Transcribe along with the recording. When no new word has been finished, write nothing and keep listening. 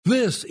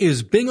This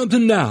is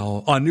Binghamton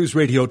Now on News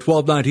Radio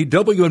 1290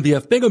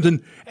 WNBF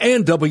Binghamton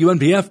and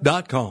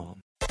WNBF.com.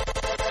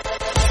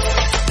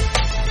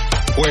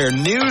 Where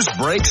news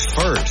breaks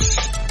first.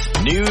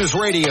 News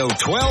Radio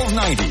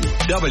 1290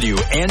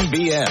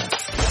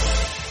 WNBF.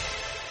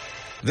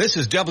 This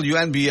is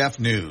WNBF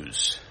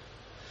News.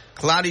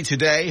 Cloudy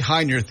today,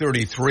 high near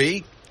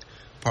 33.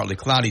 Partly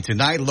cloudy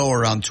tonight, low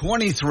around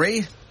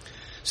 23.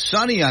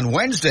 Sunny on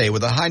Wednesday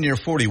with a high near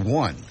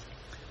 41.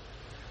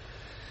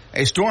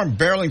 A storm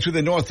barreling through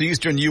the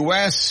northeastern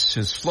U.S.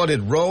 has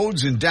flooded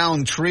roads and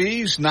downed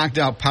trees, knocked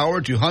out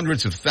power to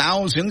hundreds of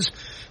thousands,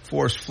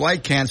 forced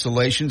flight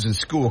cancellations and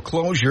school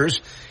closures,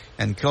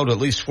 and killed at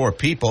least 4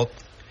 people.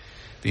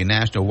 The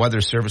National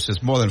Weather Service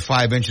says more than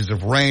 5 inches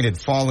of rain had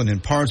fallen in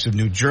parts of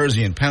New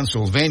Jersey and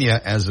Pennsylvania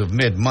as of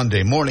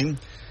mid-Monday morning.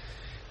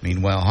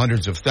 Meanwhile,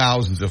 hundreds of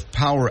thousands of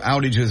power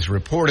outages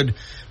reported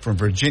from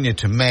Virginia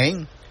to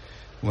Maine,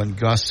 when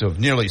gusts of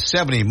nearly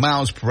 70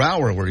 miles per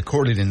hour were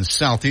recorded in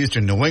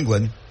southeastern New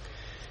England.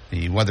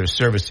 The Weather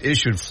Service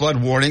issued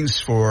flood warnings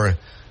for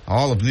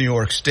all of New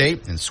York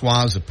State and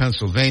swaths of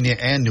Pennsylvania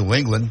and New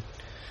England.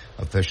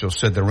 Officials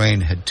said the rain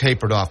had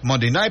tapered off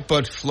Monday night,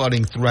 but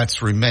flooding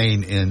threats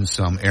remain in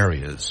some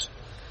areas.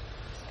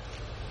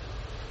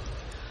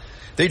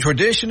 The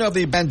tradition of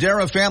the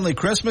Bandera family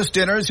Christmas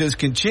dinners is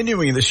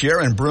continuing this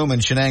year in Broome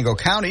and Shenango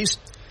counties.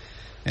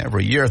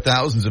 Every year,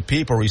 thousands of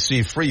people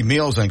receive free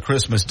meals on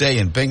Christmas Day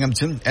in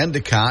Binghamton,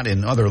 Endicott,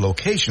 and other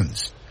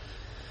locations.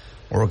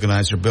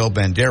 Organizer Bill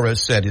Bandera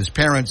said his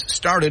parents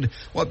started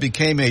what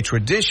became a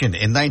tradition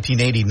in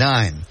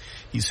 1989.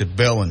 He said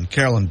Bill and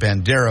Carolyn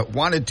Bandera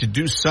wanted to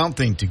do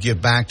something to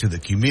give back to the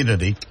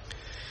community.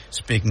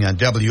 Speaking on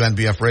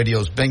WNBF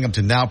Radio's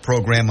Binghamton Now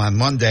program on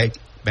Monday,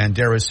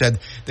 Bandera said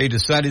they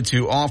decided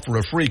to offer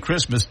a free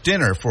Christmas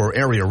dinner for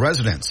area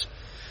residents.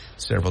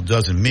 Several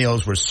dozen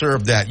meals were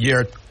served that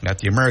year at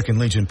the American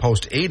Legion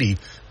Post 80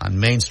 on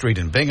Main Street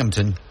in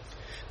Binghamton.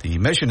 The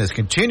mission has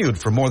continued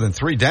for more than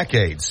 3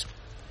 decades.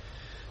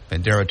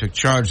 Bandera took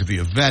charge of the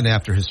event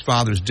after his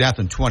father's death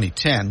in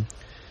 2010.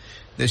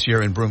 This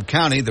year in Broome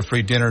County, the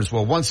free dinners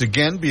will once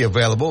again be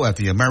available at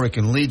the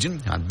American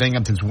Legion on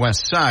Binghamton's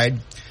west side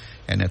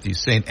and at the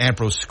St.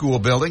 Ambrose School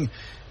building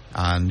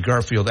on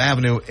Garfield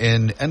Avenue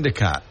in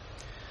Endicott.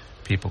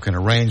 People can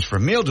arrange for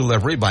meal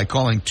delivery by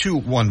calling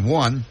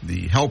 211,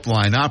 the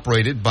helpline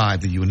operated by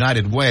the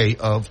United Way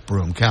of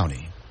Broome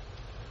County.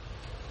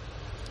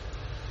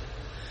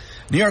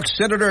 New York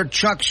Senator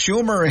Chuck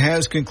Schumer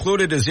has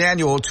concluded his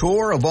annual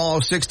tour of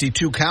all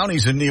 62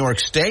 counties in New York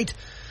State,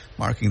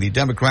 marking the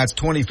Democrats'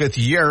 25th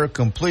year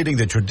completing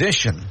the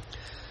tradition.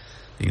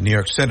 The New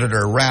York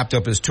Senator wrapped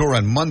up his tour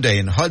on Monday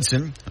in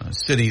Hudson, a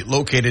city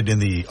located in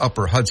the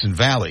upper Hudson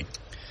Valley.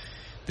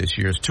 This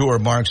year's tour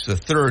marks the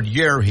 3rd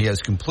year he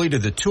has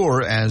completed the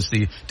tour as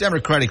the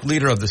Democratic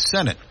leader of the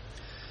Senate.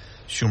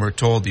 Schumer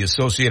told the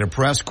Associated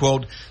Press,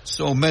 quote,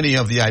 "So many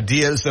of the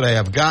ideas that I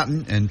have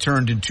gotten and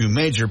turned into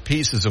major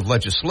pieces of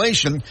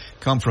legislation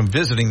come from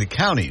visiting the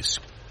counties."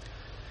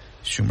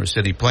 Schumer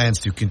said he plans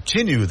to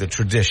continue the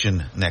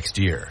tradition next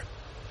year.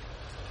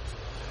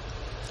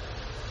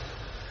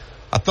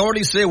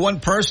 Authorities say one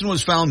person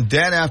was found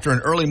dead after an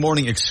early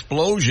morning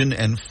explosion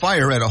and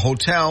fire at a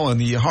hotel in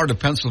the heart of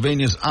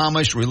Pennsylvania's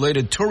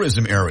Amish-related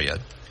tourism area.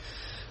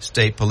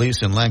 State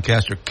police in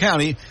Lancaster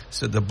County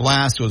said the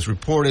blast was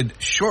reported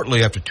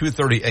shortly after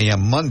 2:30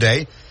 a.m.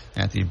 Monday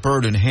at the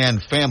Bird in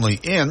Hand Family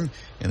Inn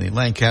in the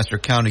Lancaster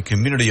County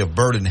community of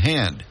Bird in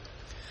Hand.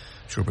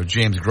 Trooper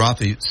James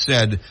Grothy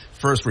said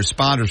first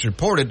responders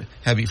reported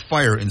heavy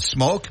fire and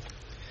smoke.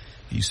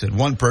 He said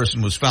one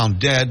person was found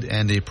dead,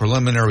 and a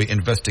preliminary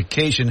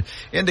investigation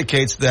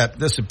indicates that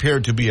this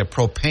appeared to be a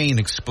propane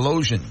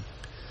explosion.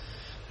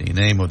 The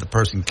name of the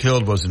person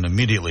killed wasn't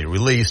immediately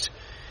released.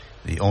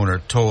 The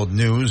owner told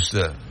News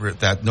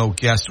that no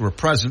guests were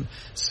present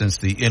since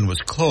the inn was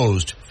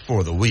closed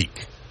for the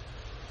week.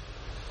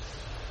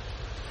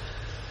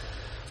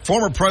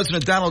 Former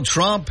President Donald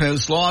Trump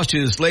has lost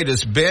his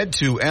latest bid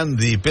to end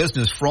the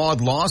business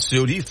fraud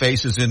lawsuit he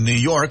faces in New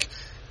York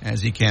as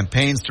he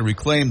campaigns to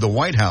reclaim the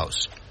White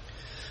House.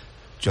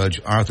 Judge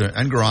Arthur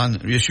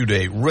Engoron issued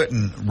a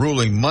written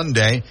ruling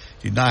Monday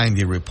denying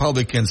the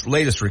Republicans'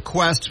 latest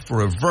request for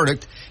a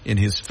verdict in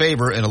his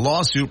favor in a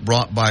lawsuit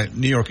brought by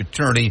New York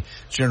Attorney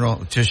General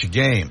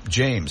Letitia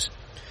James.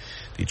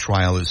 The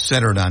trial is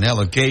centered on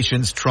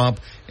allegations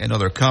Trump and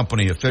other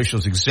company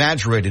officials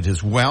exaggerated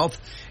his wealth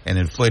and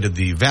inflated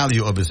the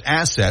value of his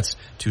assets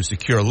to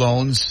secure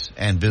loans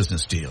and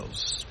business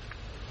deals.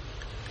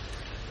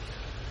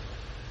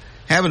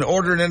 Haven't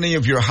ordered any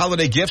of your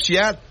holiday gifts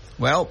yet?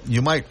 Well,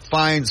 you might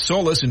find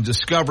solace in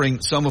discovering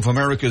some of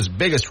America's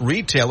biggest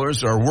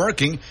retailers are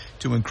working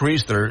to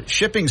increase their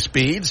shipping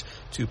speeds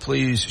to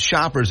please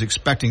shoppers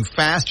expecting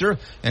faster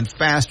and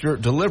faster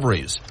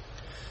deliveries.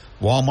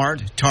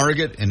 Walmart,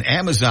 Target, and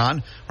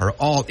Amazon are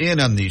all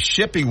in on the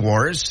shipping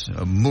wars,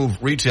 a move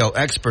retail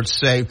experts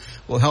say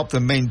will help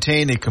them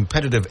maintain a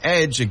competitive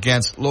edge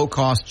against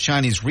low-cost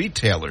Chinese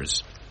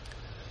retailers.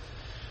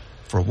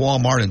 For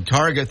Walmart and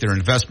Target, their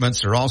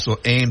investments are also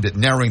aimed at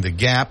narrowing the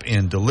gap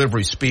in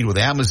delivery speed with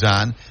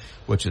Amazon,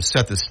 which has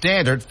set the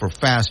standard for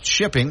fast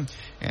shipping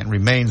and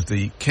remains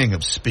the king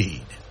of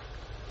speed.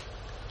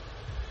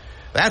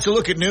 That's a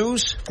look at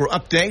news. For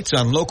updates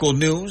on local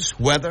news,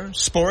 weather,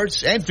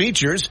 sports, and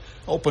features,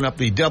 open up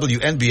the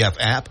WNBF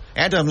app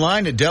and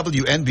online at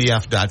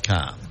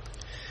WNBF.com.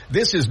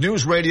 This is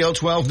News Radio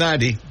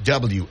 1290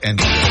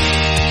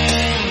 WNBF.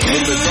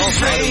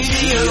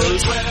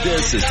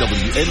 This is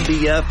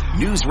WNBF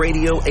News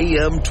Radio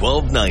AM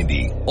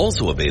 1290.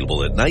 Also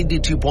available at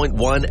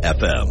 92.1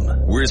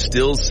 FM. We're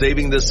still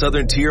saving the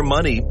Southern Tier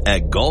money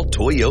at Galt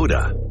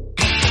Toyota. News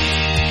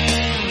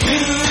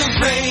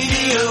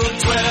Radio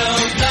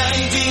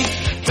 1290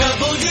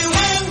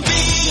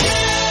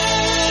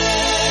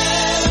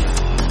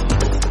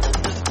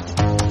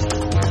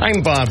 WNBF.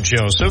 I'm Bob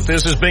Joseph.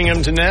 This is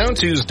Binghamton Now,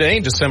 Tuesday,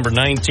 December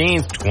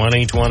 19th,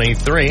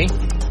 2023.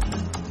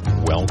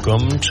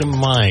 Welcome to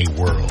my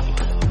world.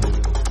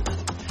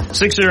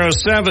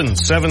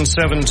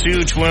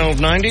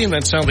 607-772-1290.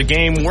 That's how the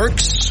game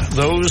works.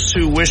 Those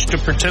who wish to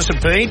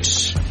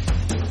participate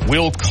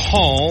will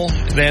call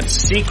that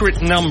secret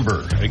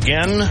number.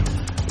 Again,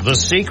 the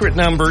secret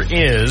number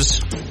is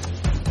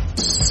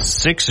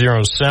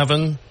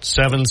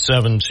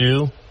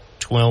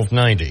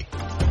 607-772-1290.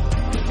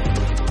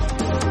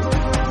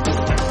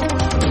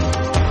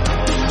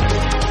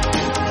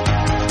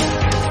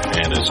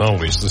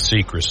 Always, the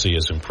secrecy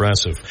is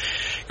impressive.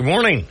 Good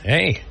morning.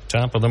 Hey,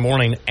 top of the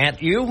morning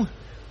at you.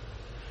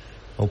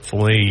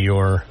 Hopefully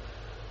your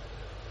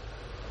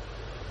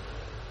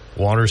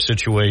water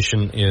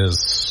situation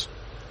is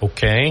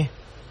okay.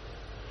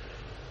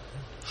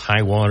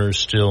 High water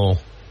still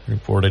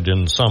reported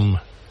in some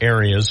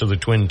areas of the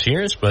Twin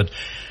Tiers, but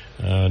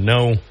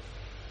no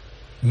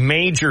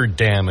major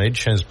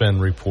damage has been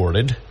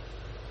reported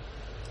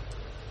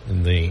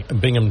in the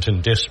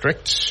Binghamton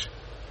district.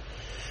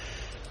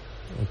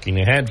 Looking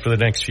ahead for the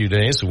next few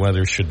days, the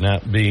weather should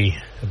not be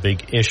a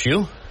big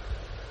issue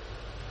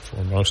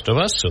for most of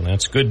us, so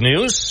that's good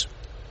news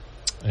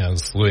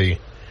as we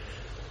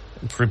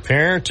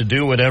prepare to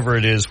do whatever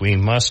it is we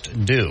must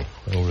do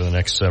over the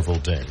next several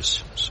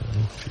days. So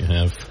if you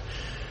have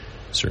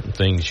certain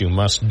things you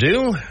must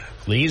do,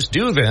 please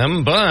do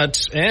them,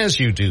 but as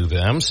you do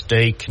them,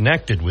 stay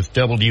connected with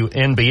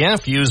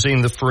WNBF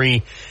using the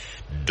free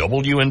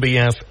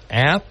WNBF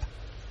app.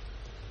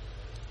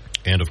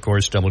 And, of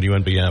course,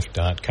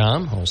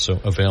 WNBF.com, also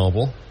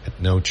available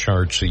at no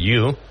charge to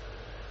you,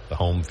 the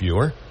home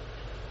viewer.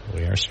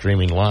 We are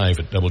streaming live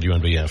at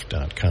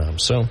WNBF.com.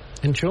 So,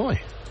 enjoy.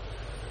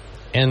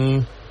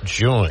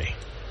 Enjoy.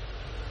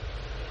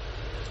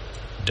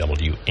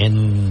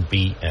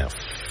 WNBF.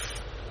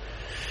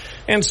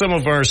 And some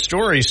of our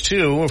stories,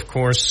 too. Of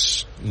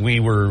course,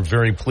 we were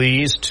very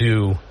pleased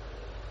to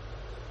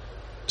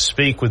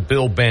speak with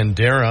Bill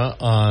Bandera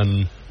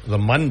on the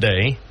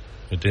Monday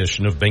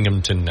edition of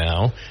Binghamton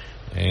Now,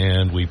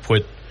 and we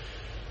put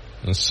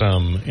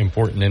some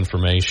important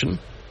information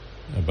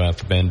about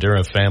the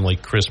Bandera family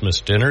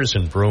Christmas dinners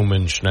in Broome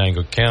and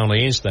Shenango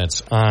counties.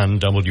 That's on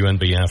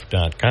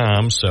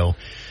WNBF.com. So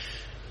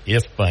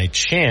if by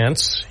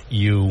chance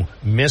you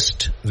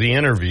missed the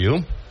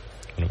interview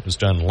when it was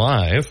done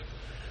live,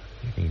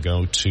 you can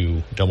go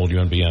to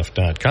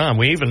WNBF.com.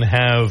 We even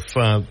have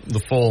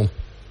the full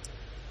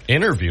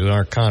interview,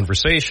 our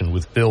conversation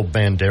with Bill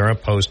Bandera,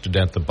 posted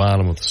at the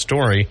bottom of the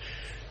story.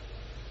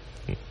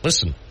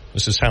 Listen,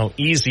 this is how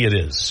easy it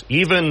is.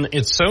 Even,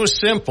 it's so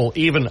simple,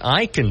 even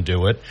I can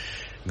do it.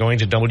 Going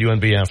to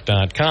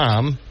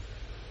WNBF.com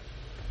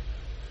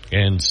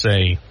and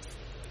say,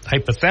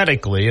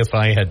 hypothetically, if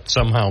I had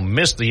somehow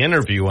missed the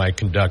interview I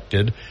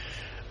conducted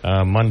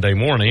Monday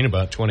morning,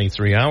 about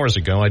 23 hours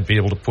ago, I'd be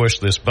able to push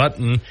this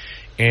button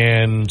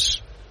and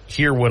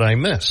hear what I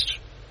missed.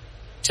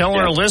 Tell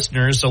our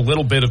listeners a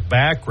little bit of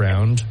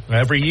background.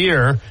 Every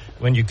year,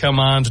 when you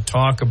come on to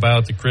talk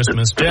about the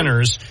Christmas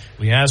dinners,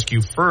 we ask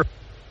you first.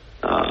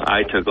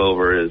 I took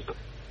over as,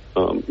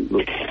 All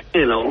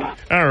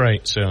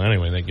right. So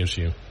anyway, that gives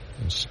you,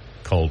 it's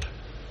called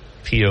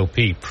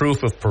POP,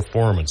 proof of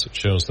performance. It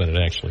shows that it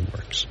actually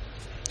works.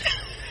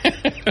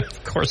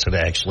 Of course it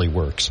actually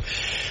works.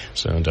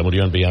 So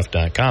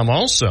WNBF.com.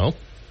 Also,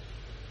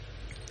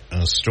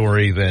 a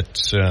story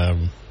that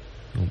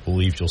I don't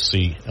believe you'll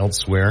see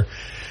elsewhere.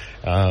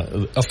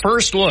 A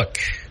first look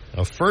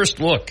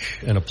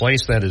in a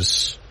place that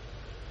is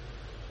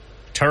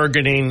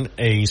targeting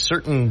a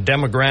certain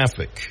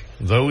demographic,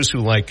 those who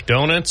like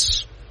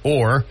donuts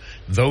or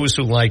those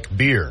who like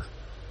beer.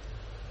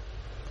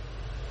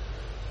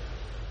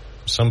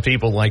 Some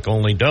people like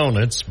only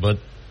donuts, but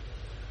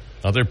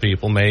other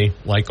people may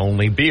like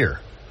only beer.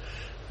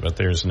 But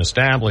there's an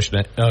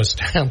establishment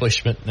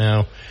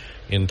now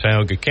in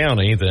Tioga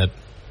County that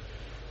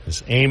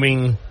is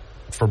aiming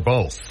for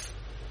both.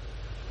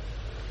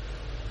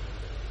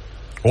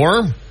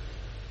 Or,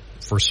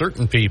 for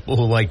certain people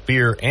who like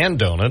beer and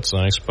donuts,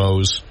 I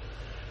suppose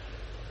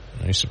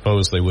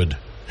they would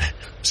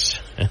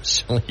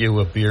sell you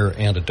a beer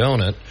and a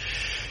donut.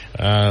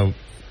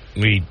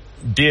 We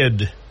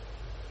did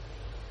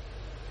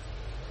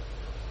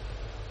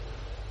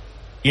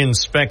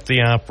inspect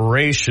the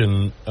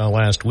operation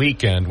last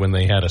weekend when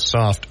they had a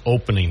soft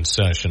opening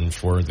session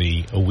for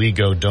the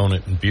Owego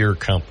Donut and Beer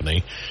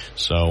Company.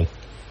 So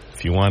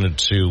if you wanted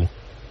to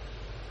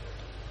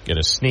get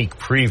a sneak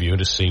preview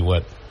to see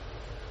what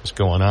is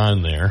going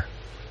on there,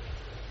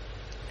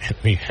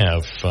 we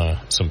have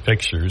some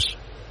pictures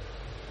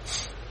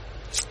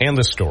and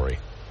the story.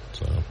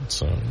 So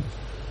it's an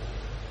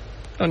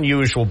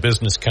unusual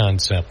business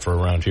concept for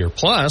around here.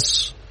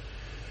 Plus,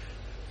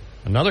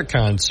 another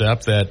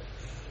concept that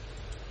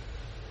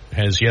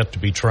has yet to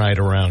be tried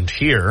around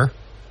here.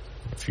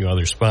 A few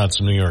other spots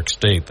in New York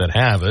State that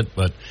have it,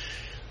 but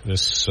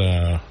this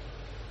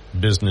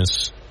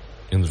business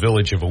in the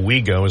village of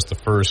Owego is the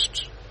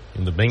first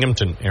in the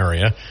Binghamton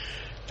area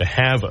to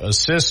have a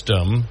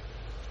system.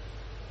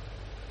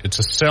 It's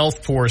a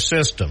self-pour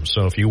system,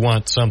 so if you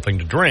want something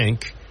to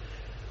drink,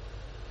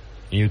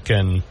 you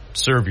can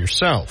serve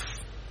yourself.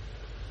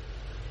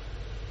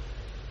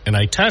 And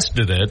I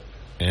tested it,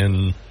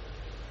 and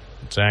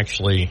it's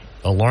actually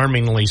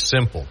alarmingly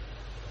simple.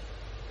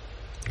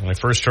 When I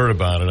first heard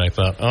about it, I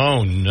thought,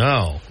 oh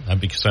no,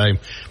 because I'm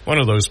one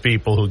of those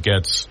people who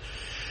gets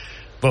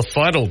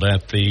befuddled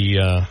at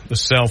the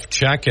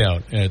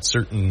self-checkout at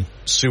certain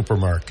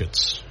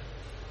supermarkets.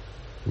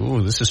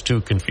 Ooh, this is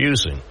too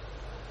confusing.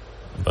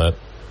 But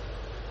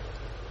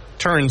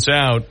turns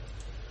out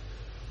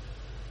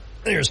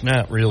there's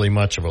not really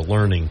much of a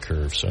learning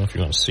curve. So if you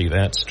want to see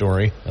that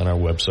story on our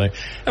website,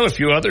 I have a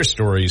few other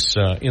stories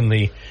in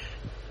the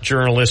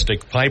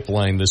journalistic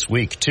pipeline this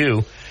week,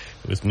 too,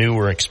 with new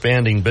or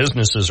expanding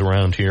businesses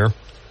around here.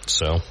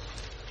 So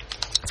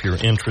if you're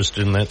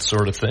interested in that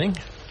sort of thing,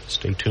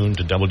 stay tuned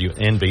to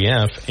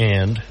WNBF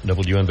and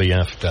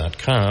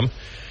WNBF.com.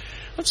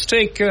 Let's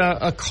take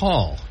a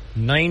call,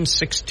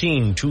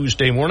 9:16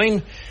 Tuesday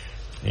morning,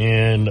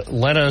 and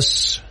let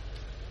us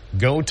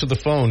go to the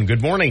phone.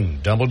 Good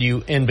morning,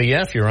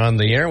 WNBF. You're on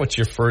the air. What's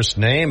your first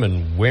name,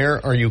 and where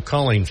are you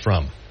calling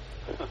from?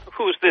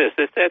 Who's this?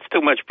 That's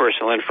too much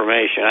personal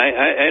information.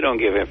 I don't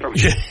give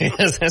information.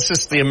 Yes, this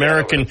is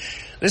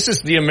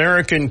the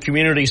American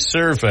Community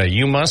Survey.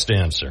 You must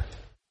answer.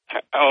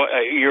 Oh,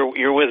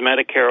 you're with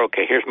Medicare?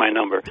 Okay, here's my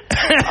number.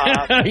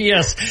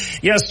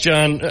 Yes,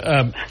 John.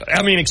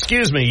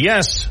 Excuse me.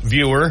 Yes,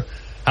 viewer.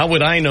 How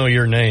would I know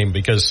your name?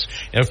 Because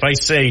if I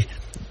say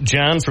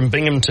John from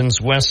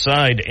Binghamton's West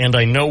Side and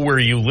I know where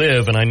you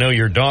live and I know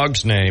your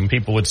dog's name,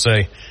 people would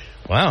say,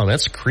 wow,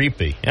 that's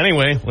creepy.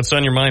 Anyway, what's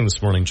on your mind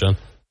this morning, John?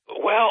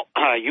 Well,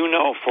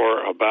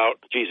 for about,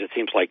 it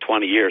seems like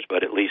 20 years,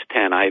 but at least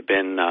 10, I've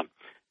been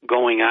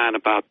going on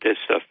about this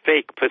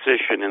fake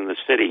position in the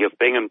city of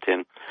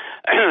Binghamton,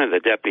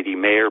 the deputy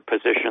mayor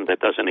position that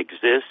doesn't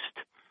exist.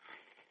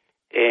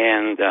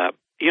 And,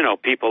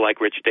 people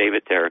like Rich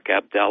David, Derek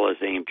Abdallah,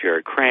 Zaim,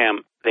 Jared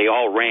Cram, they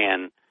all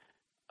ran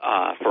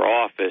for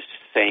office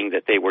saying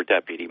that they were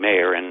deputy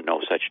mayor, and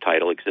no such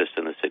title exists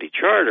in the city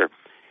charter.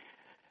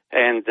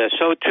 And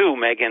so, too,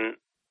 Megan,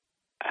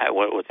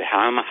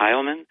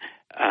 Heilman,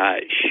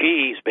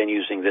 she's been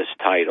using this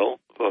title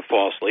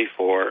falsely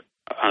for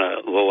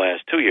the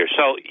last 2 years.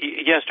 So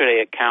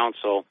yesterday at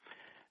council,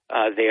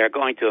 they are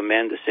going to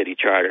amend the city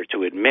charter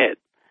to admit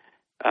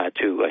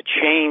to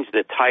change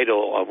the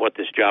title of what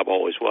this job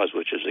always was,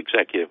 which is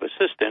executive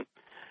assistant,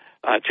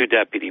 to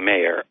deputy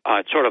mayor.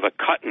 It's sort of a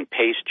cut and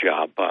paste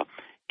job.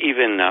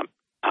 Even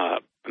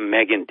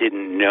Megan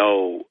didn't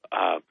know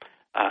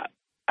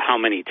how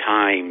many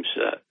times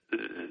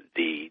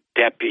the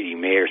deputy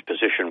mayor's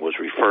position was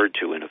referred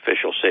to in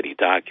official city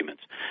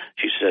documents.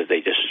 She says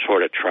they just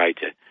sort of tried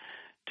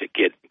to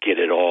get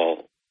it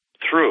all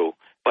through.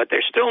 But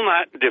they're still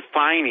not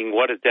defining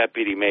what a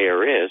deputy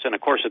mayor is. And, of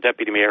course, a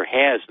deputy mayor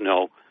has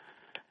no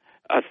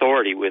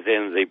authority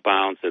within the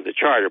bounds of the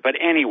charter. But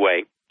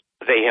anyway,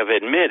 they have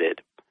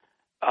admitted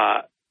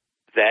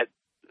that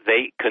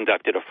they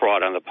conducted a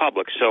fraud on the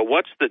public. So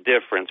what's the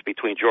difference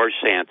between George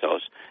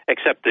Santos,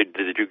 except the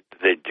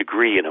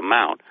degree and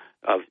amount,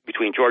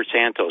 between George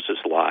Santos's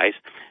lies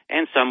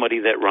and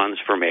somebody that runs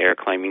for mayor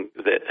claiming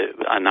that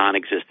a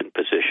non-existent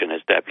position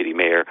as deputy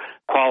mayor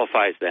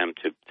qualifies them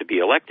to be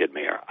elected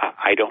mayor?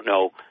 I don't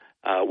know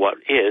what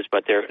is,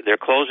 but they're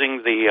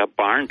closing the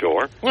barn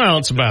door. Well,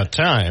 it's about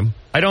time.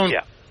 I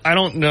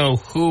don't know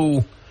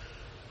who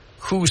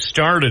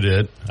started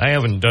it. I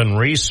haven't done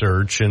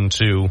research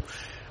into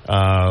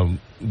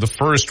the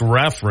first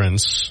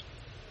reference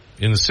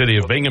in the city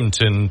of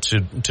Binghamton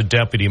to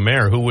deputy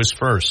mayor. Who was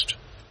first?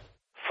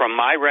 From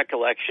my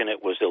recollection,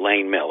 it was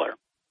Elaine Miller.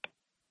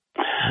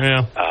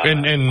 Yeah,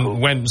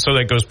 and when so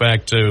that goes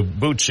back to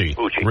Bucci,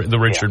 the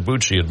Richard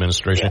Bucci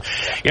administration.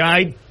 Yeah,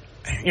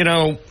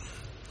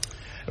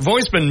 I've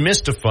always been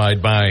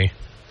mystified by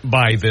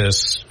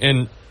this,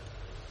 and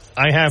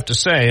I have to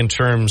say, in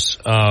terms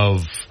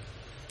of,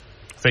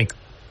 I think,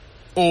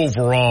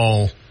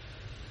 overall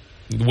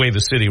the way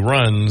the city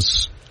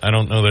runs, I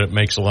don't know that it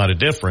makes a lot of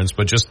difference,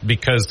 but just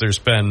because there's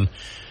been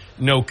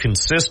no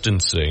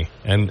consistency,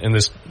 and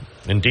this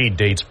indeed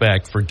dates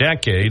back for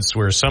decades,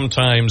 where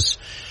sometimes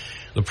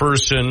the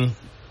person,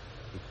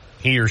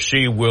 he or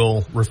she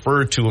will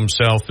refer to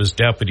himself as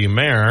deputy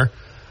mayor,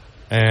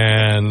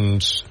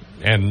 and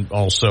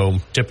also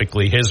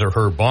typically his or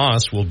her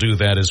boss will do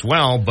that as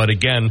well. But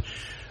again,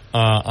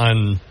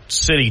 on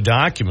city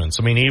documents,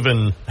 I mean,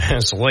 even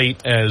as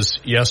late as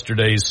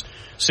yesterday's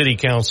city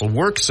council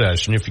work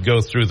session, if you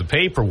go through the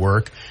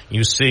paperwork,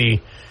 you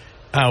see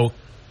how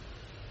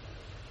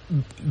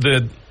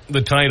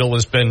the title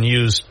has been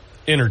used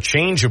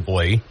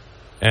interchangeably.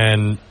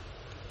 And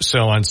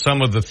so on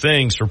some of the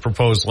things for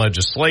proposed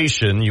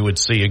legislation, you would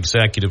see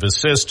executive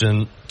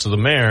assistant to the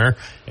mayor,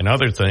 and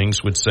other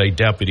things would say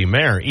deputy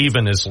mayor,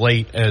 even as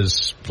late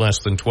as less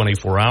than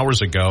 24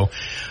 hours ago.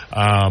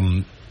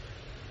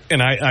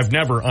 And I've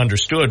never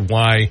understood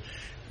why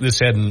this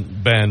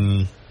hadn't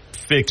been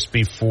fixed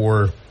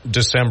before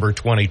December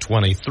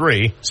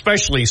 2023,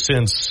 especially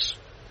since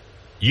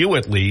you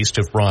at least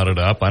have brought it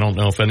up. I don't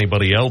know if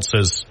anybody else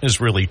has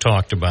really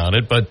talked about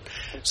it, but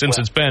since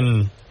it's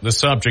been the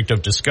subject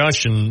of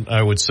discussion,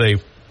 I would say,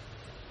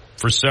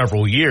 for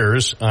several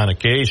years on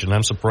occasion,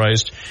 I'm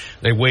surprised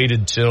they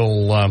waited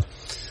till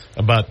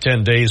about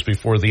 10 days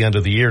before the end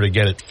of the year to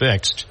get it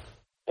fixed.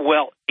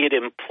 Well, it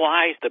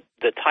implies,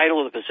 the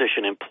title of the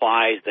position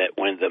implies that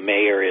when the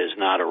mayor is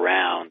not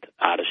around,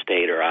 out of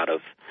state or out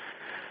of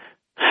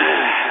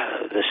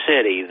the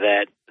city,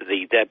 that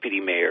the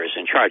deputy mayor is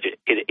in charge.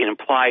 It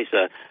implies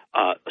a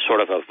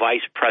sort of a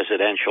vice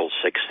presidential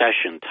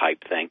succession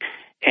type thing,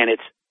 and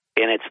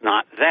it's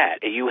not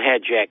that. You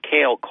had Jack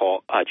Cahill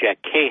call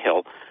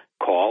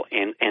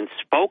and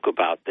spoke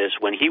about this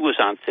when he was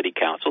on city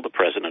council, the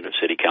president of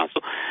city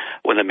council.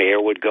 When the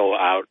mayor would go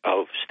out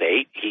of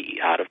state,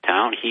 out of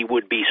town, he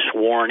would be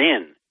sworn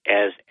in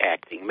as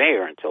acting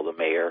mayor until the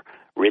mayor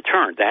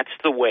returned. That's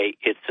the way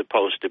it's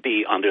supposed to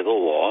be under the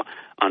law,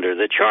 under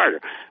the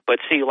charter. But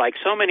see, like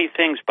so many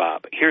things,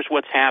 Bob, here's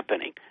what's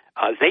happening.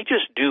 They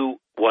just do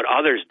what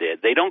others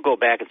did. They don't go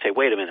back and say,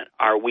 wait a minute,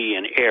 are we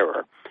in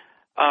error?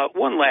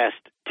 One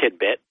last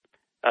tidbit.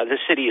 The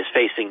city is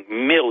facing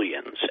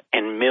millions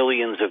and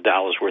millions of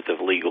dollars worth of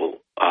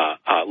legal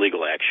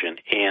action,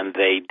 and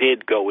they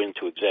did go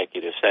into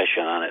executive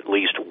session on at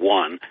least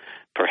one,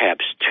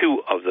 perhaps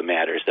two of the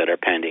matters that are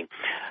pending.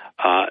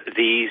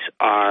 These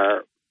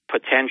are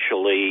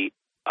potentially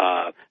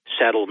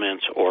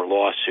settlements or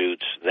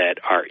lawsuits that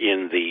are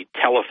in the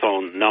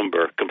telephone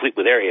number, complete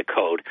with area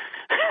code,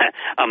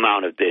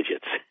 amount of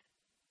digits.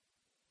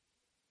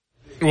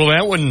 Well,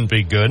 that wouldn't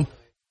be good.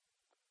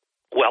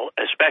 Well,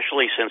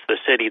 especially since the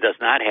city does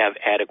not have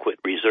adequate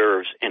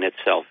reserves in its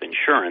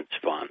self-insurance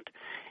fund.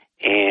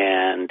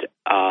 And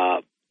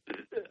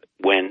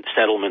when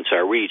settlements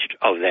are reached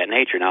of that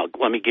nature. Now,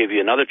 let me give you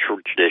another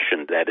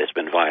tradition that has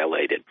been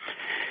violated.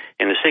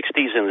 In the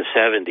 60s and the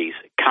 70s,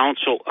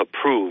 council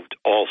approved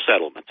all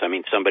settlements. I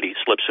mean, somebody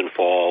slips and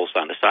falls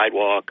on a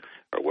sidewalk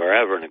or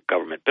wherever in a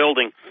government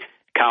building,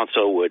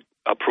 council would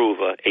approve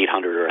a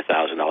 $800 or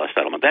 $1,000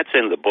 settlement. That's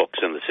in the books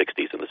in the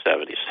 60s and the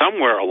 70s.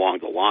 Somewhere along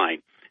the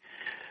line,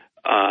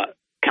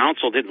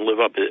 council didn't live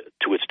up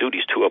to its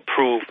duties to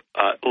approve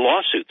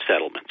lawsuit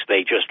settlements.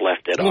 They just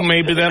left it up. Well,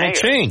 maybe that'll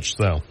change,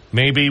 though.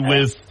 Maybe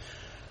with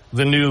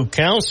the new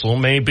council,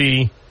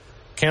 maybe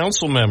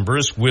council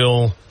members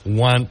will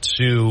want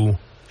to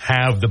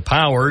have the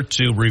power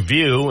to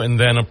review and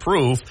then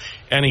approve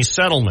any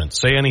settlement.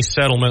 Say any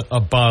settlement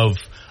above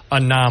a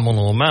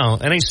nominal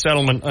amount. Any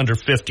settlement under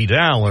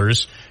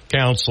 $50,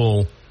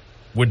 council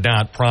would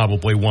not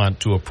probably want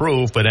to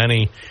approve, but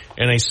any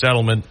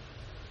settlement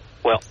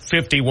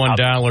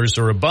 $51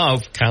 or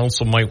above,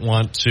 council might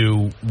want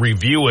to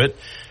review it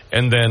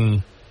and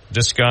then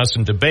discuss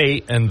and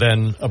debate and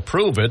then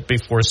approve it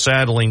before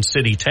saddling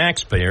city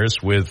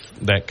taxpayers with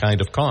that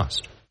kind of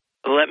cost.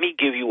 Let me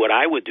give you what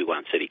I would do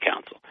on city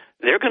council.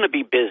 They're going to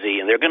be busy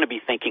and they're going to be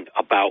thinking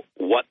about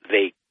what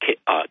they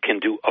can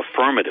do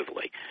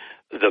affirmatively.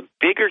 The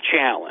bigger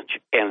challenge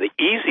and the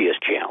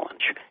easiest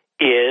challenge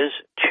is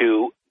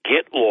to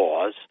get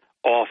laws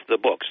off the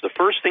books. The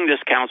first thing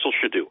this council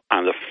should do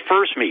on the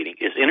first meeting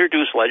is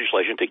introduce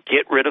legislation to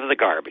get rid of the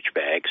garbage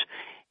bags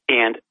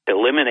and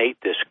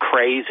eliminate this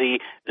crazy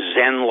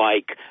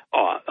Zen-like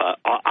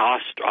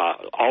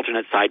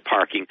alternate side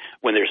parking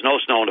when there's no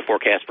snow in the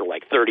forecast for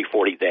like 30,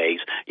 40 days.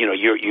 You know,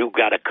 you've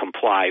got to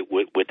comply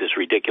with this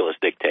ridiculous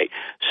dictate.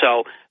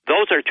 So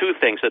those are two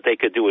things that they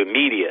could do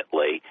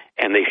immediately,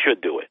 and they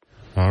should do it.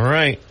 All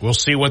right. We'll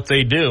see what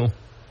they do.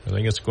 I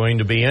think it's going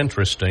to be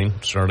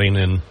interesting starting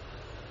in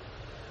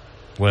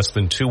less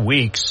than 2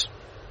 weeks.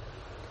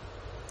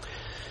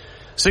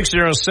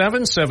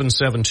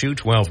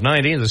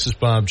 607-772-1290. This is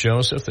Bob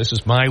Joseph. This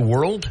is my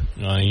world.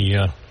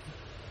 I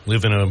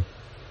live in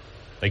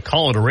they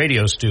call it a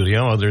radio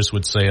studio. Others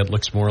would say it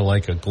looks more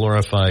like a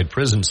glorified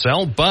prison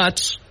cell,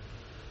 but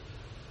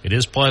it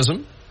is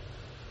pleasant,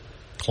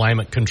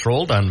 climate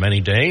controlled on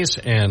many days,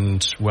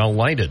 and well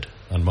lighted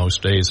on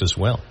most days as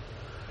well.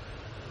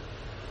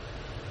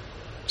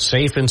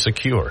 Safe and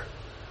secure.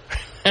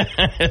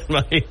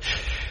 My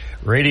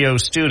radio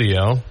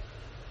studio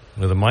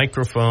with a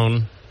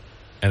microphone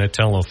and a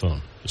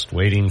telephone, just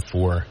waiting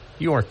for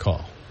your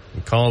call. We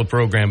call the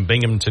program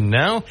Binghamton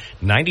Now,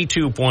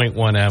 92.1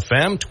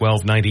 FM,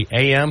 1290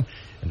 AM,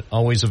 and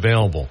always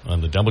available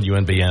on the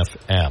WNBF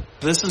app.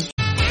 This is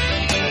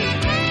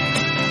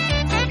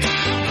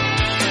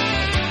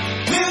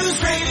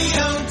News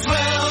Radio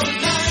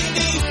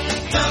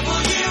 1290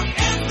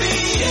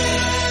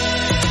 WNBF.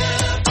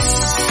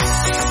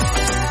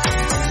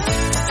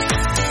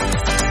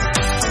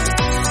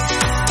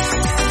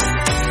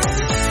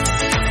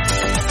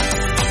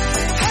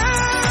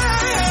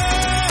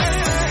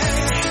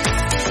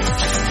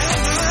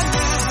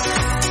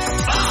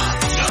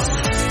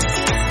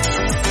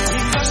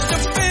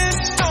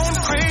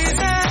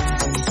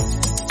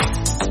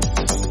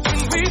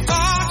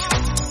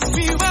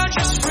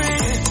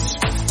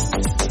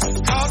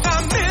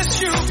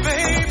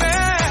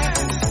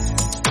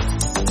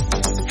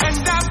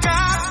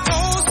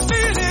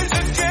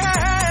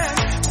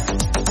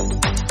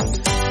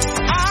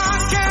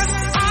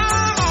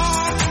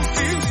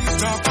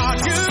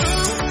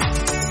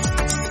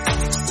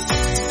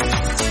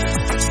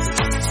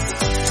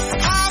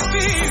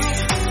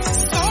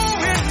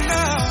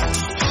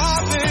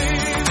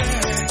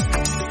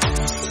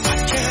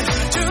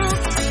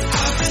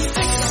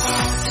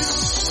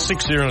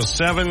 Six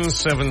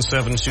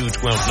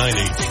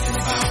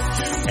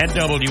 772-1290 at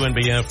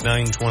WNBF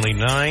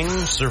 929,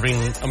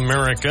 serving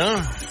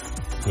America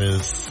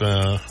with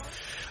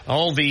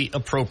all the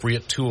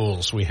appropriate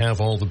tools. We have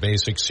all the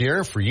basics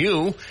here for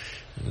you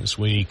as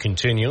we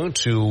continue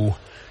to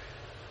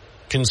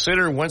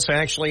consider what's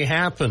actually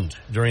happened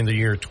during the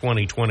year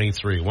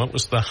 2023. What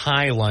was the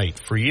highlight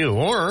for you?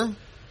 Or,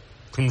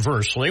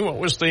 conversely, what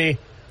was the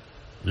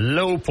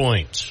low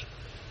point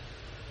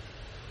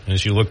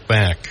as you look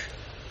back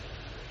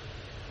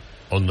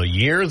on the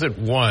year that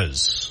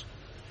was?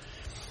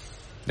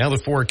 Now the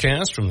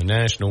forecast from the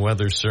National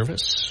Weather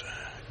Service,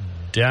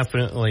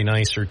 definitely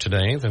nicer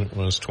today than it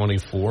was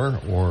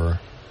 24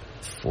 or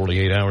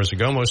 48 hours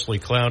ago. Mostly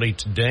cloudy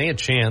today, a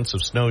chance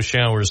of snow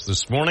showers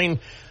this morning,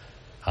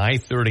 high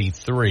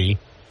 33.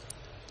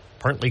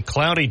 Partly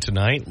cloudy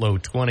tonight, low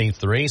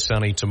 23.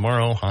 Sunny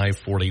tomorrow, high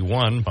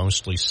 41.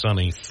 Mostly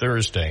sunny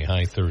Thursday,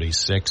 high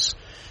 36.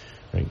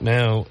 Right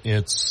now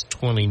it's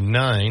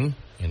 29.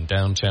 In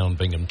downtown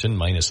Binghamton,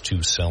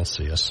 -2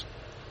 Celsius.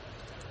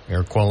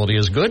 Air quality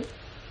is good.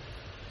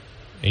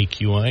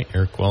 AQI,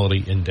 Air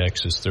Quality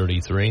Index, is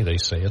 33. They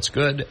say it's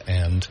good,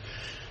 and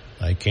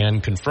I can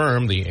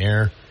confirm the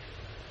air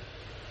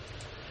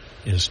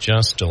is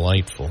just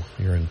delightful.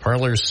 You're in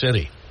Parlor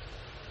City.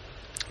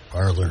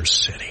 Parlor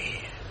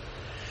City.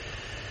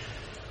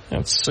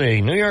 Let's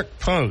see, New York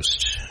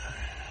Post.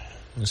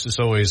 This is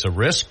always a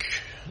risk.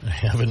 I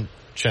haven't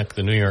checked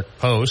the New York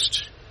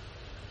Post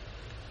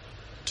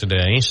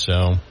today,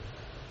 so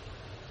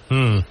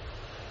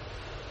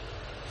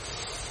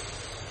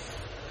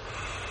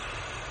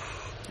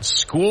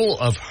School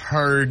of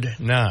Hard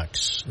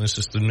Knocks. This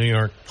is the New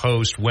York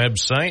Post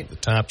website. The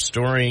top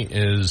story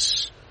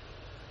is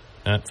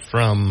not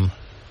from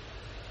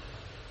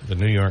the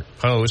New York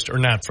Post, or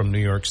not from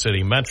New York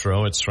City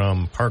Metro. It's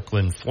from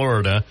Parkland,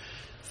 Florida.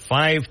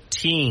 5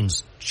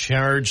 teens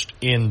charged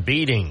in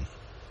beating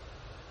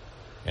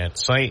at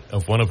site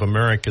of one of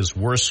America's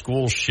worst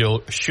school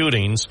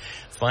shootings.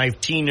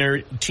 5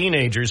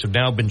 teenagers have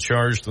now been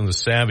charged in the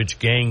savage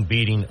gang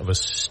beating of a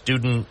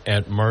student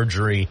at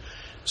Marjorie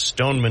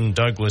Stoneman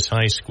Douglas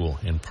High School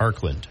in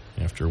Parkland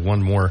after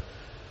one more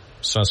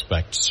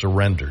suspect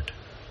surrendered.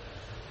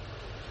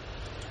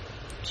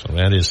 So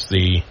that is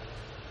the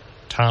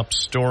top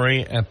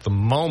story at the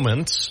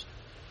moment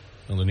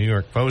on the New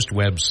York Post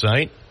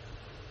website.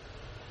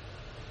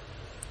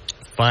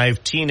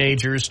 5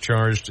 teenagers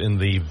charged in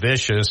the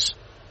vicious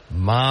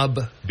mob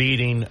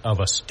beating of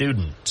a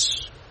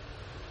student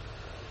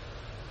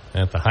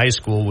at the high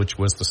school, which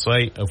was the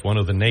site of one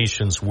of the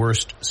nation's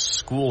worst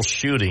school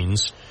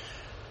shootings.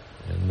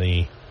 And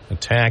the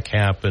attack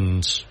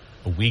happened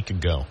a week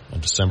ago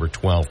on December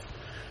 12th.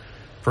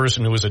 The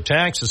person who was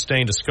attacked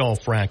sustained a skull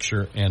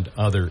fracture and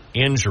other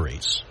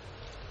injuries.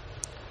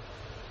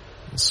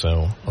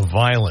 So,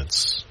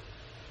 violence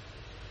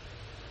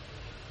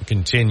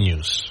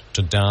continues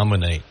to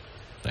dominate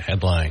the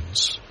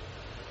headlines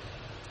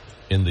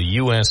in the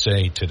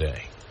USA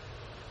today.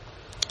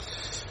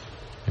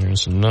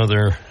 Here's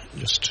another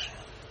just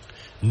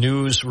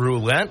news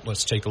roulette.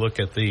 Let's take a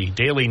look at the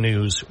Daily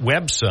News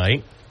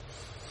website.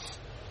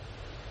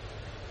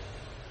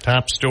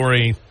 Top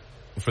story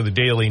for the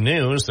Daily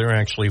News, they're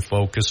actually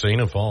focusing,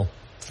 of all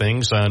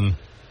things, on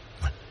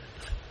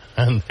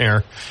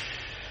their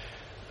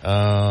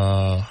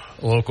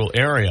local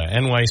area.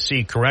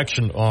 NYC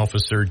correction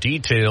officer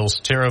details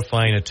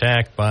terrifying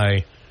attack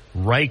by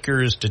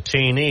Rikers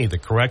detainee. The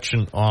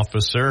correction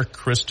officer,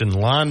 Kristen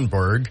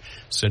Lonberg,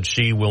 said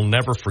she will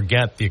never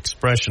forget the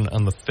expression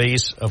on the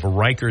face of a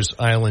Rikers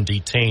Island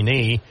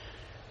detainee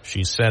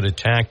she said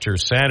attacked her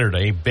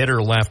Saturday, bit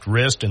her left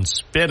wrist, and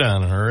spit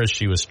on her as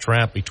she was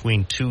trapped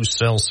between 2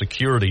 cell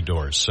security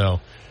doors. So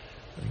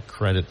I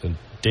credit the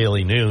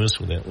Daily News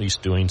with at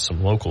least doing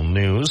some local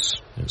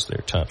news. Is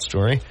their top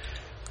story.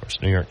 Of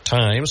course, New York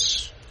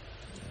Times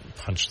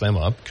hunch them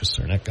up because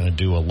they're not going to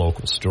do a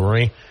local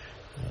story.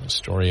 A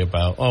story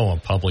about, a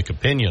public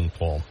opinion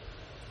poll.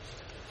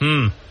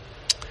 Well,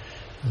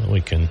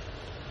 we can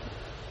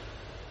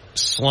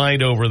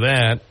slide over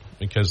that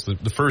because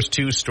the first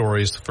two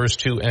stories, the first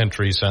two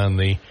entries on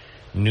the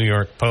New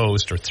York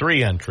Post, or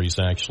three entries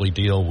actually,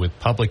 deal with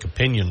public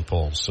opinion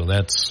polls. So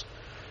that's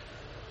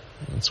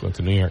what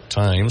the New York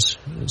Times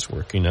is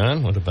working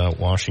on. What about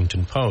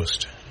Washington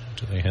Post?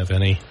 Do they have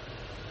any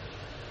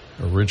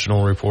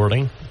original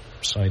reporting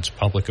besides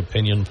public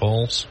opinion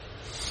polls?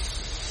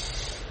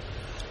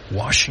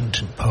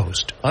 Washington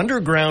Post.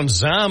 Underground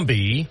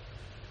zombie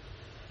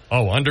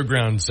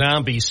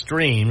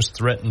streams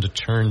threaten to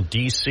turn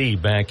D.C.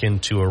 back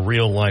into a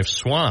real-life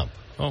swamp.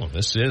 Oh,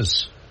 this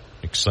is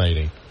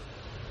exciting.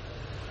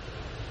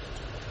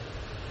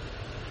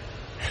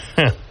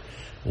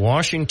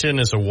 Washington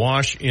is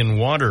awash in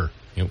water.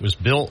 It was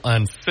built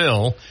on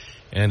fill,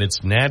 and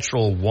its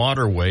natural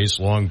waterways,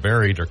 long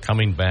buried, are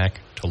coming back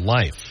to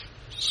life.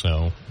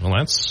 So, well,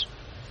 that's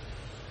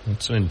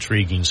an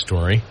intriguing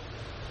story.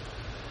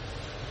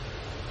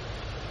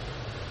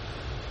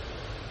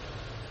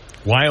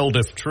 Wild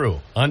if true.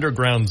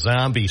 Underground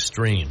zombie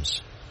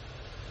streams.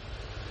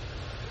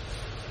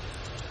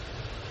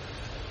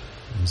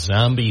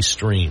 Zombie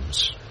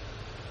streams.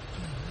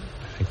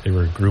 I think they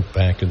were a group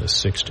back in the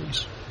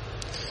 60s.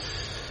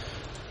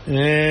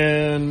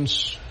 And,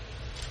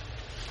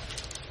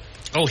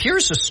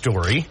 here's a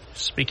story,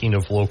 speaking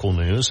of local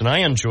news, and I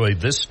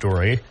enjoyed this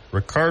story.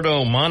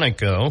 Ricardo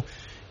Monaco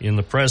in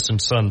the Press and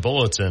Sun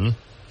Bulletin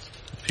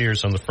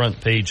appears on the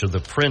front page of the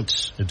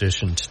print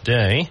edition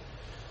today.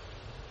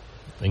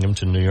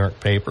 Binghamton, New York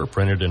paper,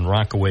 printed in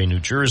Rockaway,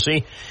 New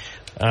Jersey.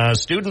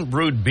 Student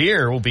brewed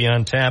beer will be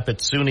on tap at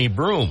SUNY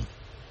Broome.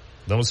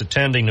 Those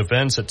attending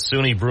events at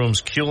SUNY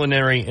Broome's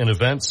Culinary and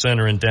Event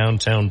Center in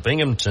downtown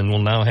Binghamton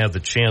will now have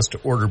the chance to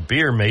order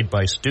beer made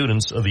by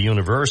students of the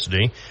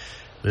university.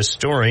 This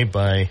story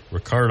by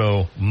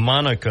Ricardo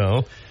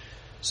Monaco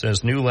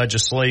says new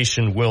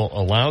legislation will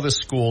allow the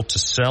school to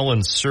sell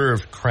and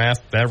serve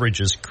craft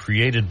beverages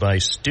created by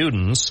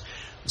students.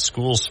 The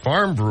school's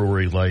farm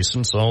brewery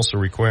license also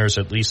requires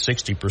at least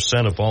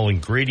 60% of all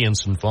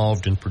ingredients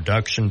involved in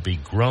production be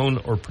grown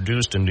or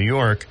produced in New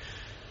York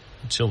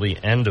until the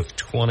end of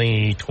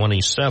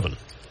 2027.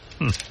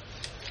 Well,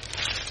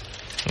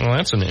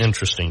 that's an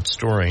interesting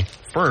story.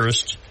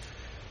 First,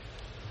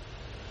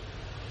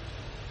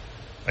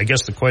 I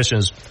guess the question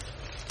is,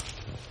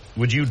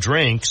 would you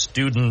drink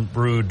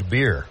student-brewed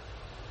beer?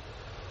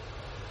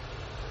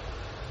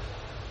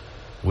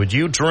 Would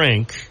you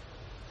drink,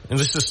 and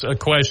this is a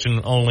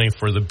question only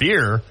for the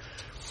beer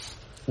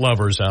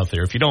lovers out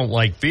there. If you don't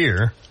like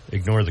beer,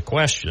 ignore the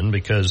question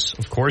because,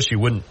 of course, you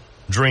wouldn't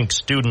drink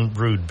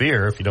student-brewed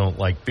beer if you don't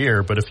like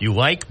beer. But if you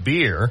like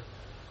beer,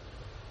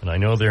 and I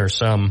know there are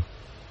some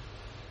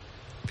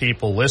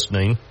people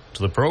listening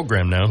to the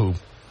program now who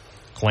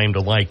claim to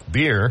like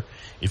beer,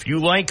 if you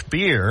like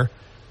beer,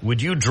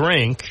 would you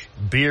drink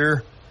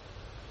beer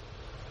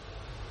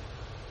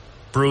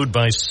brewed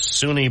by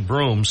SUNY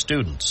Broome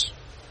students?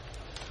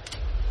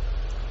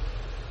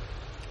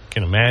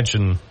 Can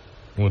imagine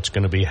what's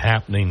going to be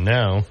happening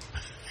now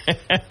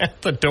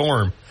at the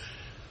dorm.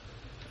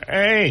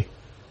 Hey,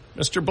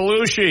 Mr.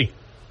 Belushi,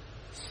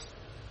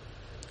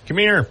 come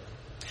here.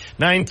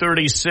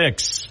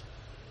 9:36.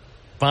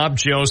 Bob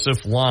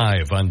Joseph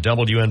live on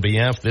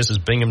WNBF. This is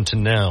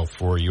Binghamton Now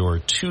for your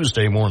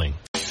Tuesday morning.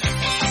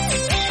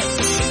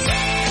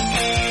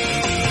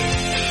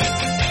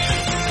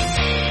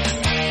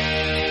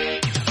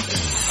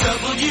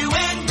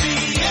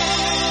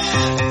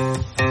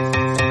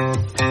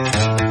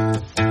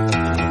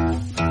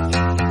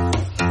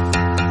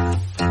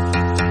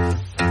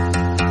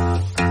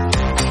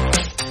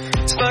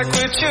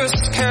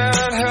 Just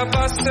can't help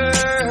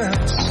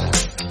ourselves,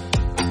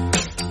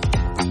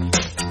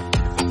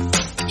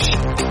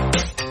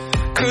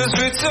 'cause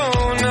we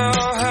don't know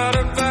how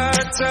to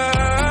back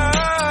down.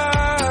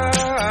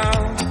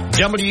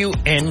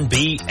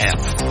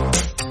 WNBF.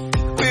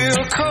 We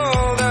were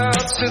called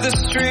out to the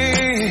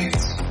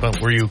streets.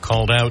 But were you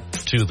called out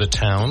to the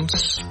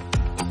towns?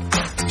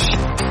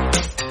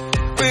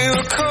 We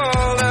were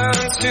called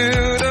out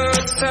to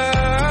the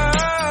towns.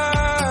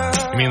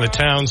 You mean the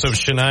towns of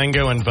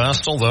Shenango and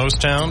Vestal, those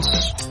towns?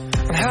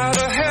 How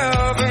the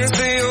heavens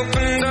they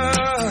opened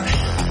up.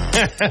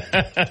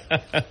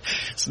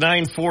 It's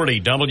 9:40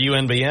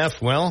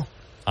 WNBF. Well,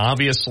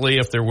 obviously,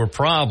 if there were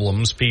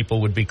problems,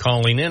 people would be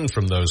calling in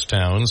from those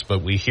towns,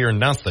 but we hear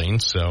nothing,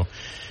 so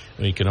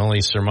we can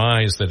only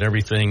surmise that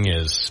everything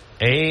is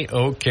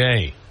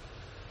A-OK,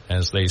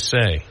 as they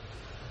say.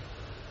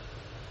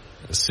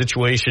 The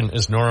situation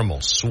is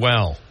normal.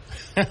 Swell.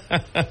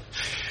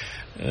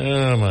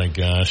 Oh, my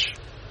gosh.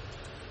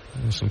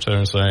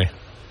 Sometimes I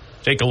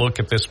take a look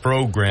at this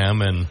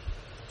program and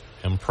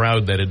I'm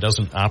proud that it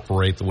doesn't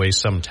operate the way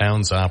some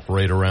towns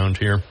operate around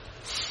here.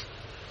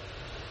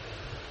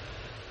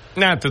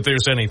 Not that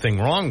there's anything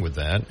wrong with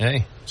that.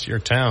 Hey, it's your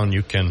town.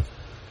 You can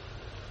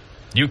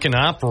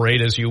operate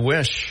as you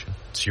wish.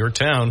 It's your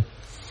town.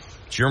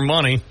 It's your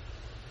money.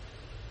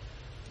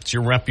 It's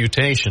your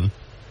reputation.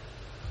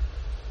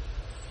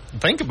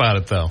 Think about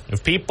it, though.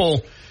 If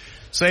people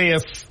say,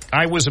 if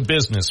I was a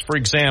business, for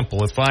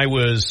example, if I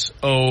was,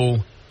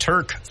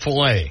 Turk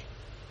Filet,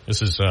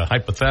 this is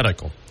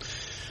hypothetical,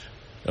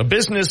 a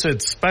business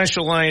that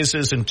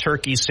specializes in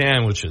turkey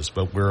sandwiches,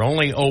 but we're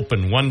only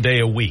open one day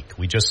a week.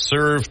 We just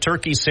serve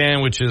turkey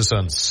sandwiches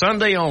on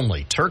Sunday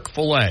only, Turk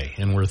Filet,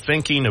 and we're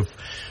thinking of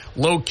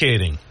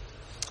locating.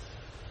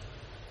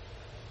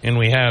 And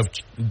we have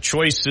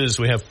choices.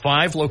 We have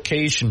 5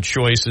 location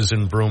choices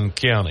in Broome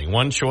County.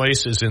 One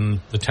choice is in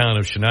the town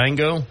of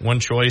Shenango. One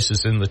choice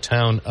is in the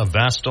town of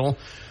Vestal.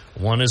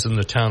 One is in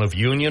the town of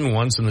Union.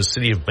 One's in the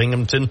city of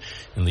Binghamton.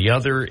 And the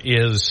other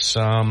is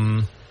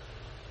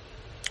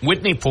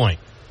Whitney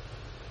Point.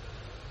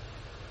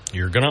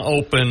 You're going to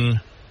open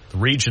the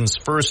region's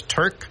first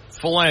Turk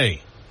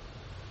Filet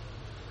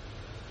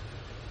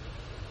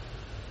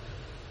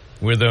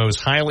with those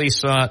highly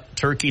sought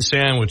turkey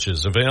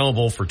sandwiches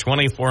available for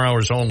 24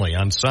 hours only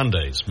on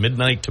Sundays,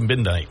 midnight to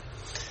midnight.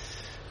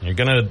 You're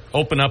going to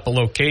open up a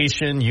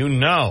location, you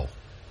know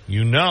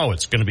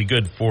it's going to be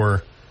good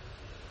for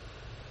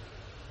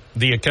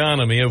the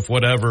economy of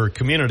whatever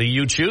community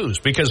you choose,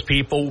 because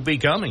people will be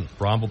coming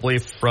probably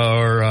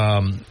for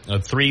a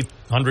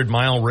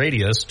 300-mile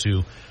radius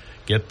to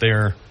get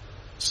their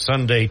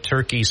Sunday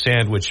turkey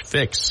sandwich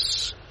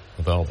fix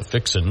with all the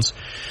fixins.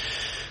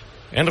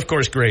 And, of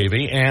course,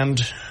 gravy, and,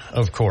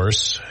 of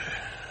course,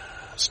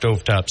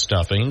 stovetop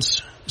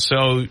stuffings.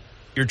 So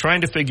you're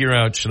trying to figure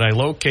out, should I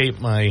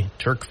locate my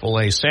Turk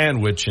Filet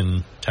sandwich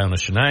in town of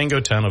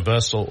Shenango, town of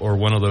Vestal, or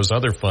one of those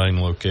other fine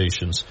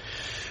locations?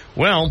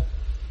 Well,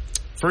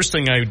 first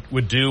thing I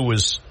would do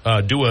was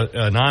do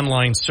an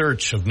online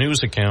search of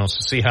news accounts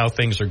to see how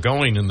things are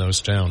going in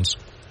those towns.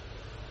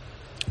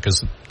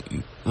 Because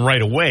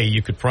right away,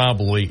 you could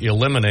probably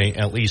eliminate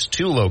at least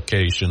 2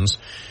 locations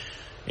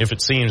if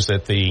it seems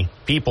that the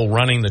people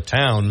running the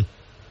town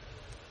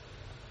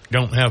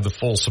don't have the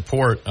full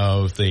support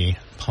of the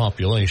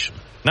population.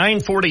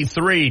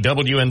 943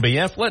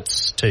 WNBF.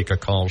 Let's take a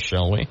call,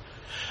 shall we?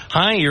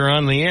 Hi, you're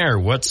on the air.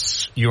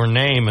 What's your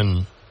name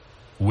and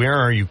where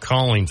are you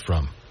calling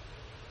from?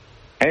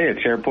 Hey,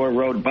 it's Airport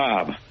Road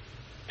Bob,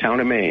 town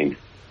of Maine.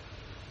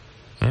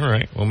 All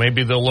right. Well,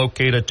 maybe they'll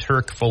locate a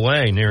Turk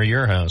Filet near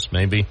your house.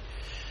 Maybe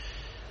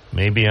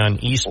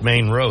on East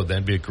Main Road.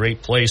 That'd be a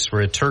great place for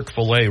a Turk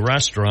Filet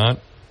restaurant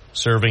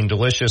serving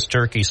delicious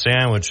turkey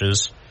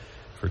sandwiches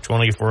for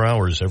 24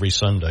 hours every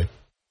Sunday.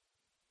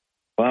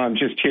 Well, I'm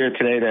just here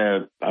today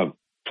to a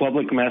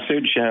public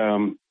message.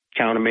 Town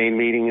of Maine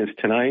meeting is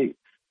tonight.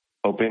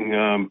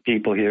 Hoping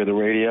people hear the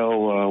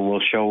radio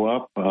will show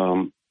up.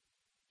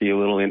 Be a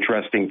little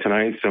interesting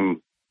tonight.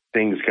 Some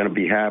things going to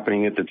be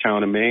happening at the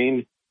town of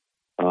Maine.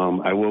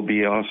 I will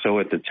be also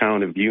at the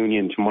town of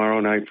Union tomorrow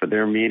night for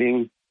their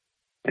meeting.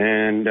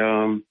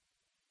 And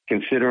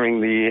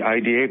considering the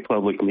IDA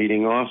public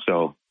meeting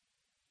also.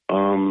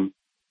 Going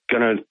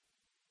to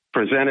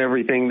present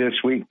everything this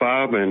week,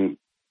 Bob, and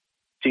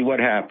see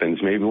what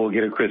happens. Maybe we'll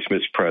get a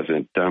Christmas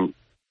present. I'm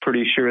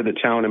pretty sure the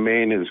town of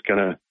Maine is going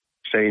to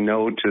say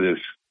no to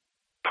this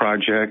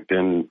project,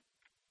 and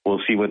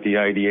we'll see what the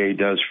IDA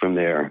does from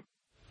there.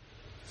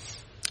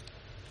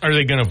 Are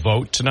they going to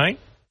vote tonight?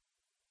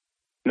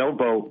 No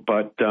vote,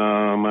 but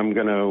I'm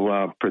going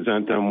to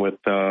present them with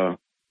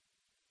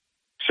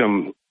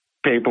some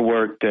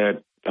paperwork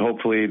that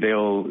hopefully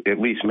they'll at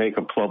least make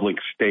a public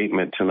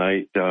statement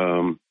tonight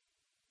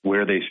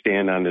where they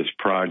stand on this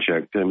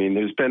project. I mean,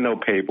 there's been no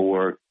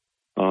paperwork.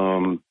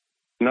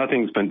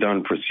 Nothing's been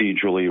done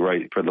procedurally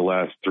right for the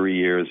last 3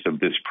 years of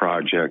this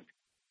project.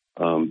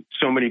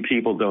 So many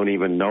people don't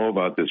even know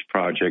about this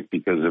project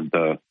because of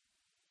the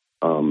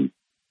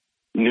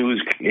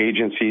news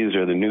agencies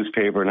or the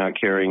newspaper not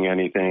carrying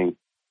anything.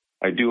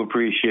 I do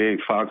appreciate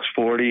Fox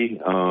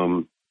 40.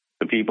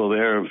 The people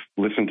there have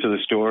listened to the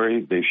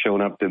story. They've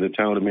shown up to the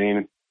town of Maine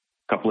a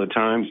couple of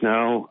times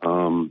now.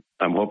 I'm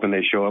hoping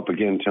they show up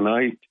again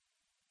tonight.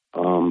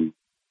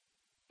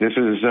 This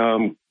is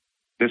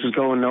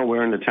going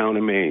nowhere in the town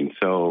of Maine.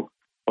 So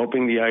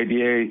hoping the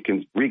IDA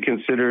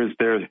reconsiders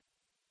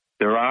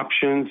their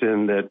options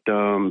and that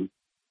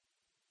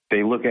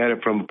they look at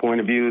it from a point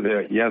of view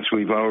that, yes,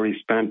 we've already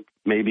spent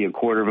maybe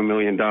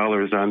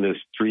 $250,000 on this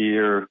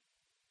 3-year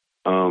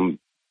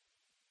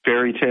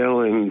fairy tale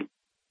and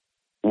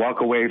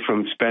walk away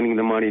from spending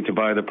the money to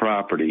buy the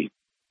property.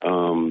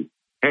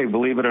 Hey,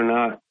 believe it or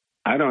not,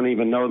 I don't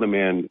even know the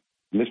man.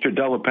 Mr.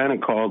 Della Penna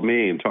called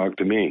me and talked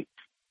to me.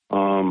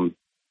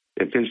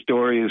 If his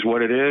story is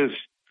what it is,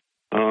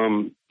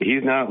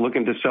 he's not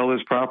looking to sell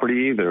his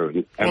property either.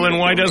 Well, then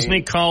why doesn't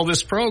he call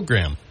this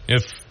program?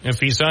 If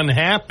he's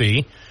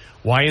unhappy,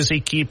 why is he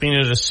keeping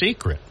it a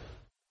secret?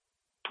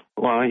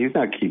 Well, he's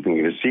not keeping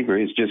it a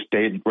secret. He's just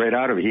stayed right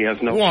out of it. He has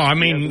no. Well, I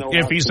mean,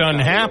 if he's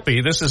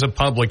unhappy, this is a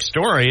public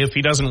story. If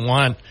he doesn't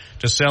want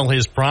to sell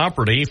his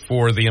property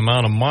for the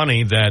amount of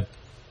money that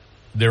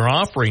they're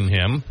offering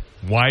him,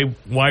 why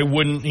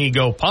wouldn't he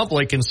go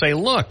public and say,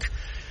 look,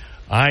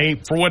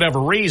 for whatever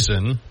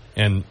reason,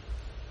 and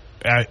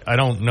I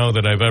don't know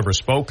that I've ever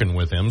spoken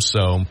with him,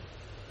 so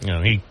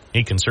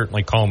he can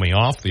certainly call me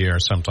off the air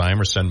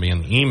sometime or send me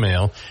an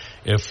email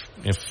if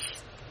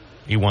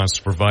he wants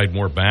to provide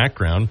more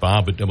background,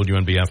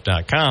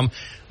 bob@WNBF.com.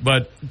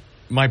 But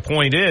my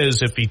point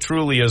is, if he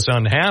truly is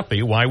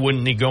unhappy, why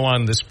wouldn't he go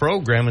on this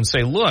program and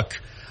say, look,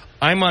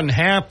 I'm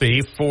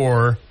unhappy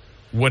for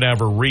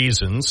whatever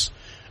reasons,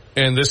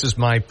 and this is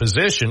my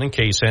position in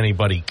case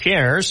anybody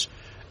cares,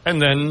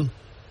 and then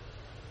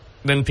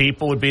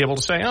people would be able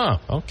to say, oh,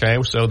 okay,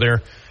 so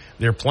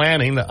they're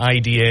planning, the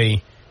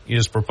IDA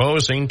is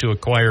proposing to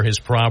acquire his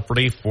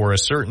property for a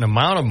certain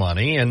amount of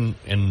money, and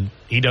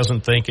he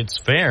doesn't think it's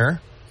fair.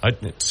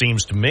 It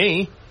seems to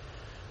me,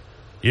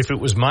 if it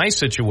was my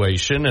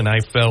situation and I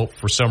felt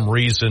for some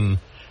reason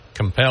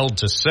compelled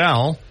to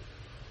sell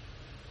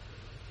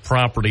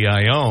property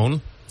I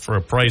own for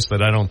a price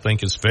that I don't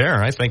think is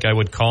fair, I think I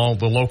would call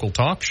the local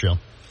talk show.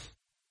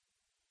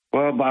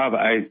 Well, Bob,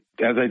 as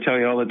I tell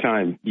you all the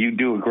time, you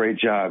do a great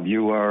job.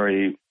 You are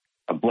a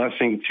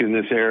blessing to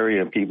this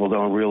area. People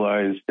don't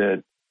realize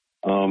that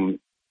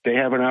they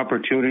have an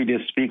opportunity to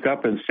speak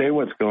up and say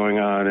what's going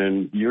on,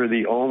 and you're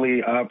the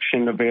only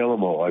option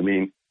available. I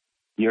mean,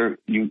 you're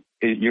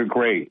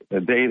great. The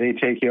day they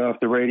take you off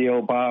the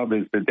radio, Bob,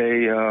 is the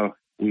day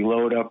we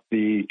load up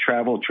the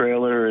travel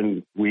trailer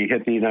and we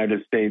hit the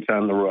United States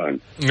on the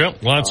run.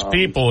 Yep, lots of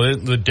people.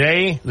 The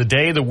day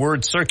the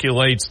word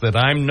circulates that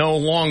I'm no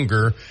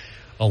longer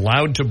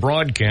allowed to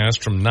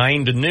broadcast from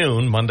 9 to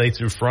noon, Monday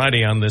through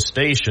Friday on this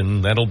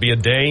station, that'll be a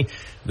day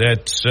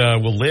that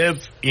will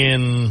live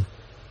in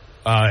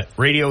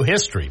radio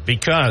history,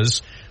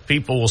 because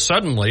people will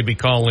suddenly be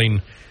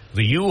calling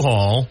the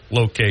U-Haul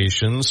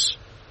locations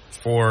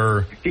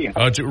for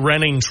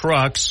renting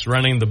trucks,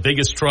 renting the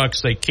biggest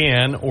trucks they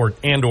can, or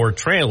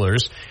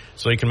trailers,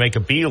 so they can make a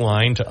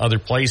beeline to other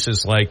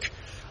places like,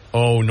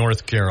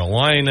 North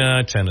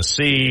Carolina,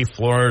 Tennessee,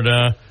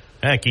 Florida,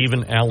 heck,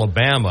 even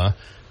Alabama,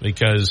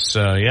 because,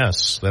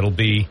 yes, that'll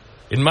be,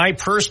 in my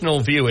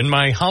personal view, in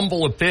my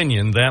humble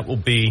opinion, that will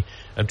be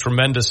a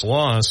tremendous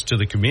loss to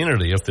the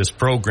community if this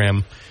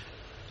program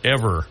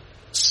ever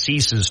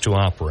ceases to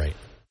operate.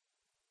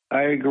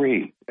 I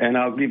agree. And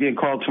I'll give you a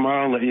call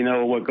tomorrow and let you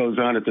know what goes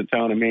on at the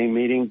Town of Maine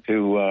meeting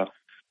to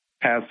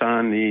pass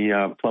on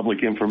the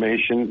public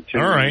information.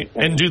 All right.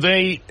 And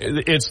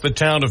it's the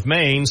Town of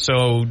Maine,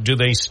 so do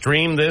they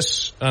stream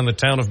this on the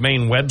Town of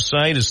Maine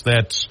website? Is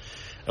that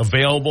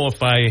available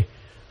if I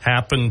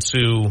happen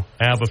to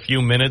have a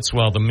few minutes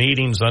while the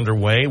meeting's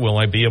underway? Will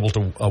I be able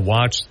to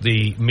watch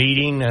the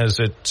meeting as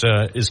it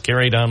is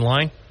carried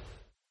online?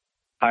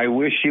 I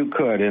wish you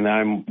could, and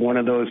I'm one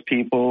of those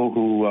people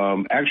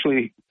who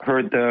actually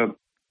heard the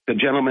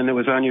gentleman that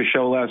was on your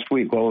show last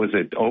week. What was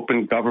it?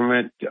 Open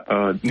Government?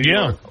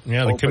 New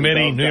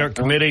York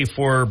Committee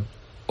for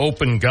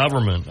Open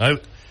Government. For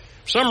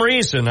some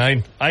reason,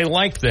 I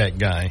liked that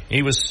guy.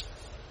 He was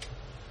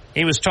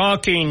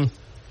talking.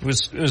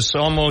 It was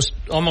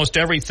almost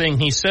everything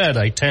he said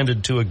I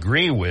tended to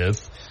agree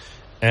with,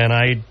 and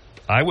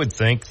I would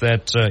think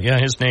that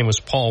his name was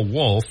Paul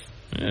Wolf.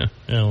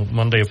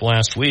 Monday of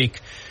last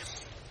week.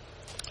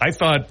 I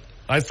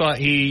thought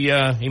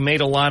he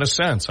made a lot of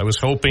sense. I was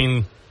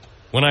hoping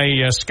when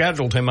I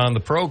scheduled him on the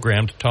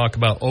program to talk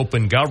about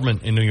open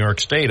government in New York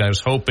State, I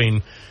was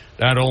hoping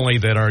not only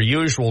that our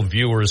usual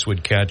viewers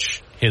would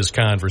catch his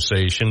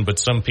conversation, but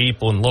some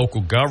people in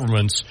local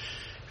governments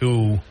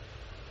who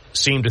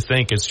seem to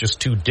think it's just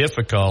too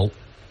difficult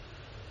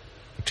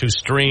to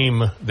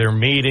stream their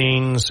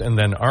meetings and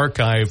then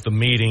archive the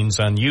meetings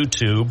on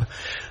YouTube,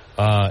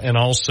 and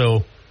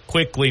also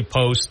quickly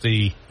post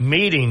the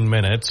meeting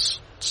minutes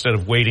instead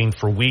of waiting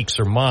for weeks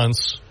or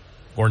months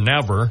or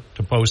never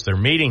to post their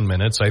meeting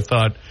minutes. I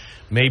thought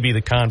maybe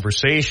the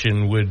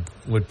conversation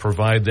would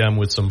provide them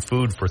with some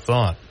food for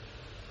thought.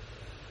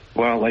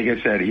 Well, like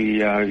I said, he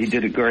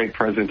did a great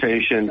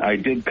presentation. I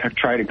did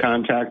try to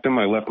contact him.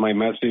 I left my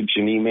message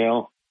and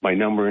email, my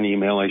number and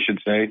email, I should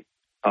say.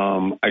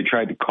 I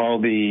tried to call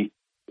the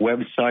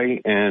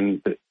website,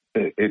 and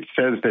it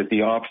says that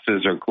the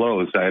offices are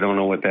closed. I don't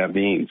know what that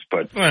means,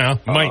 but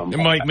it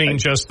might mean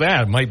just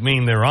that. It might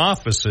mean their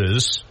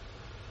offices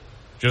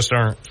just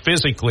aren't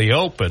physically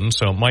open,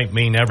 so it might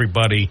mean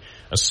everybody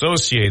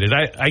associated.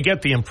 I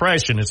get the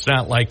impression it's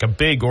not like a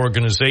big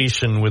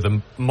organization with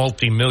a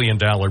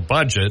multi-million-dollar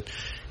budget.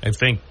 I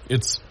think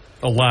it's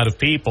a lot of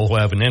people who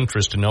have an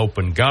interest in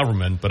open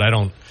government, but I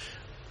don't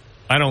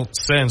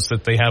sense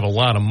that they have a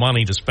lot of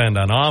money to spend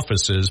on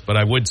offices. But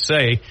I would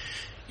say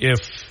if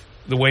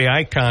the way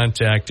I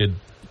contacted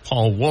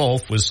Paul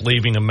Wolf was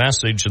leaving a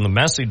message in the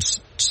message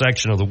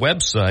section of the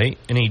website,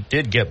 and he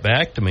did get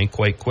back to me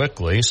quite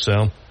quickly.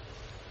 So,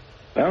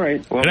 all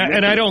right. Well,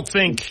 and I don't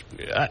think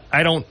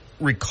I don't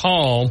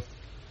recall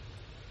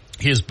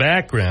his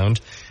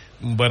background,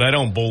 but I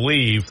don't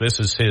believe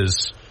this is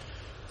his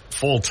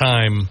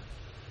full-time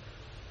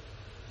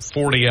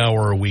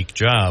 40-hour-a-week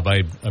job.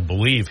 I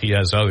believe he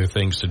has other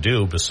things to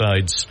do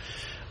besides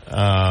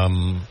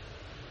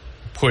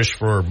push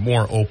for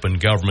more open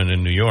government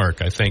in New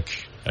York. I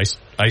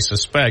I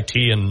suspect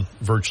he and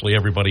virtually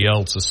everybody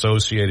else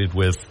associated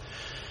with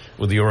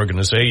the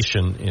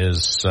organization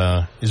is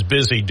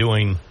busy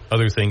doing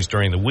other things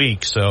during the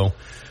week. So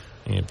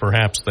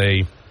perhaps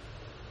they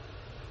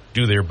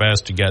do their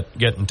best to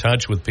get in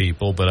touch with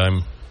people, but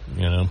I'm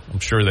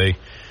sure they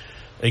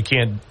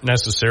can't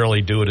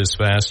necessarily do it as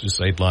fast as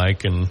they'd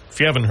like. And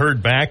if you haven't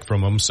heard back from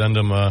them, send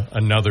them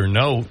another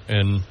note,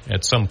 and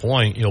at some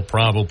point he'll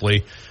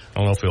probably, I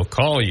don't know if he'll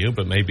call you,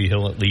 but maybe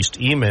he'll at least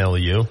email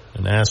you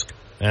and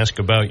ask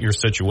about your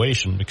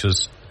situation,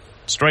 because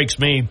it strikes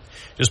me,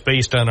 just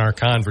based on our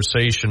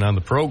conversation on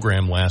the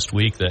program last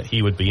week, that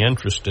he would be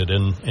interested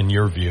in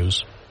your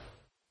views.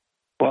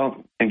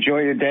 Well, enjoy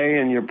your day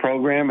and your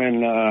program,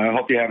 and I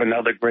hope you have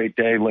another great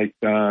day like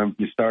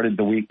you started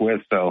the week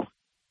with. So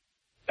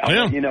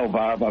I'll let you know,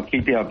 Bob. I'll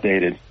keep you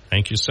updated.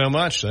 Thank you so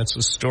much. That's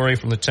the story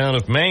from the town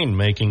of Maine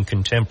making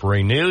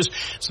contemporary news.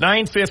 It's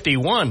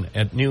 9:51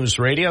 at News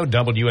Radio,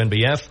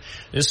 WNBF.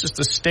 This is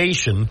the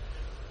station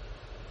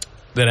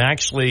that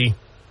actually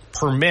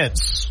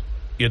permits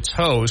its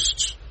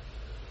hosts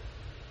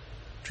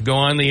to go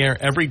on the air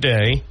every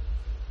day.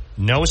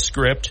 No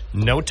script,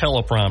 no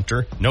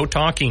teleprompter, no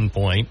talking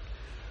point.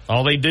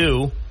 All they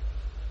do,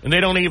 and they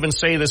don't even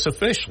say this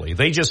officially,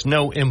 they just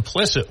know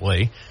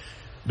implicitly,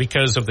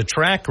 because of the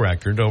track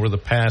record over the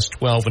past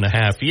 12 and a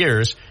half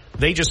years,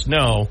 they just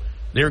know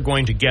they're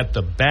going to get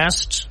the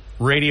best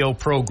radio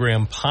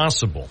program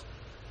possible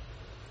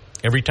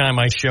every time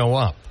I show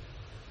up.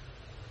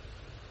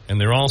 And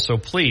they're also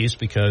pleased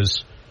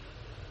because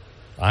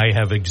I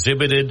have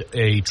exhibited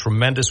a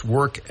tremendous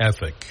work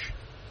ethic,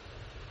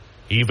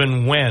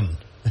 even when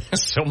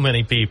so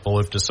many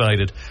people have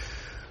decided,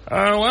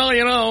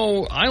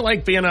 I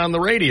like being on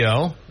the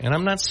radio, and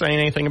I'm not saying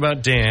anything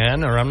about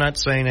Dan, or I'm not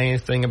saying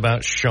anything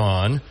about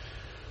Sean,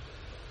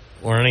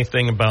 or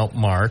anything about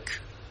Mark,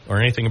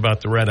 or anything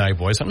about the Red Eye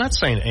Boys. I'm not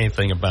saying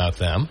anything about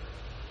them,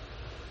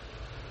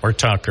 or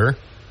Tucker,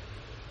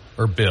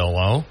 or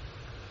Bill-O.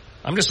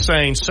 I'm just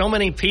saying so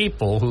many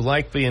people who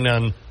like being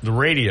on the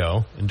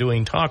radio and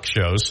doing talk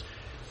shows,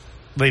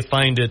 they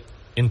find it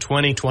in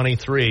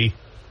 2023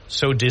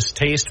 so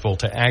distasteful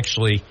to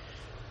actually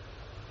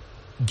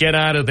get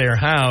out of their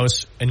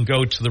house and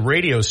go to the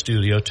radio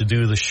studio to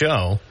do the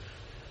show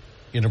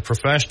in a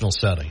professional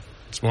setting.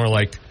 It's more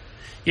like,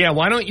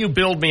 why don't you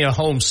build me a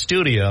home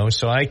studio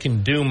so I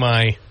can do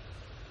my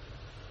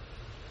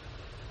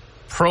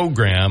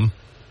program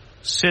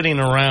sitting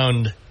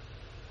around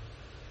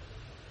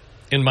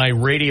in my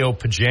radio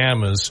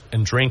pajamas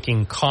and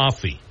drinking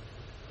coffee.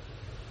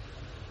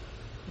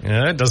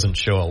 That doesn't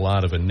show a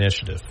lot of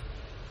initiative.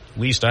 At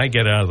least I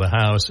get out of the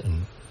house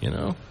and,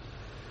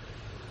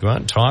 go out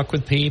and talk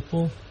with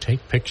people,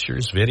 take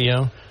pictures,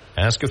 video,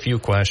 ask a few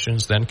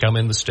questions, then come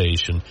in the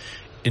station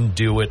and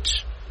do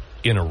it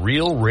in a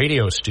real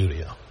radio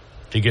studio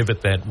to give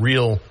it that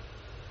real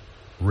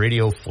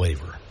radio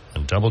flavor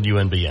on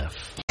WNBF.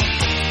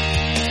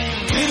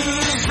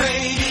 News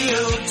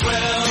Radio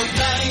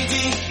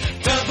 1290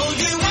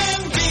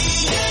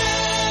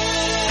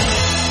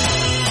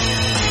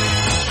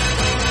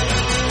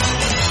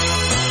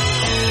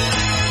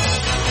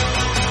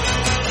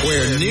 WNBF.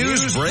 Where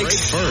news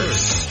breaks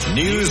first.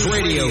 News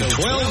Radio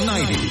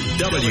 1290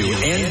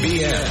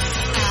 WNBF.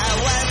 I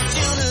was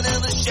tuning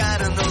in the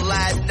shine of the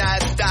light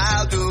night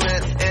style,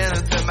 doing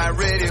anything my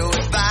radio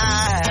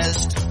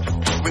advised.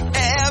 With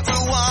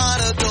every one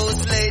of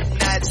those late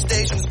night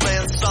stations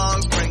playing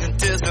songs, bringing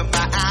tears to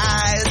my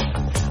eyes.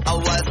 I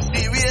was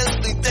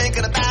seriously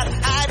thinking about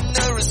hiding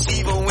the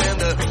receiver when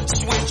the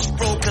switch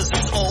broke 'cause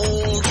it's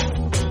old.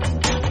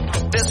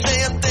 They're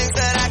saying things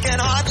that I can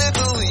hardly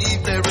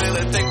believe. They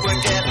really think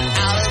we're getting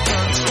out of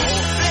control.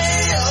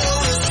 Radio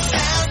is the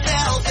town's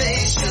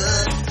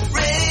salvation.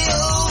 Radio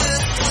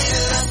is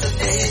cleaning up the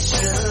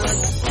nation.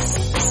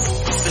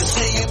 They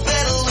say you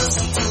better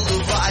listen to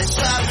the voice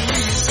of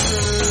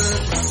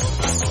reason.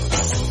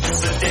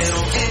 So they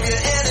don't give you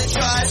any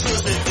choice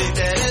 'cause they think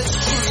that it's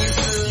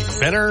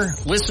treason. Better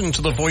listen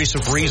to the voice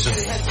of reason.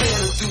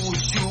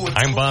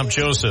 I'm Bob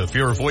Joseph,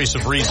 your voice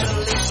of reason.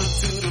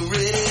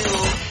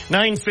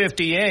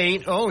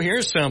 9:58. Oh,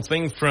 here's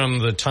something from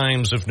the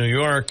Times of New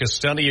York. A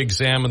study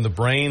examined the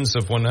brains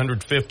of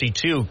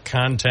 152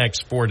 contact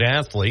sport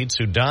athletes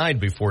who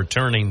died before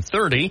turning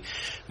 30.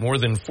 More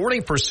than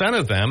 40%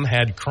 of them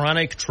had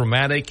chronic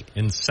traumatic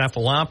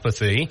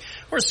encephalopathy,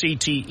 or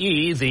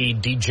CTE, the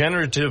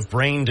degenerative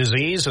brain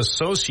disease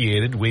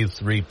associated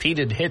with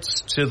repeated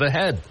hits to the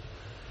head.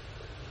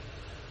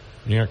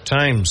 New York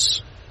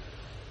Times.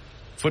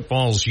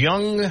 Football's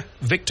young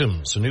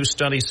victims. A new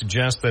study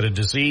suggests that a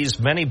disease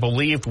many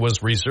believed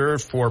was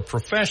reserved for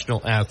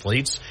professional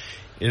athletes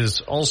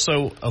is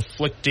also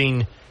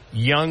afflicting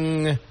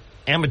young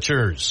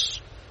amateurs.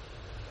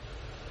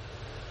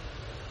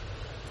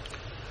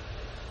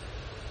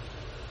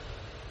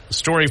 The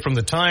story from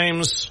the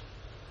Times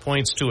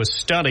points to a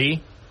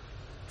study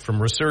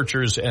from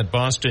researchers at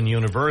Boston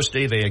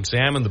University. They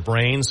examined the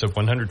brains of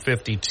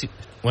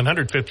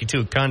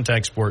 152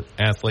 contact sport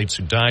athletes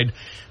who died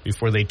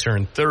before they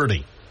turned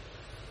 30.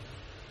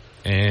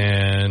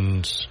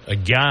 And a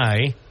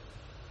guy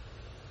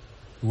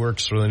who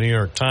works for the New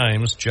York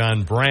Times,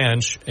 John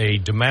Branch, a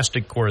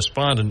domestic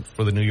correspondent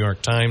for the New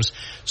York Times,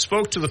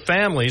 spoke to the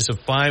families of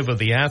 5 of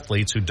the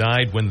athletes who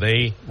died when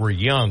they were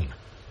young.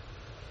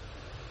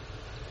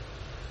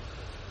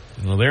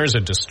 Well, there's a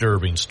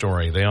disturbing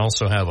story. They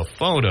also have a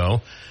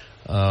photo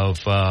of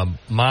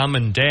mom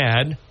and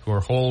dad who are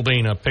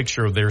holding a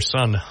picture of their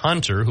son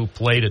Hunter, who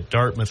played at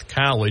Dartmouth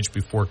College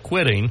before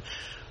quitting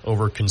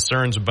over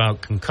concerns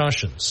about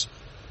concussions.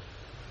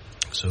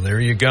 So there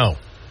you go.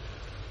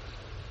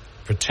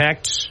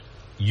 Protect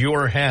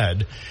your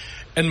head.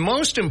 And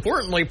most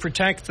importantly,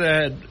 protect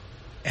the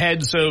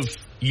heads of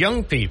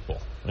young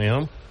people,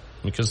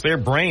 because their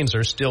brains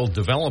are still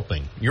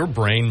developing. Your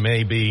brain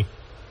may be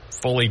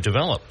fully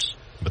developed,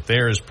 but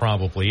theirs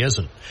probably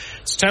isn't.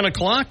 It's 10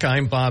 o'clock.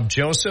 I'm Bob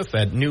Joseph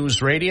at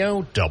News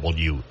Radio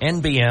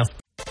WNBF.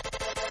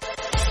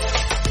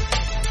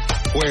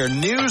 Where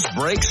news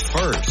breaks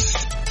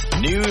first.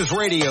 News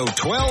Radio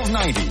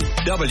 1290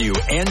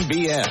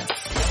 WNBF.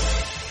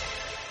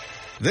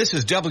 This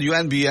is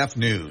WNBF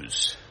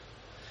News.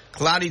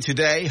 Cloudy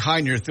today,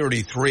 high near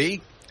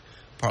 33.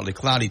 Partly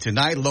cloudy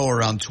tonight, low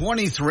around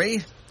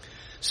 23.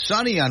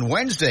 Sunny on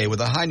Wednesday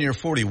with a high near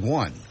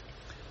 41.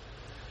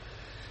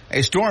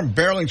 A storm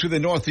barreling through the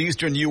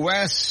northeastern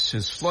U.S.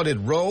 has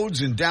flooded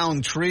roads and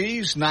downed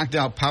trees, knocked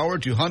out power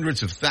to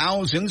hundreds of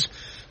thousands,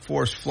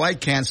 forced flight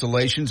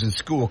cancellations and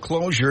school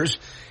closures,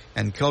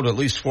 and killed at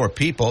least 4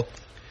 people.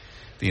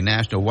 The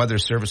National Weather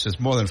Service says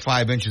more than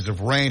 5 inches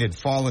of rain had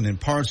fallen in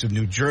parts of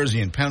New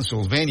Jersey and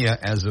Pennsylvania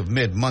as of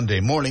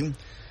mid-Monday morning.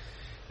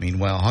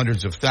 Meanwhile,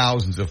 hundreds of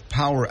thousands of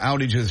power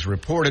outages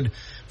reported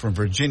from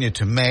Virginia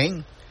to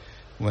Maine,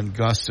 when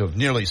gusts of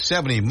nearly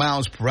 70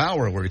 miles per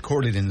hour were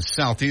recorded in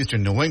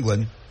southeastern New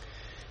England.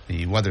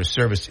 The Weather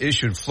Service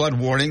issued flood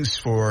warnings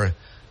for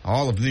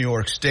all of New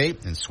York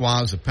State and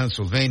swaths of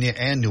Pennsylvania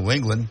and New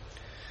England.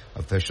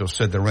 Officials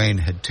said the rain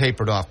had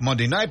tapered off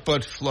Monday night,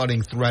 but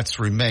flooding threats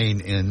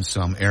remain in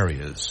some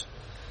areas.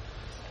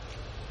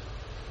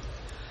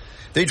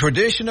 The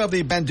tradition of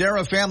the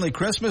Bandera family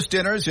Christmas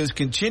dinners is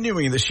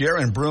continuing this year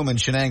in Broome and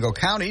Shenango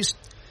counties.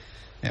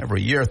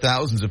 Every year,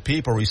 thousands of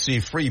people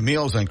receive free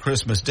meals on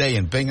Christmas Day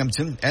in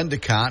Binghamton,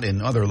 Endicott,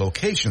 and other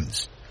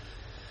locations.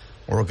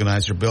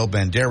 Organizer Bill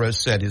Banderas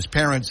said his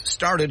parents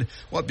started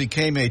what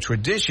became a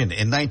tradition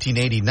in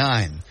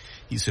 1989.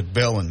 He said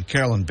Bill and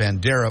Carolyn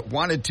Bandera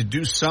wanted to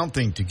do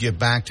something to give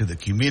back to the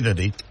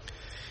community.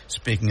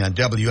 Speaking on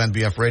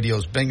WNBF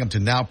Radio's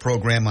Binghamton Now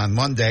program on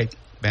Monday,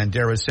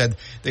 Banderas said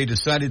they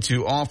decided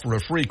to offer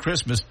a free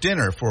Christmas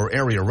dinner for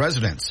area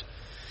residents.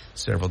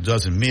 Several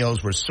dozen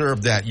meals were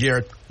served that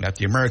year at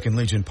the American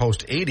Legion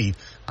Post 80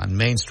 on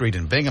Main Street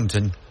in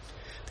Binghamton.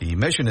 The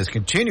mission has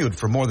continued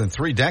for more than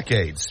 3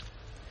 decades.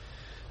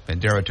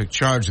 Bandera took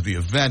charge of the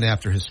event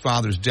after his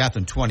father's death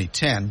in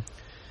 2010.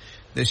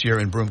 This year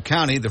in Broome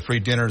County, the free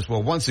dinners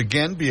will once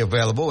again be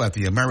available at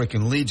the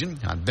American Legion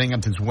on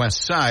Binghamton's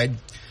west side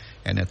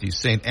and at the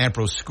St.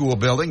 Ambrose School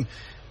Building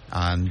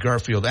on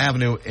Garfield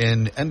Avenue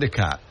in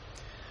Endicott.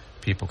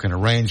 People can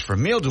arrange for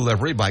meal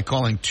delivery by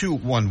calling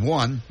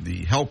 211,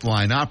 the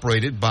helpline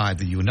operated by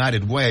the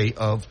United Way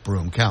of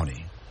Broome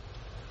County.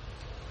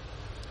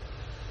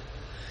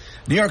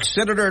 New York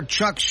Senator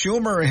Chuck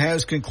Schumer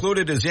has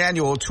concluded his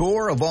annual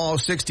tour of all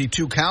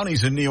 62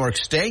 counties in New York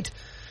State,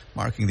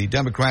 marking the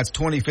Democrats'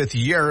 25th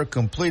year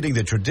completing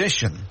the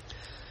tradition.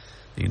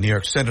 The New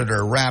York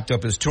Senator wrapped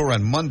up his tour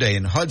on Monday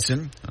in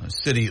Hudson, a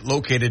city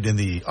located in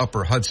the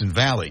upper Hudson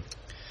Valley.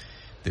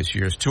 This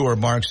year's tour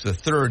marks the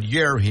 3rd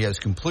year he has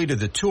completed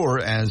the tour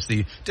as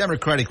the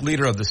Democratic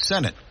leader of the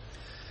Senate.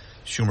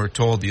 Schumer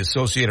told the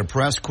Associated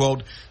Press,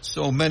 quote,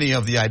 "So many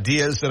of the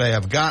ideas that I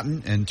have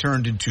gotten and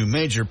turned into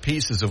major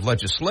pieces of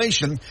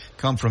legislation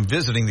come from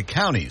visiting the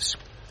counties."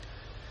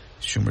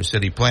 Schumer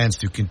said he plans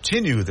to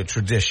continue the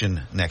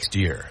tradition next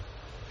year.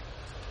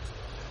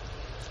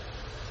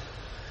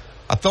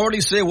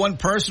 Authorities say one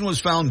person was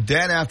found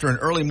dead after an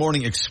early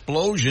morning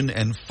explosion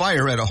and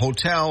fire at a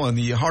hotel in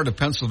the heart of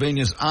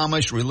Pennsylvania's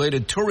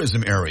Amish-related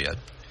tourism area.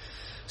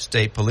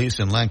 State police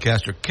in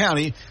Lancaster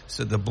County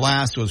said the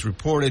blast was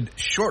reported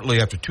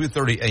shortly after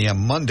 2:30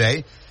 a.m.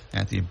 Monday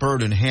at the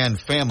Bird in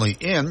Hand Family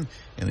Inn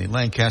in the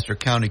Lancaster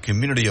County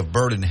community of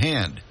Bird in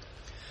Hand.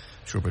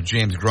 Trooper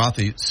James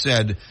Grothy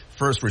said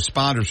first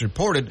responders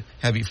reported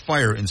heavy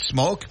fire and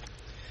smoke.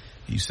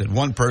 He said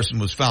one person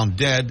was found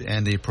dead,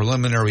 and a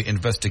preliminary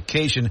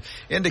investigation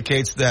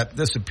indicates that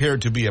this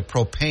appeared to be a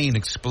propane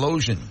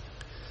explosion.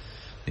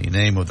 The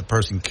name of the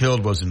person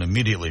killed wasn't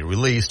immediately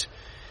released.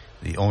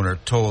 The owner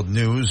told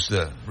News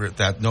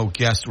that no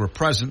guests were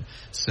present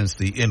since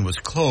the inn was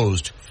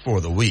closed for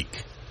the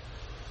week.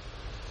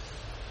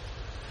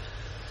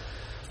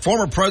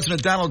 Former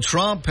President Donald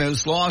Trump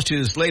has lost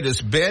his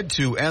latest bid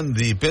to end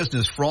the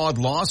business fraud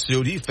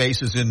lawsuit he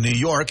faces in New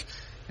York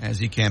as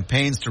he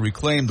campaigns to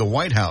reclaim the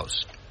White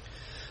House.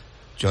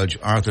 Judge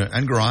Arthur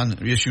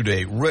Engeron issued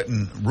a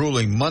written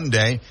ruling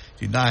Monday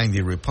denying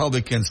the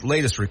Republicans'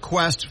 latest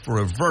request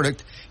for a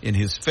verdict in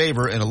his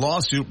favor in a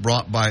lawsuit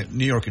brought by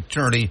New York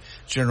Attorney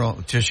General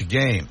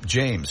Letitia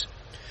James.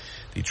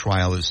 The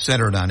trial is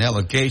centered on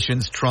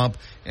allegations Trump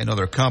and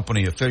other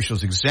company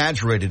officials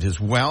exaggerated his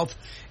wealth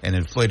and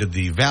inflated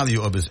the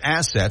value of his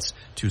assets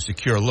to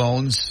secure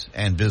loans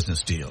and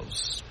business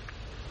deals.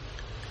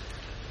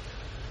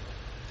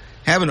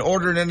 Haven't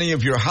ordered any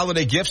of your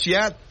holiday gifts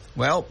yet?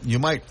 Well, you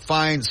might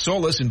find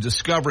solace in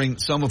discovering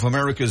some of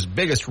America's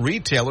biggest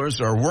retailers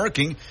are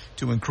working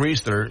to increase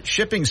their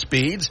shipping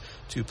speeds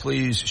to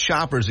please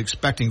shoppers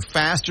expecting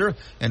faster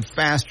and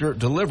faster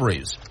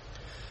deliveries.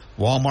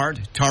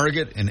 Walmart,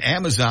 Target, and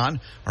Amazon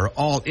are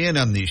all in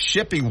on the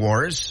shipping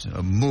wars,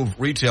 a move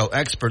retail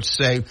experts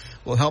say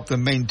will help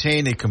them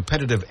maintain a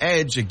competitive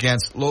edge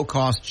against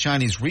low-cost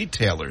Chinese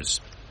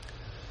retailers.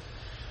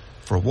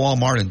 For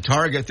Walmart and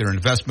Target, their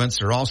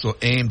investments are also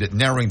aimed at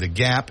narrowing the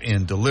gap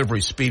in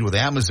delivery speed with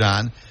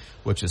Amazon,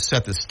 which has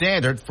set the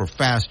standard for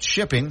fast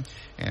shipping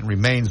and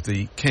remains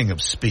the king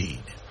of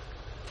speed.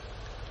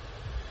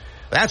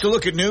 That's a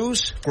look at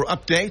news. For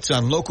updates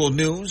on local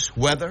news,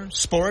 weather,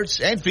 sports,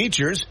 and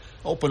features,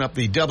 open up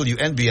the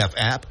WNBF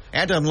app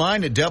and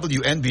online at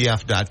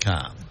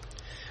WNBF.com.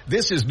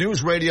 This is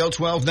News Radio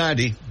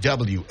 1290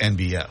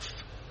 WNBF.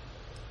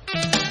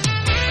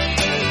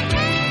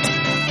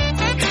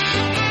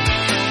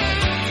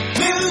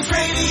 News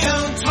Radio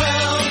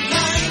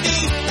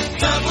 1290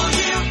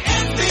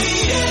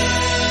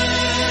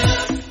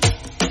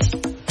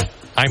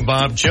 WNBF. I'm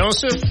Bob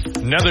Joseph.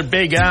 Another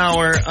big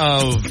hour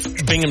of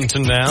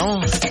Binghamton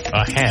Now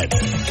ahead.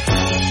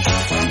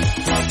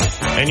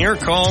 And your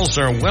calls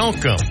are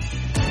welcome.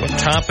 What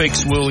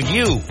topics will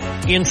you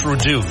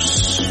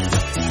introduce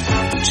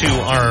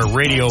to our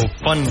Radio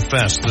Fun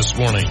Fest this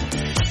morning?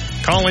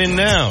 Call in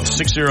now,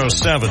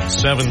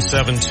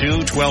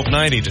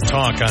 607-772-1290 to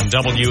talk on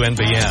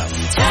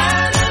WNBF.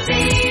 Turn the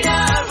beat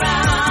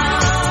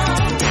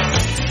around.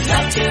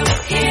 Love to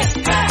hear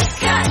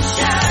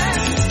percussion.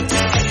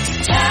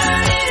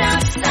 Turn it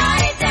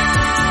upside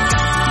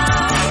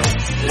down.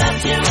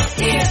 Love to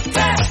hear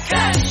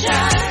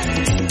percussion.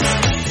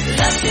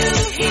 Love to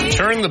hear.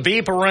 Turn the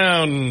beep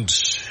around.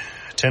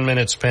 10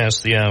 minutes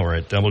past the hour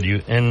at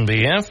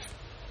WNBF.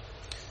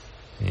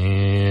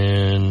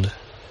 And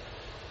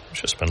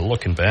just been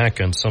looking back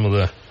on some of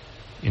the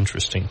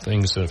interesting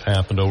things that have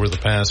happened over the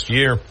past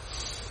year.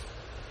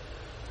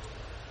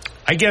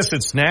 I guess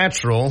it's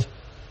natural,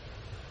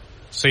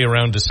 say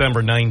around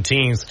December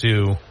 19th,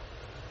 to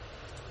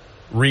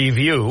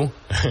review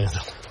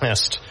the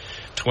last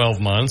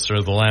 12 months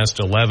or the last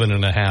 11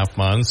 and a half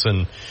months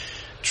and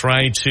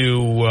try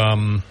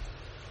to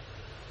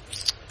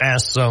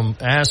ask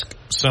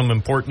some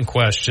important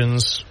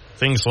questions.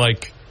 Things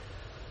like,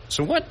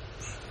 so what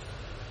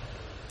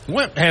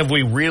have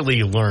we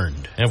really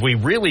learned? Have we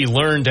really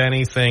learned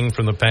anything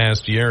from the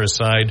past year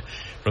aside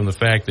from the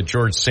fact that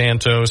George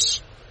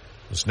Santos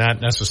was not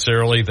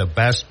necessarily the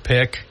best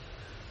pick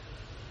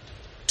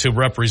to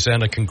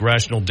represent a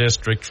congressional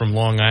district from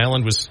Long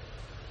Island? Was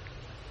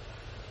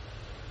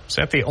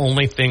that the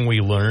only thing we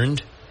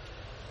learned?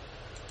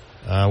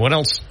 What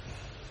else?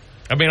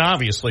 I mean,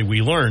 obviously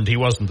we learned he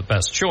wasn't the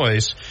best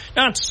choice.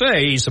 Not to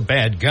say he's a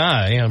bad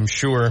guy. I'm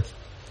sure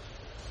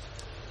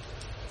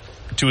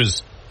to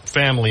his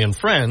family and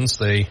friends,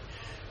 they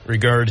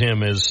regard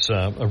him as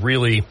a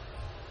really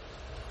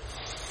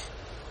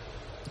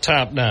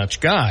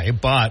top-notch guy.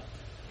 But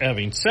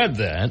having said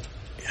that,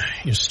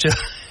 you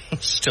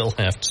still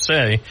have to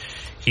say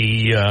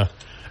I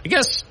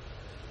guess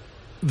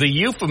the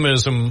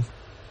euphemism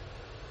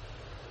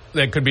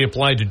that could be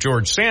applied to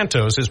George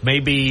Santos is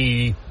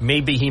maybe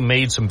he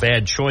made some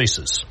bad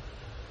choices.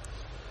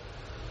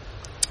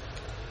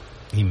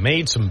 He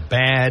made some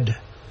bad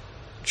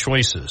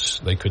choices,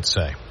 they could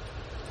say.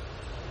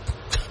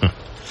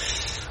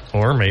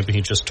 Or maybe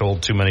he just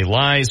told too many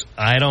lies.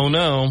 I don't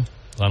know.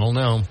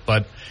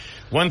 But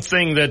one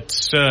thing that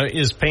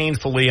is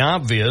painfully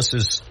obvious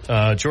is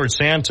George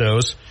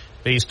Santos,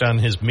 based on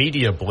his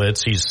media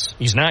blitz,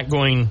 he's not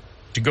going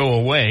to go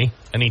away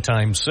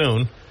anytime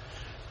soon.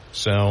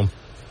 So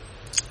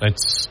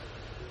that's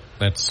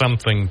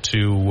something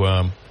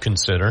to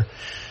consider.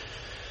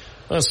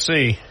 Let's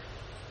see.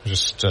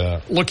 Just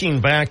looking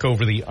back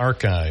over the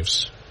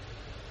archives.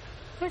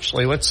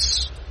 Actually,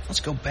 let's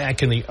go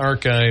back in the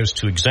archives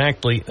to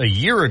exactly a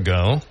year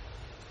ago.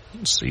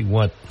 Let's see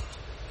what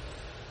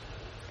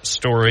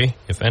story,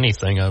 if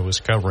anything, I was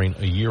covering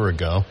a year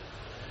ago.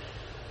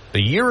 A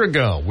year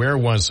ago, where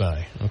was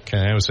I? Okay,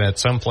 I was at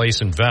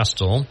someplace in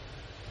Vestal,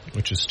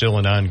 which is still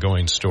an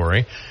ongoing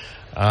story.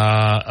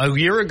 A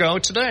year ago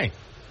today,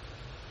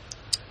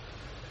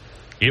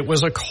 it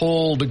was a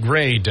cold,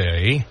 gray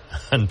day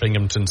on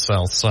Binghamton's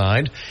south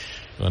side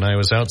when I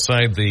was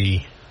outside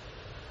the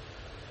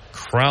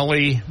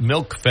Crowley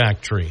Milk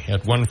Factory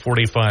at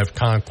 145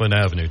 Conklin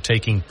Avenue,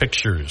 taking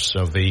pictures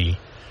of the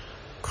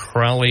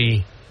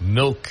Crowley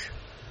Milk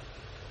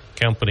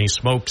Company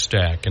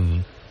smokestack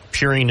and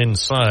peering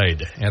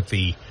inside at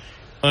the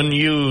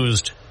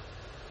unused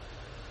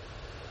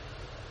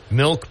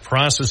milk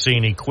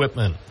processing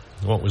equipment,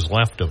 what was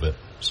left of it.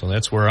 So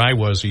that's where I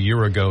was a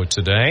year ago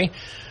today.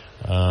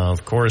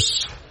 Of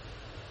course,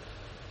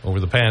 over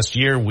the past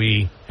year,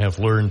 we have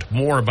learned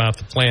more about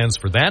the plans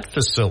for that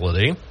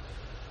facility,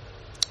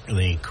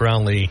 the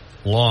Crowley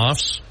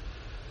Lofts.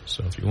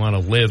 So if you want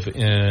to live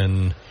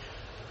in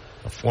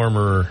a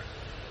former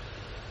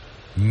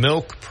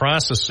milk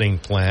processing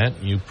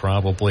plant, you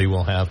probably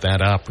will have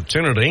that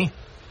opportunity.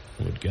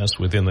 I would guess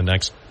within the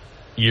next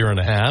year and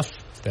a half,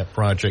 if that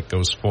project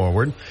goes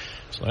forward.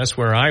 So that's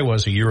where I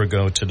was a year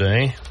ago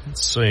today.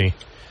 Let's see.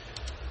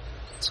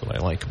 That's what I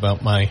like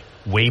about my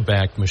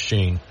Wayback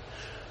Machine.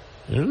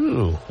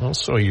 Ooh,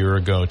 also a year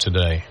ago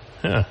today.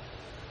 Okay,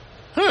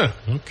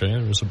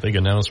 there was a big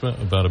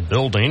announcement about a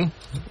building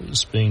that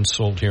was being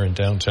sold here in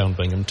downtown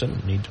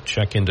Binghamton. Need to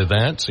check into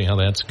that, see how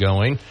that's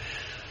going.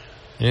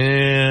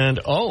 And,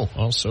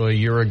 also a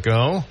year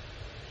ago,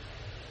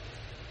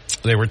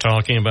 they were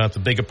talking about the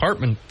big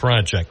apartment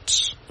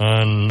projects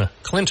on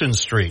Clinton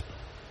Street,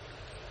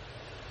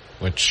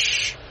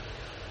 which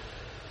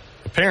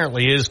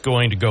apparently is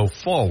going to go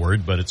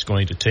forward, but it's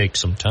going to take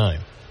some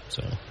time.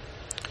 So,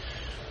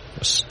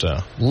 just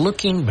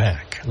looking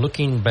back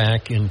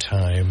in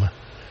time,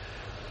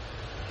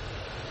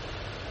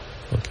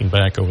 looking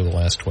back over the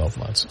last 12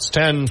 months. It's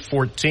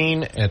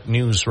 10:14 at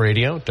News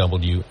Radio,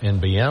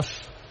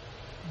 WNBF,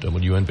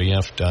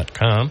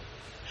 WNBF.com.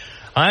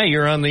 Hi,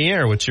 you're on the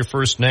air. What's your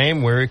first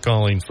name? Where are you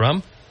calling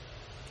from?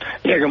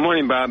 Yeah, good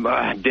morning, Bob.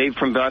 Dave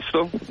from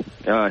Vestal.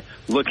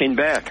 Looking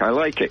back, I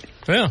like it.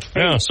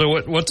 Yeah. So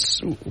what's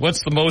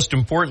the most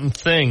important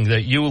thing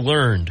that you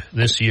learned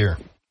this year?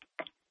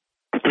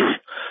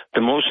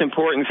 The most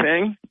important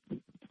thing?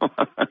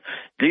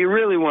 Do you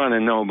really want to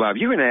know, Bob?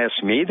 You're going to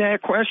ask me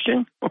that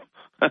question?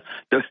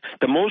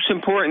 The most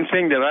important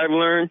thing that I've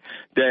learned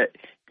that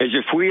is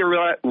if we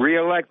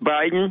re-elect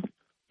Biden,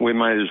 we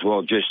might as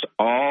well just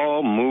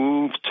all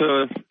move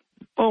to,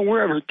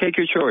 wherever. Take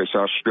your choice.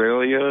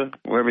 Australia,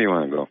 wherever you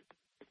want to go.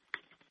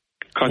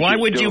 Why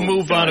would you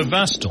move out of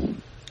Vestal?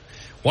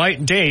 Why,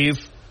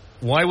 Dave,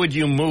 why would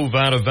you move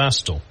out of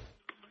Vestal?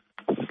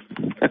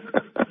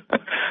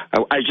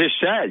 I just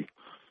said,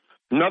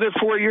 another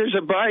 4 years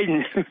of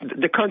Biden,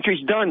 the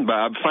country's done,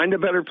 Bob. Find a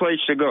better place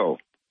to go.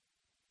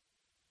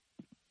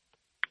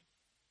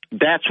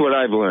 That's what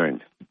I've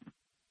learned.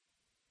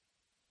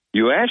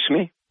 You asked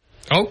me.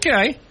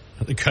 Okay.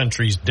 The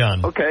country's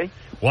done. Okay.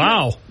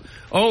 Wow.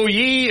 Oh,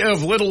 ye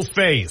of little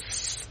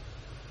faith.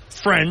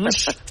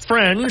 French.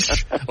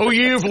 Oh,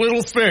 ye of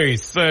little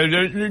faith.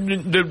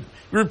 The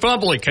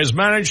Republic has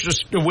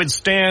managed to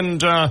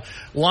withstand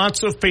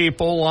lots of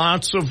people,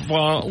 lots of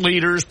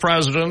leaders,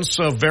 presidents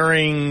of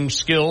varying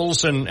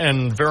skills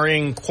and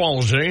varying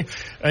quality.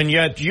 And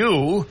yet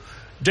you,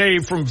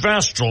 Dave from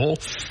Vestal,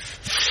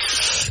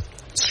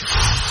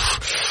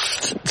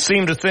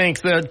 seem to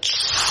think that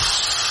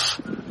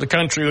the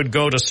country would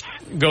go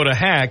to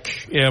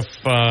heck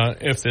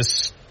if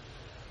this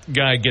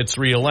guy gets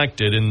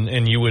reelected,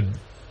 and you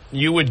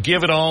would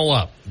give it all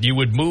up. You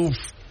would move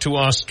to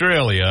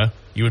Australia.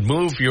 You would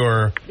move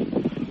your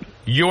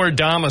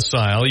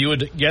domicile. You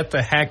would get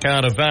the heck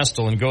out of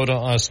Vestal and go to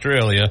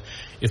Australia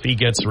if he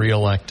gets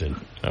reelected.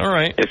 All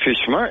right. If you're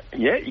smart,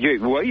 yeah.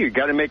 You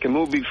got to make a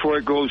move before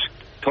it goes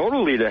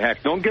totally to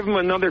heck. Don't give him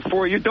another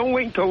 4 years. Don't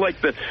wait until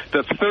like the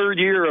third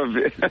year of.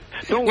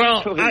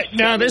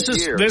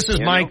 This is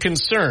my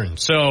concern.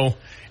 So,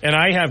 and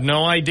I have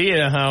no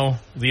idea how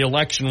the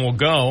election will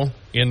go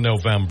in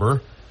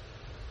November.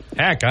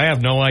 Heck, I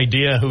have no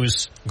idea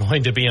who's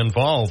going to be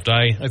involved.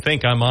 I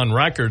think I'm on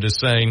record as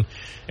saying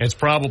it's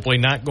probably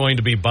not going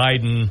to be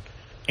Biden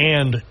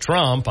and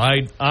Trump.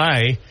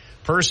 I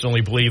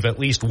personally believe at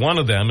least one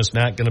of them is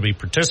not going to be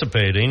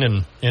participating,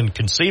 and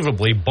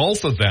conceivably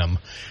both of them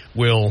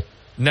will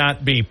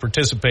not be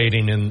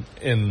participating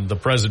in the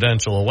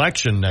presidential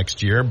election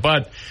next year.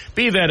 But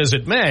be that as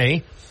it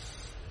may,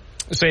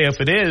 say if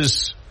it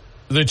is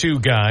the two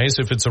guys,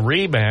 if it's a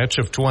rematch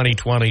of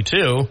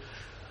 2022,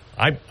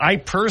 I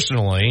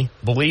personally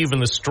believe in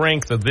the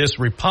strength of this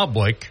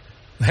republic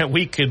that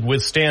we could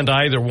withstand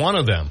either one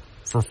of them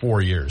for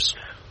 4 years.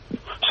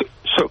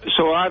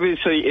 So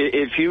obviously,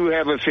 if you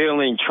have a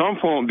feeling Trump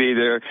won't be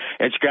there,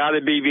 it's got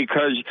to be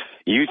because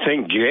you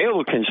think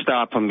jail can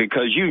stop him,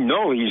 because you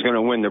know he's going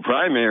to win the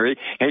primary.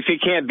 And if he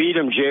can't beat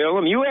him, jail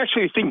him. You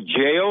actually think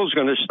jail is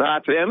going to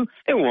stop him?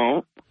 It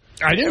won't.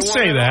 I didn't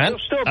say that.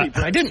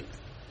 I didn't.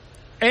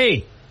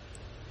 Hey,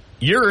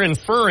 you're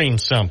inferring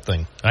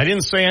something. I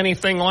didn't say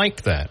anything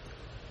like that.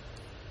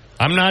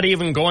 I'm not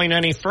even going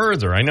any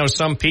further. I know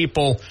some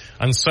people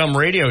on some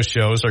radio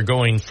shows are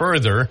going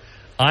further.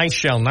 I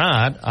shall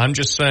not. I'm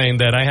just saying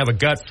that I have a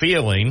gut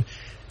feeling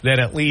that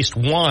at least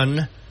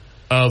one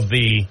of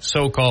the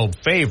so-called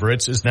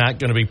favorites is not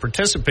going to be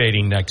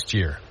participating next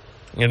year.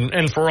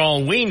 And for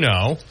all we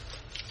know,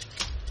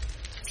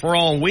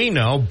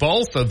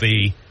 both of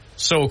the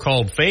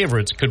so-called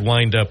favorites could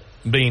wind up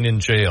being in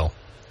jail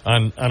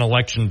on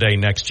election day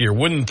next year.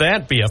 Wouldn't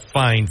that be a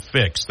fine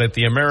fix that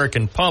the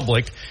American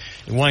public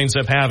it winds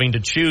up having to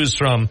choose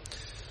from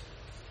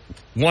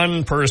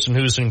one person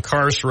who's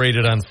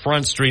incarcerated on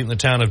Front Street in the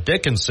town of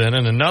Dickinson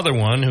and another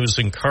one who's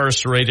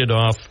incarcerated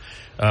off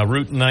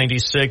Route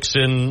 96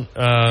 in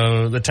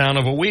the town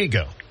of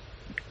Owego.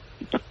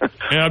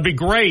 It'd be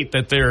great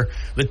that they're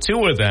the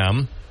two of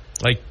them,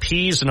 like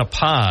peas in a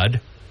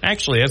pod.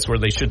 Actually, that's where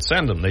they should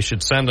send them. They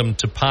should send them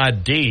to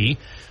Pod D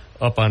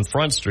up on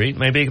Front Street.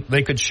 Maybe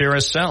they could share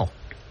a cell.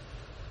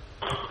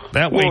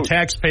 That way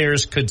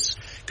taxpayers could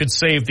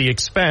save the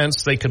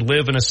expense. They could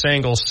live in a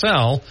single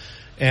cell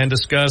and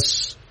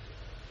discuss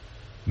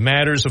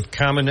matters of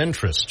common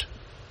interest.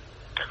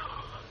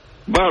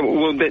 Bob,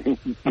 well,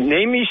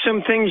 name me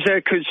some things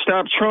that could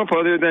stop Trump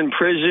other than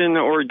prison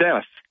or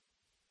death.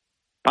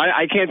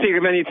 I can't think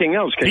of anything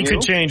else. Can you? He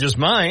could change his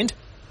mind.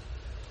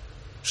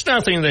 There's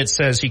nothing that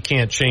says he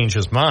can't change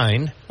his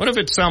mind. What if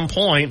at some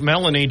point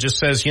Melanie just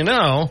says, you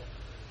know,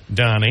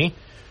 Donnie,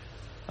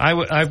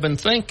 I've been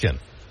thinking.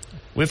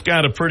 We've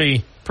got a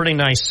pretty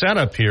nice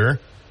setup here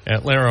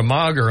at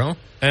Laramagro,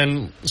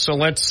 and so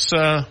let's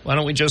why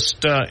don't we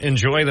just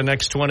enjoy the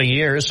next 20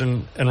 years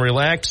and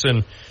relax,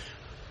 and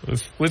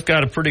we've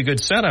got a pretty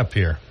good setup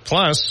here.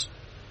 Plus,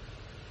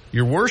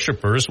 your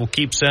worshipers will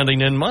keep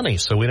sending in money,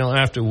 so we don't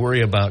have to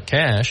worry about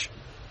cash.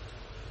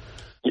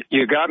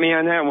 You got me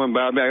on that one,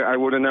 Bob. I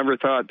would have never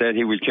thought that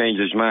he would change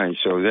his mind.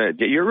 So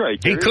you're right.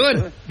 He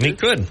could.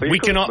 We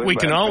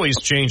can always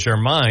change our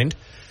mind.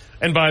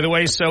 And by the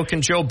way, so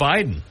can Joe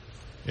Biden.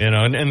 You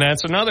know, and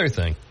that's another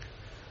thing.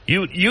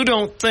 You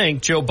don't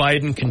think Joe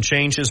Biden can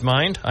change his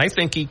mind? I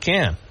think he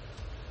can.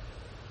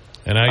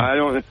 And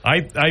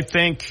I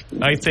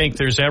think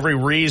there's every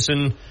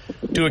reason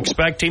to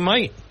expect he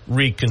might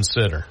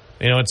reconsider.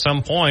 You know, at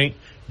some point,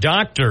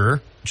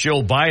 Dr.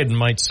 Joe Biden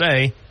might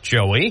say,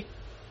 Joey,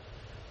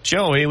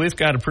 we've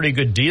got a pretty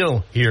good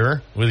deal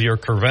here with your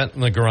Corvette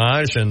in the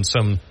garage and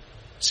some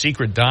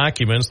secret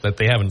documents that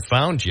they haven't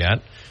found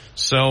yet.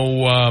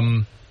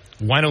 So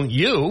why don't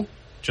you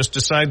just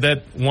decide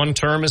that one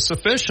term is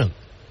sufficient?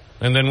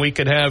 And then we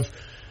could have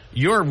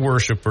your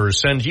worshipers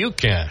send you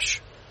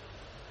cash.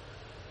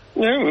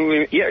 Yeah,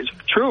 it's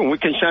true. We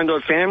can send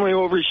our family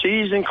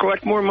overseas and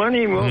collect more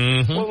money.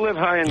 We'll live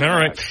high in the All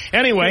right.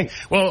 Anyway,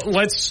 well,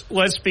 let's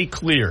be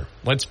clear.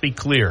 Let's be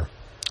clear.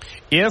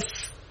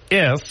 If,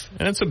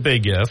 and it's a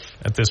big if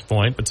at this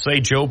point, but say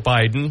Joe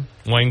Biden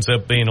winds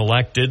up being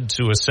elected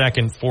to a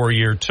second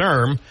 4-year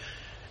term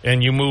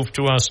and you move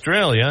to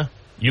Australia,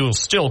 you will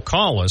still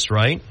call us,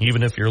 right?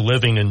 Even if you're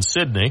living in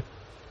Sydney.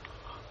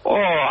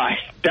 Oh,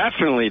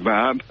 definitely,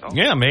 Bob.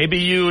 Yeah, maybe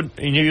you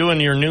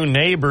and your new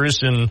neighbors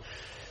in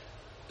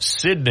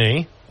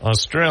Sydney,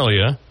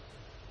 Australia,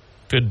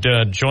 could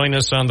join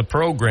us on the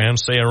program,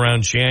 say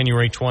around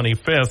January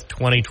 25th,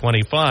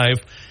 2025,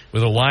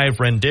 with a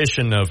live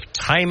rendition of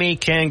Tie Me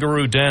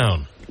Kangaroo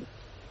Down.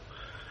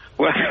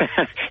 Well,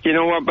 you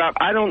know what, Bob?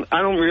 I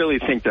don't really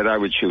think that I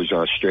would choose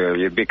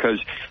Australia because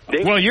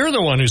Well, you're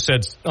the one who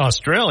said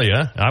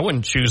Australia. I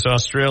wouldn't choose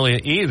Australia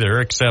either,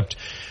 except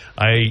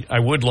I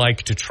would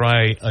like to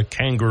try a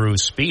kangaroo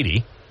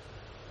speedy.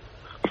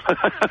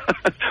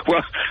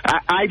 Well,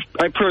 I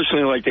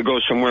personally like to go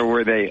somewhere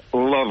where they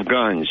love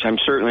guns. I'm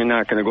certainly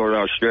not going to go to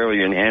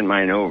Australia and hand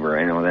mine over.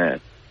 I know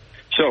that.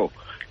 So,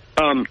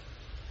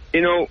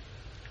 you know,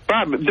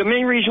 Bob, the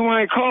main reason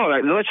why I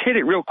called, let's hit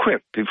it real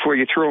quick before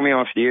you throw me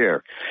off the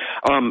air.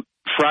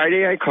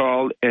 Friday I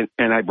called and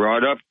I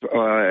brought up,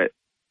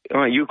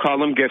 you call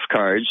them gift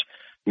cards.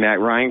 Matt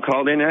Ryan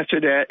called in after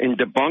that and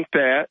debunked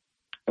that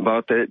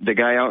about the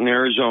guy out in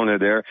Arizona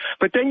there.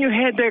 But then you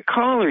had that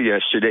caller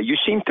yesterday. You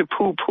seemed to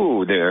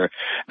poo-poo there,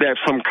 that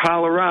from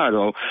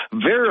Colorado,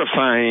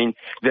 verifying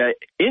that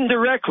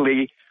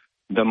indirectly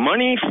the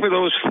money for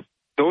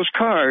those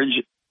cards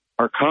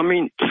are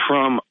coming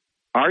from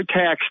our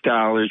tax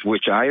dollars,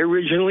 which I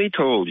originally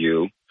told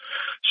you.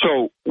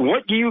 So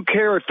what do you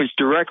care if it's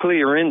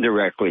directly or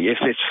indirectly, if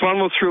it's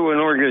funneled through an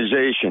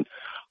organization?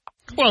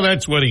 Well,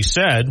 that's what he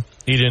said.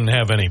 He didn't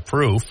have any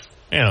proof.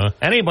 You know,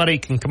 anybody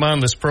can come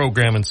on this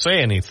program and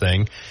say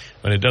anything,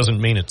 but it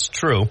doesn't mean it's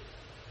true.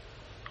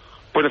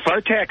 But if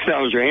our tax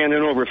dollars are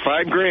handing over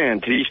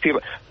 $5,000 to these people,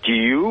 do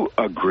you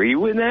agree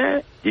with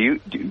that? Do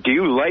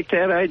you like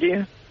that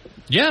idea?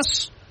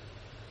 Yes.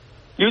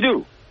 You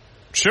do?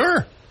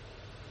 Sure.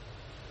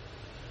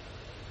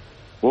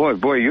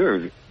 Boy,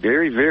 you're a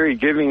very, very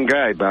giving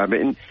guy, Bob.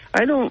 And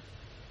I don't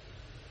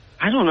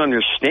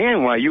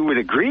understand why you would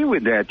agree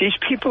with that. These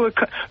people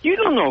you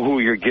don't know who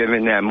you're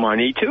giving that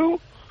money to.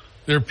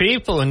 They're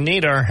people who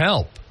need our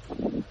help.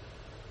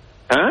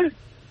 Huh?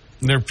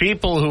 They're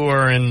people who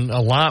are in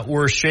a lot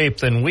worse shape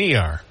than we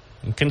are.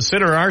 And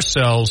consider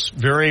ourselves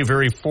very,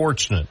 very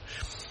fortunate.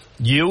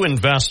 You in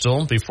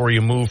Vestal before you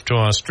moved to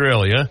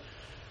Australia.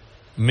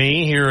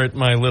 Me here at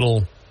my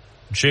little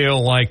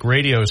jail-like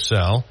radio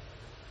cell.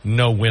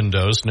 No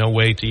windows, no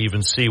way to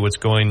even see what's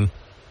going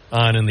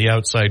on in the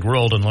outside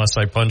world unless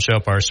I punch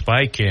up our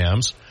spy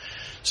cams.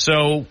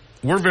 So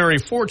we're very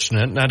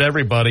fortunate. Not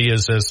everybody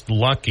is as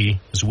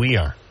lucky as we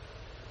are.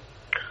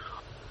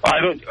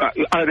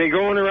 Are they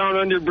going around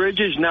under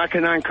bridges,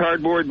 knocking on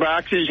cardboard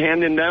boxes,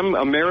 handing them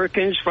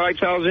Americans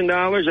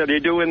 $5,000? Are they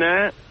doing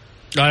that?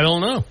 I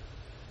don't know.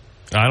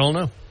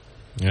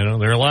 You know,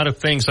 there are a lot of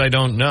things I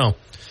don't know,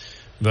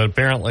 but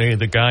apparently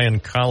the guy in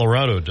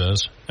Colorado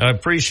does. I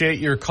appreciate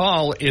your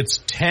call. It's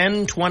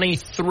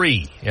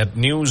 10:23 at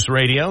News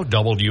Radio,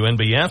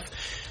 WNBF,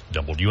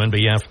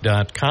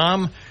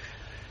 WNBF.com.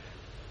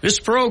 This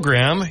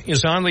program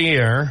is on the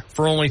air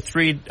for only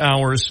 3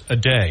 hours a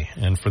day,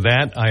 and for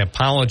that I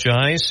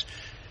apologize.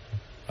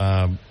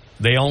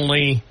 They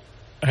only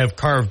have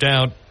carved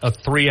out a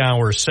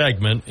 3-hour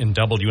segment in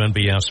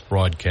WNBF's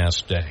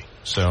broadcast day.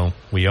 So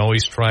we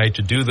always try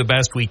to do the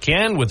best we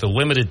can with the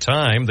limited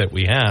time that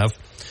we have.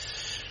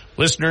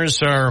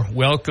 Listeners are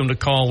welcome to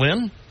call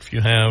in if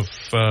you have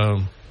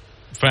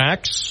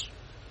facts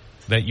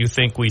that you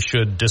think we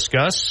should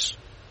discuss.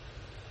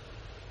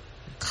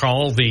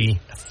 Call the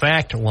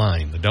fact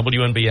line, the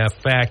WNBF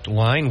fact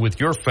line, with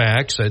your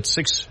facts at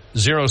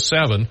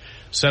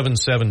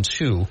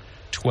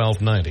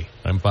 607-772-1290.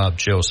 I'm Bob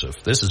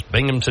Joseph. This is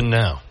Binghamton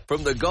Now.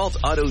 From the Galt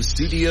Auto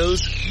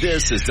Studios,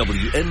 this is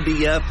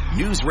WNBF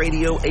News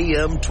Radio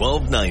AM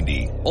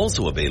 1290.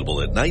 Also available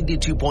at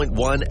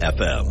 92.1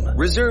 FM.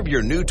 Reserve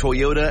your new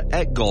Toyota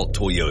at Galt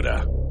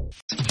Toyota.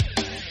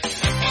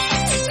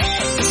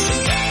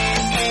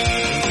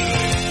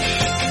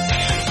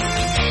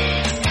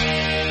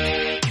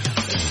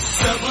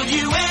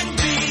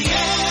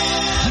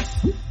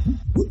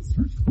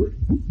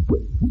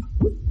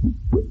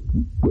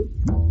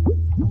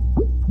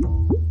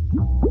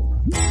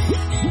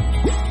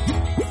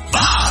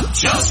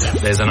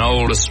 There's an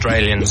old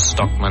Australian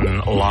stockman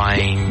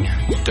lying,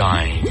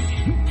 dying.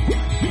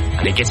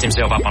 And he gets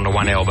himself up onto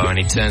one elbow and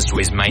he turns to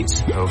his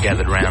mates who are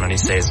gathered round and he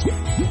says,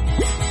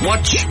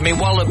 "Watch me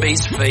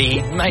wallabies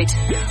feed, mate.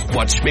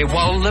 Watch me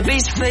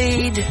wallabies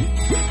feed.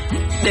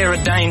 They're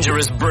a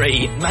dangerous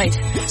breed, mate.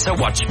 So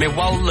watch me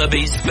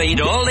wallabies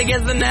feed. All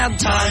together now,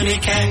 tie me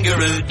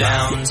kangaroo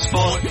down,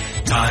 sport.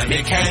 Tie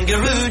me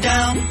kangaroo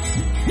down.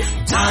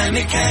 Tie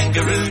me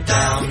kangaroo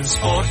down,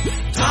 sport.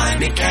 Tie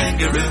me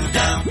kangaroo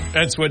down."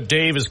 That's what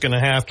Dave is going to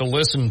have to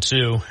listen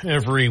to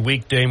every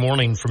weekday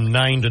morning from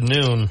 9 to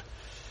noon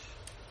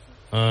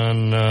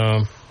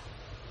on,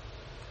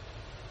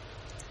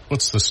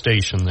 what's the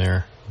station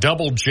there?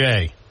 Double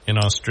J in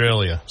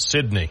Australia,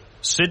 Sydney.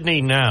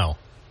 Sydney Now.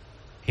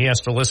 He has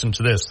to listen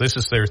to this. This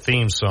is their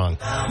theme song.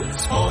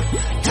 Sport.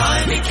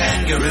 Tie me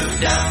kangaroo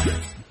down.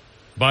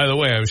 By the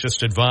way, I was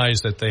just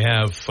advised that they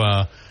have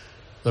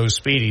those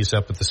Speedies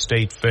up at the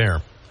State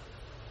Fair.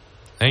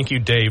 Thank you,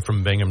 Dave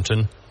from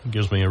Binghamton. It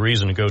gives me a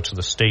reason to go to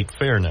the State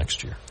Fair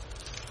next year.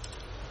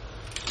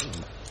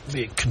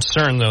 Be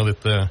concerned, though, that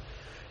the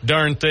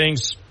darn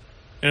things,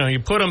 you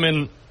put them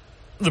in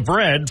the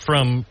bread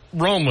from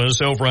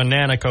Roma's over on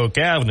Nanacoke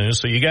Avenue,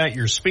 so you got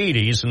your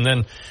Speedies, and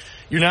then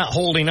you're not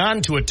holding on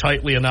to it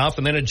tightly enough,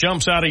 and then it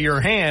jumps out of your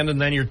hand, and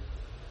then you're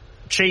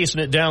chasing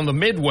it down the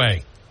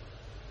midway.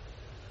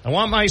 I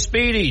want my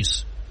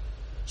Speedies.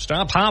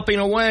 Stop hopping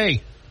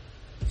away.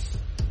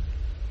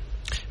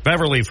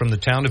 Beverly from the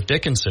town of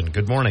Dickinson.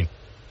 Good morning.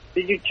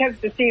 Did you check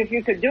to see if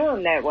you could do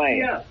them that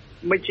way? Yeah.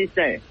 What'd she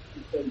say?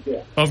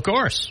 Of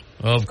course.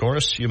 Of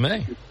course you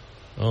may.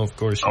 Of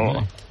course you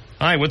may.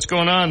 Hi, what's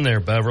going on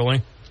there,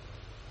 Beverly?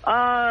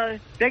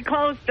 They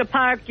closed the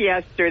park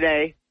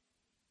yesterday.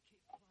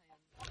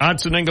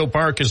 Otsoningo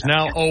Park is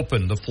now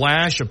open. The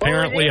flash,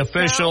 apparently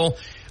official. Now?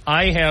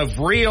 I have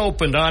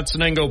reopened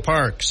Otsoningo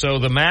Park, so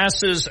the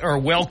masses are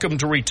welcome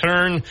to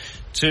return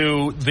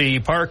to the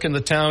park in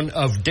the town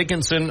of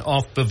Dickinson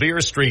off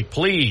Bevere Street.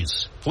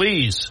 Please,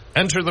 please,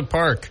 enter the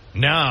park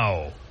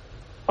now.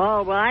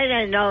 Oh, well, I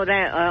didn't know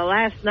that.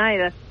 Last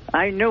night,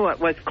 I knew it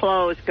was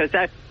closed because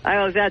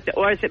I was at the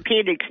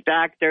orthopedics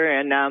doctor,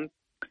 and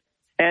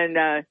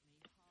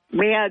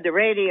we had the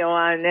radio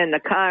on in the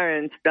car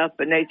and stuff,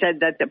 and they said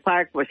that the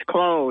park was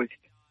closed.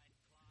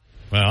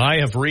 Well, I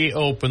have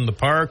reopened the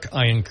park.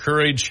 I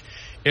encourage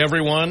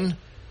everyone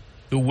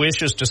who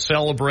wishes to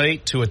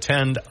celebrate to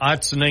attend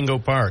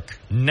Otsoningo Park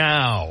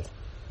now.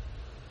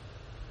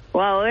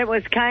 Well, it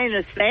was kind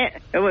of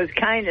sad. It was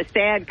kind of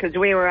sad because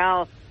we were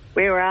all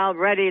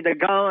ready to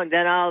go, and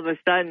then all of a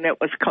sudden it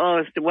was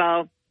closed.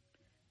 Well,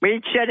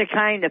 we should have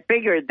kind of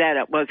figured that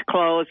it was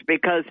closed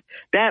because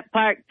that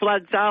park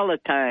floods all the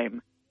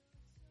time.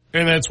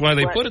 And that's why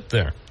they put it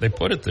there. They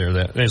put it there.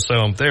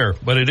 So there,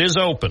 but it is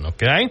open.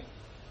 Okay.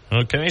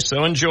 Okay,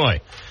 so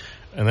enjoy.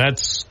 And that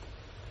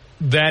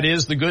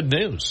is the good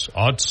news.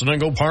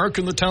 Otsoningo Park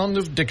in the town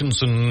of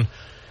Dickinson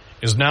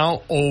is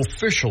now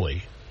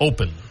officially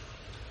open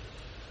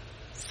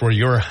for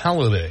your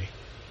holiday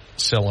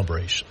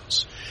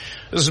celebrations.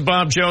 This is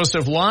Bob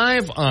Joseph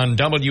live on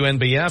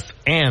WNBF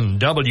and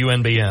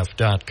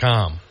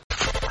WNBF.com.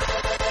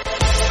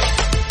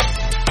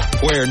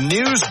 Where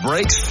news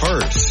breaks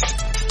first.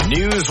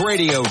 News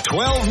Radio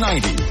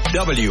 1290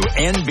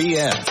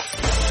 WNBF.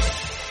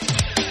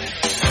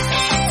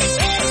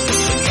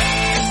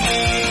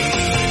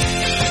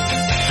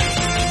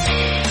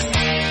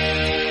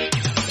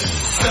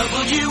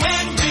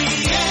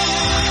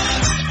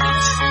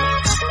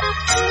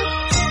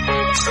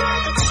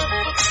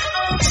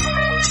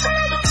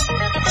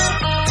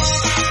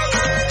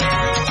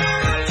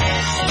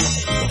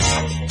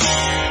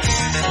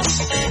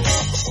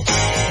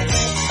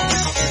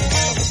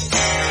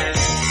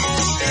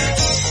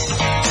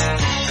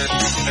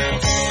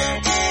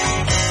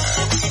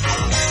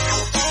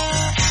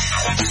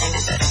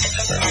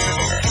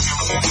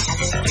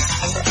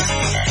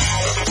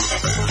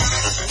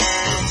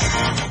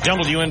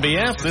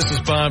 WNBF, this is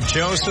Bob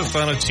Joseph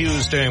on a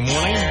Tuesday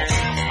morning.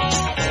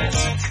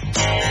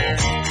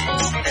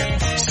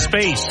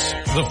 Space,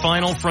 the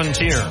final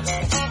frontier.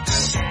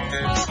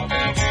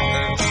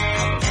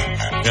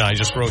 Yeah, I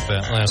just wrote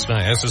that last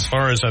night. That's as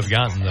far as I've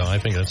gotten, though. I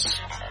think that's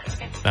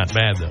not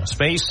bad, though.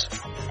 Space,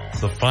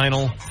 the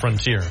final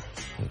frontier.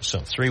 So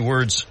 3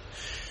 words.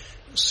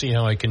 See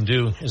how I can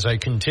do as I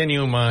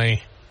continue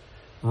my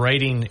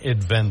writing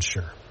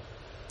adventure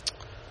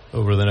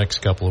over the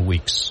next couple of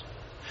weeks.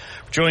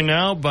 We're joined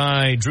now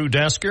by Drew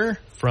Desker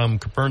from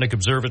Copernic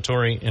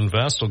Observatory in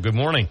Vestal. Good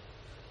morning.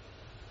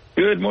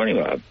 Good morning,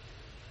 Bob.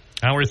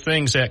 How are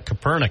things at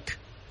Copernic?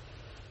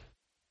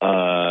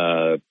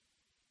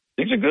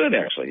 Things are good,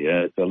 actually.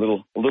 It's a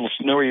little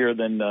snowier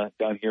than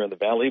down here in the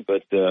valley,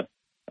 but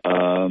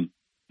no,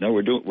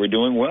 we're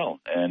doing well,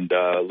 and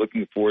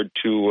looking forward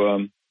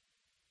to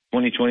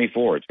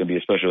 2024. It's going to be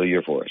a special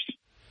year for us.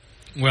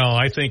 Well,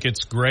 I think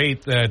it's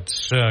great that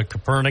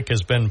Copernic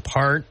has been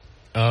part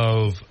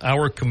of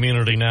our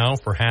community now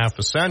for half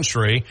a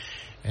century,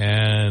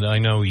 and I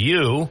know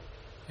you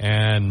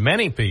and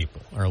many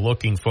people are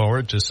looking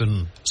forward to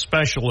some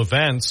special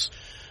events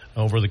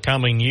over the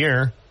coming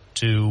year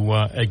to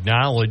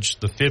acknowledge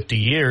the 50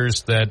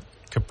 years that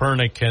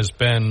Copernic has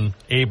been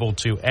able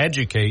to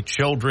educate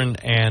children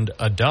and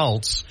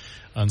adults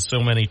on so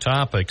many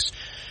topics.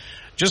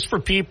 Just for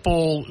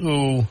people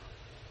who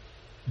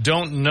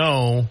don't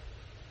know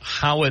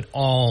how it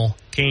all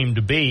came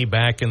to be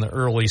back in the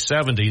early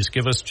 70s,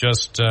 give us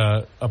just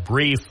a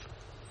brief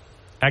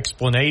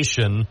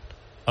explanation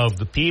of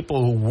the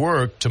people who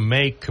worked to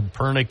make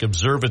Copernic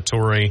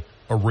Observatory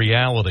a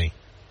reality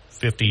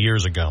 50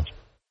 years ago.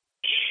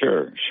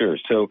 Sure.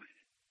 So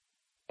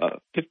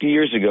 50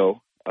 years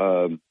ago,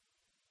 Mikołaj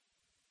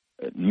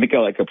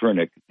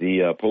Kopernik,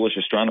 the Polish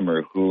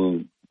astronomer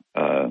who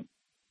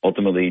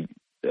ultimately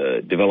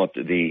developed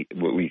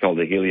what we call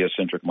the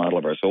heliocentric model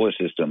of our solar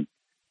system,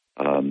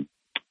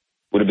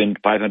 would have been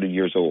 500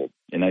 years old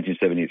in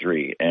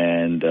 1973.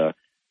 And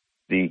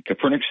the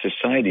Copernic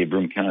Society of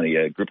Broome County,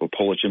 a group of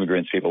Polish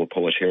immigrants, people of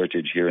Polish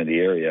heritage here in the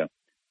area,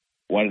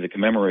 wanted to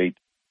commemorate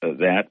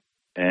that,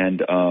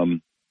 and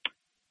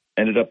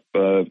ended up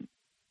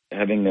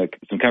having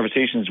some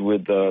conversations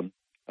with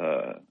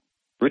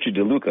Richard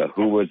DeLuca,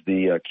 who was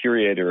the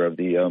curator of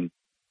the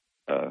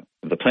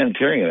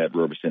planetarium at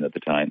Robeson at the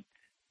time,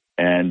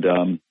 and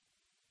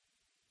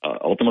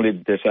ultimately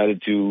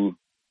decided to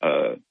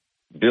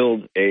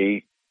build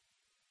an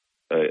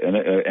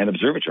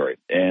observatory,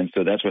 and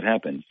so that's what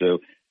happened. So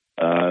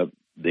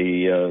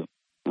they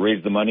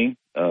raised the money,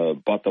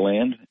 bought the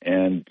land,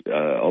 and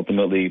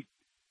ultimately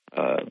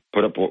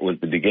put up what was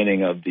the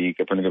beginning of the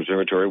Copernic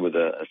Observatory with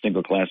a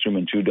single classroom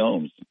and 2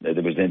 domes.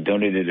 That was then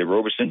donated to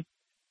Robeson,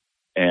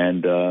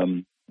 and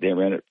they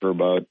ran it for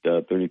about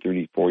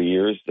 34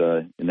 years.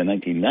 In the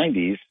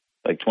 1990s,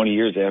 like 20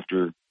 years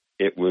after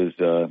it was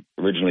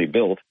originally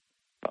built,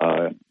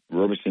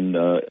 Robeson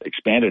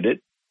expanded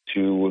it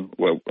to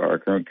what our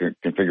current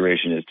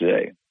configuration is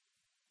today.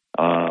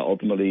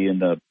 Ultimately, in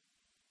the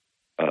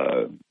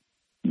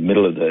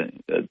middle of the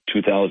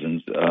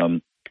 2000s,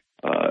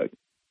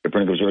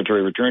 Copernic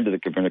Observatory returned to the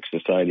Copernic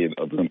Society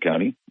of Broome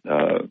County.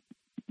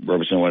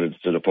 Robeson wanted to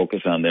sort of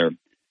focus on their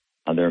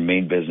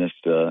main business,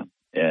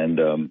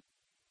 and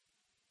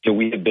so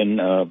we have been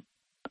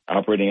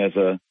operating as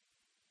a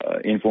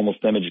informal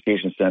STEM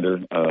education center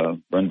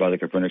run by the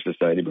Copernic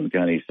Society of Broome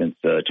County since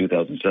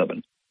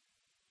 2007.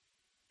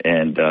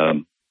 And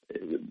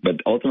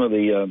but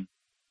ultimately,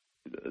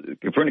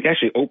 Copernic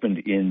actually opened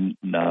in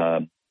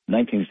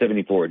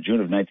 1974,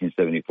 June of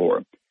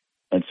 1974,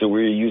 and so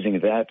we're using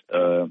that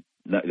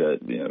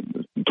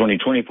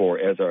 2024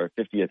 as our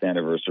 50th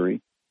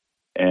anniversary,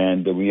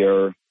 and we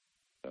are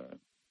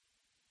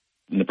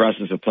in the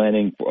process of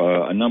planning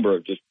a number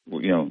of just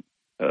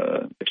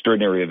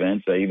extraordinary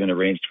events. I even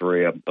arranged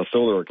for a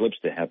solar eclipse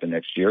to happen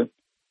next year,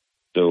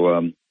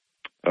 so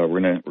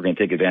we're gonna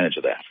take advantage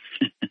of that.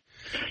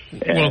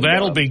 Well,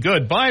 that'll be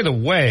good. By the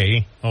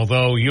way,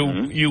 although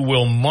you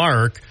will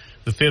mark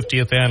the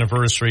 50th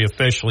anniversary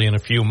officially in a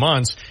few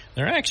months,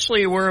 there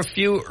actually were a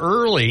few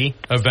early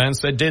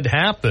events that did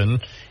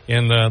happen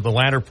in the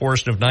latter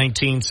portion of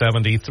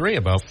 1973,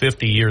 about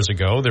 50 years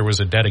ago. There was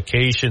a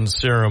dedication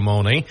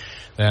ceremony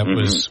that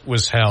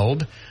was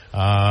held.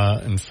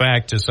 In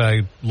fact, as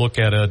I look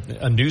at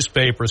a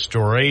newspaper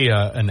story,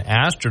 an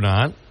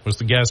astronaut was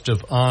the guest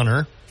of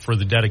honor for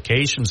the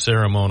dedication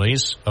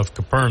ceremonies of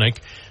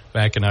Copernic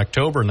back in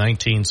October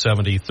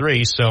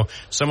 1973. So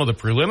some of the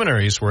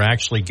preliminaries were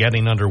actually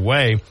getting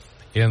underway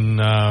in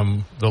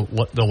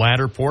the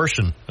latter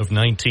portion of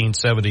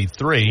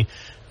 1973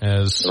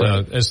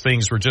 as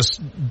things were just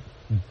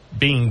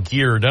being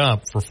geared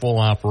up for full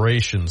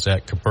operations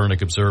at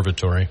Copernic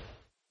Observatory.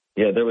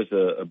 Yeah, there was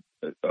an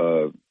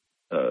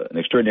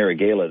extraordinary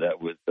gala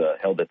that was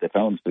held at the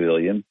Fountains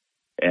Pavilion,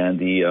 and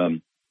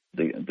the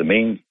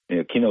main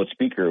keynote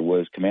speaker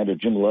was Commander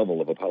Jim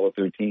Lovell of Apollo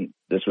 13.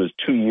 This was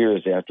 2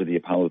 years after the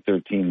Apollo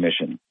 13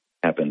 mission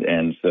happened,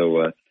 and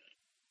so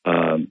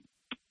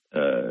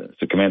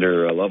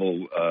Commander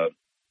Lovell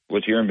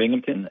was here in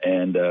Binghamton,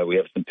 and we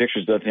have some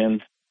pictures of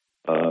him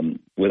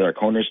with our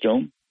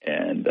cornerstone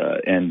and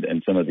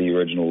some of the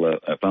original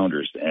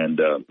founders. And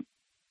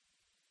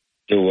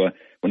so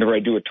whenever I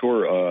do a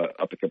tour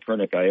up at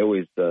Copernic, I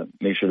always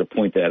make sure to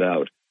point that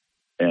out.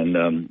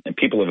 And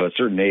people of a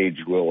certain age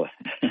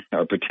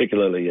are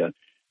particularly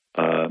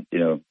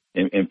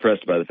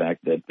impressed by the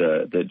fact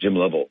that Jim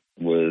Lovell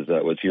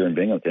was here in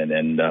Binghamton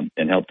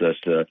and helped us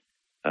to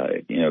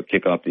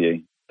kick off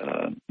the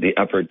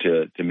effort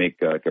to make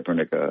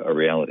Copernic a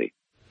reality.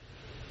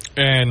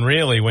 And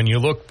really, when you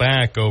look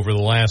back over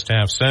the last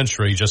half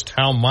century, just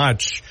how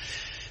much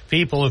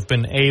people have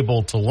been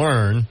able to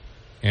learn,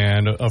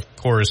 and of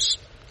course,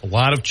 a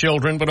lot of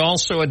children, but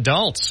also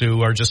adults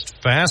who are just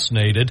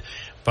fascinated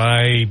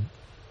by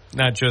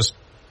not just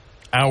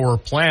our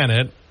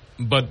planet,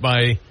 but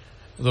by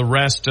the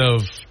rest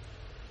of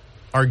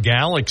our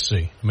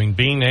galaxy. I mean,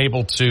 being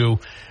able to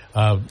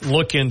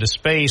look into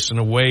space in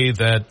a way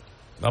that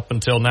up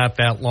until not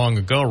that long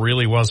ago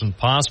really wasn't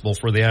possible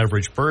for the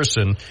average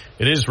person.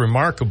 It is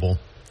remarkable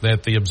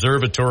that the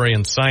Observatory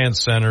and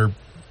Science Center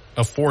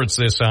affords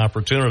this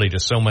opportunity to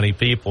so many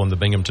people in the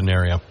Binghamton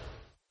area.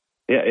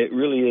 Yeah, it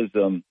really is.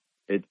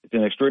 It's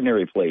an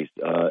extraordinary place,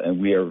 and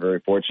we are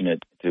very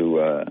fortunate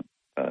to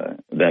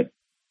that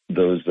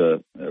those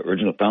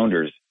original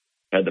founders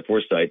had the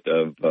foresight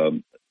of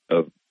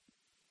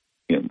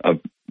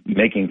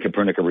making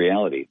Copernic a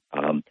reality.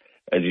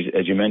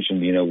 As you mentioned,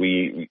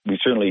 we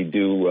certainly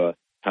do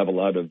have a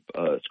lot of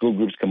school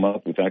groups come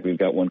up. In fact, we've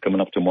got one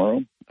coming up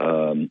tomorrow.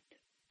 But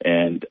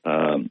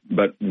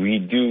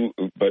we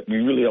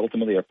really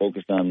ultimately are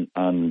focused on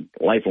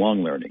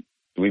lifelong learning.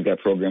 So we've got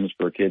programs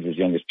for kids as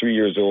young as 3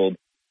 years old,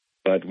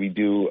 but we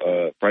do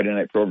Friday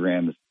night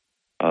programs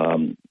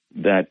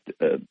that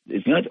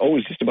it's not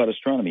always just about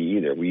astronomy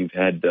either. We've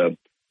had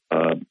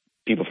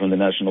people from the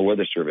National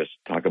Weather Service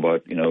talk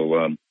about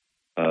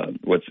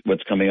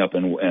what's coming up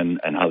and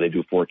how they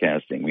do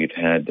forecasting. We've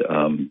had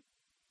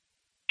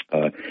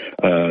a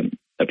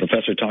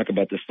professor talk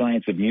about the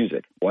science of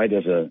music. Why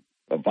does a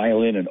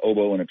violin, an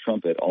oboe, and a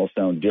trumpet all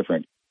sound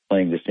different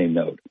playing the same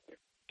note?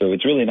 So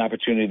it's really an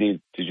opportunity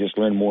to just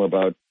learn more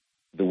about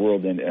the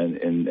world and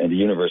the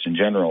universe in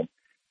general.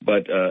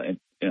 But at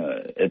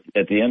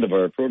the end of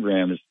our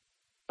programs,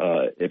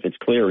 if it's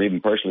clear or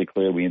even partially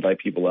clear, we invite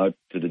people out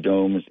to the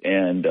domes,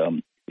 and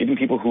even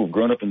people who've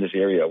grown up in this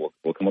area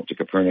will come up to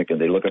Copernic and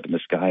they look up in the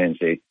sky and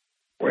say,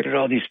 where did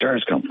all these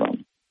stars come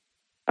from?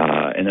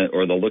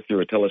 Or they'll look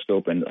through a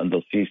telescope and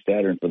they'll see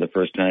Saturn for the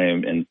first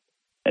time, and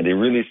they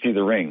really see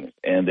the rings,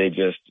 and they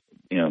just,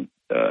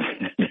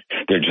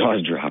 their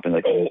jaws drop and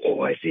like,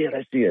 oh, I see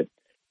it.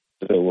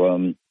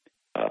 So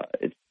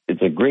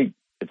it's a great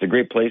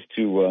place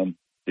to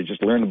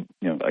just learn,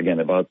 again,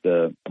 about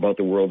the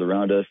world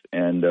around us.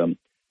 And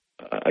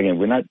again,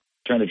 we're not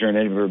trying to turn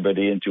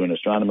everybody into an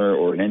astronomer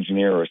or an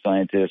engineer or a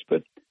scientist,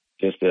 but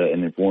just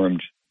an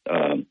informed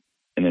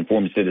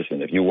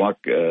citizen. If you walk,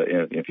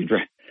 if you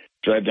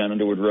drive down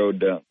Underwood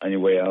Road on your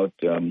way out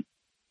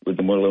with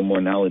a little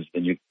more knowledge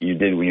than you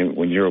did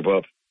when you drove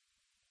up,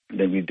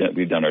 then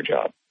we've done our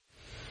job.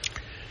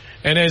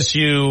 And as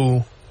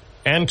you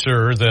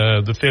enter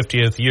the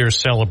 50th year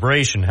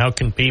celebration, how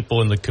can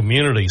people in the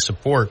community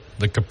support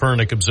the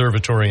Copernic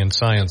Observatory and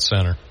Science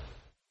Center?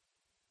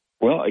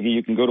 Well,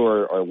 you can go to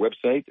our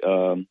website.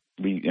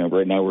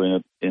 Right now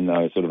we're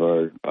in sort of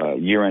our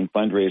year-end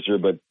fundraiser,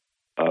 but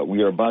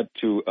we are about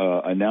to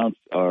announce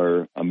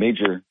a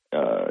major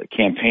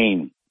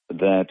campaign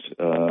that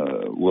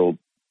will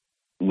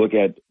look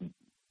at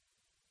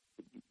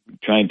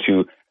trying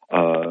to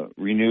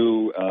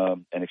renew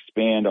and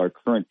expand our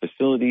current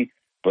facility,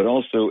 but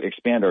also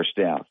expand our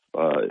staff.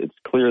 It's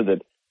clear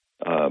that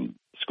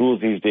schools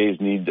these days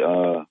need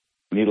a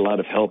lot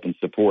of help and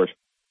support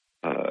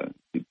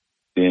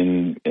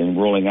in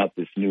rolling out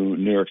this new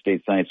New York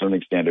State Science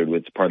Learning Standard,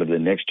 which is part of the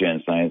Next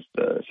Gen Science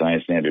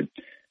Standard.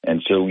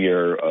 And so we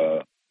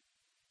are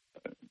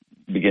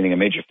beginning a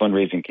major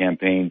fundraising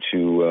campaign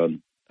to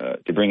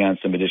bring on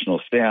some additional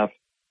staff,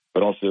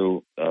 but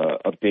also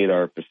update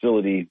our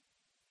facility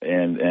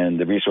and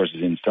the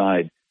resources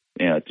inside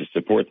to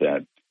support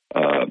that.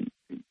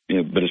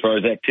 But as far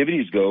as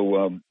activities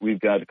go, we've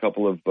got a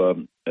couple of.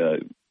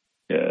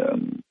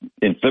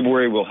 In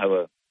February, we'll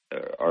have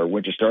our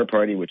Winter Star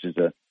Party, which is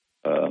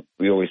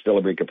we always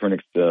celebrate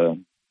Copernic's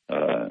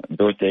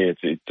birthday.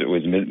 It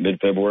was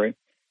mid-February.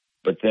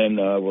 But then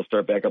we'll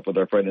start back up with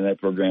our Friday night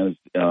programs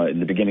in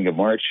the beginning of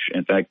March.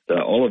 In fact,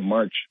 all of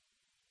March,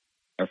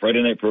 our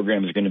Friday night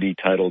program is going to be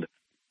titled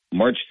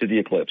March to the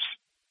Eclipse.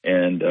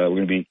 And we're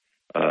going to be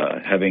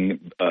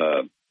having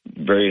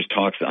various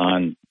talks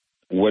on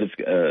what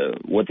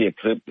the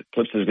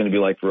eclipse is going to be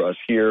like for us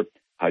here,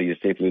 how do you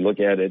safely look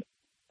at it,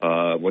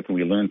 what can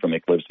we learn from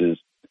eclipses.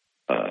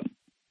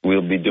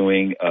 We'll be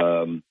doing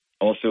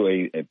also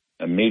a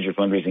major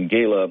fundraising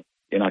gala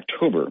in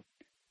October.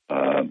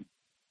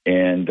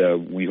 And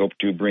we hope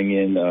to bring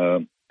in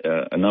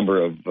a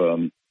number of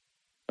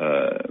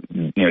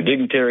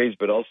dignitaries,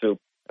 but also,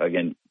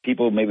 again,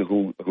 people maybe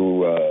who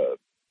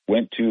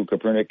went to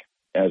Copernic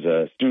as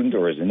a student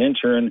or as an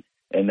intern,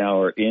 and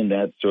now are in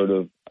that sort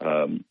of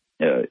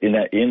in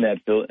that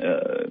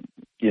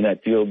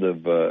field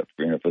of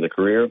for the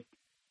career,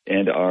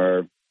 and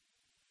our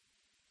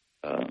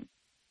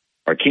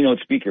keynote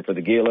speaker for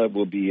the gala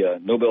will be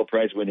Nobel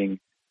Prize-winning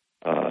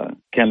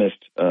chemist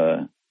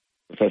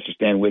Professor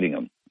Stan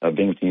Whittingham of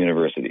Binghamton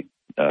University,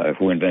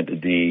 who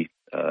invented the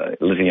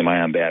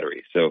lithium-ion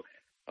battery. So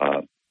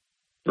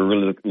we're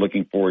really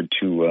looking forward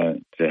to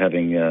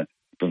having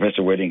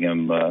Professor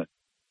Whittingham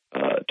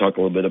talk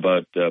a little bit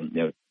about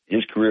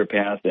his career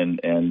path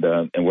and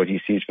what he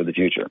sees for the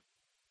future.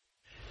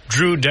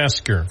 Drew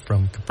Desker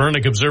from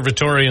Copernic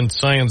Observatory and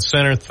Science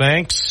Center,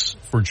 thanks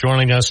for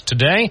joining us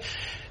today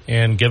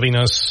and giving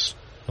us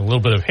a little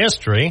bit of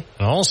history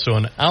and also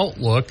an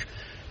outlook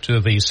to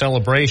the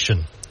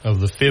celebration of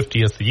the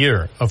 50th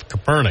year of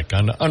Copernic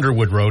on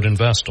Underwood Road in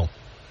Vestal.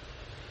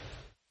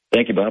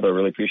 Thank you, Bob. I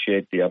really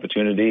appreciate the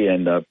opportunity.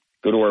 And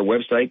go to our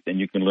website, and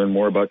you can learn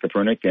more about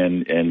Copernic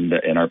and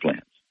our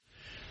plans.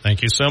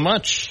 Thank you so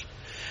much.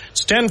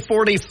 It's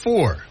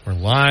 10:44. We're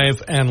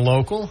live and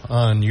local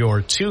on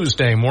your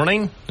Tuesday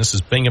morning. This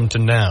is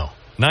Binghamton Now.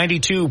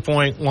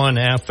 92.1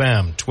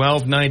 FM,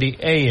 1290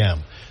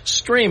 AM.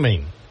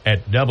 Streaming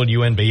at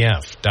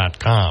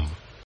WNBF.com.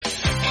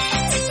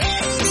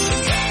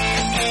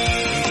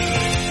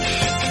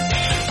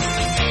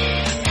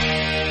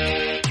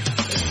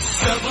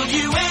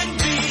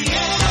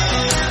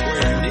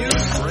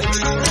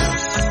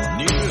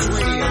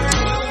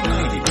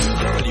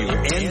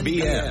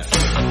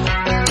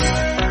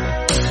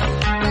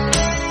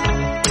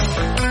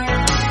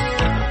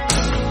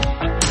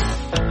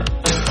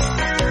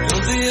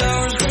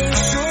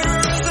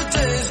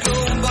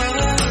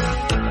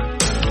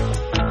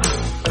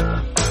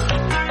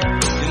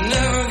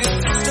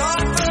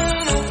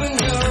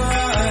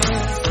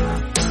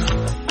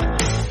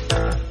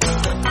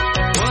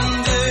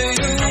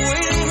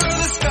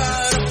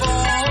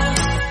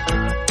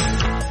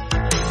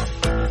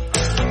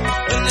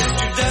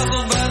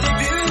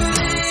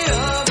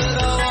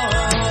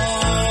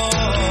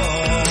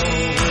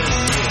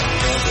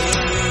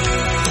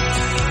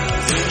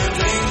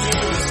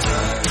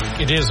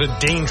 It is a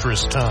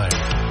dangerous time.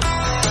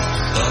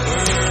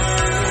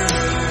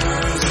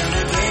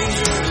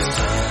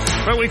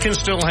 But we can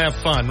still have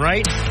fun,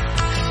 right?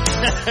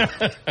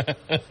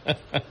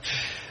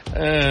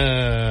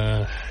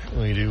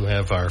 We do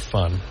have our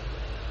fun.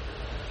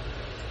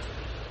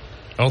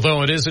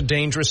 Although it is a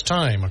dangerous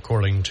time,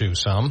 according to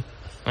some.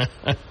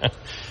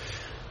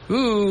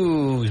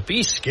 Ooh,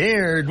 be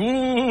scared.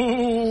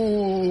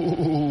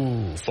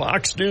 Ooh,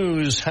 Fox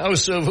News,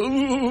 House of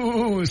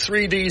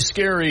 3D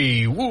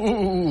Scary.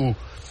 Woo,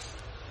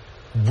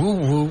 woo,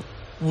 woo,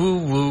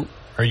 woo, woo.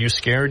 Are you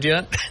scared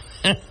yet?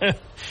 I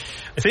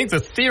think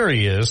the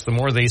theory is the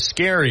more they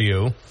scare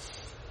you,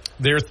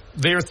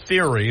 their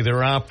theory,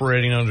 they're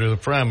operating under the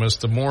premise,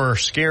 the more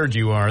scared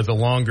you are, the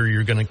longer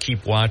you're going to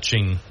keep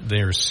watching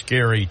their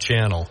scary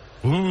channel.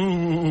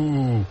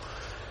 Ooh,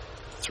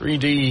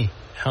 3D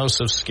House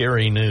of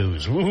Scary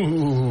News.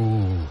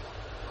 Ooh.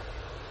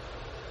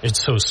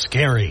 It's so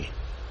scary.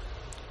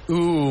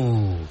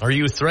 Ooh. Are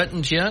you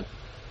threatened yet?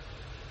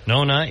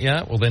 No, not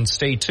yet? Well, then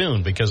stay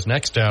tuned, because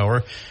next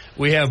hour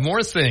we have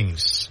more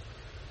things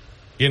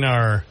in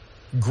our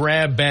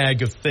grab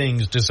bag of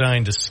things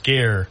designed to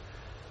scare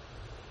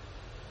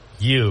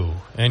you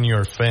and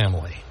your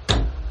family.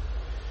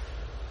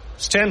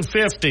 It's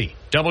 10:50.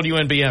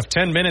 WNBF,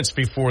 10 minutes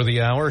before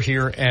the hour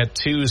here at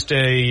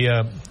Tuesday.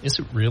 Is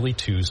it really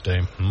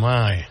Tuesday?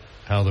 My,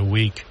 how the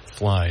week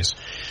flies.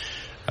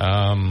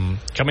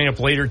 Coming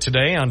up later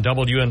today on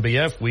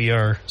WNBF, we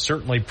are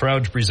certainly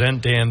proud to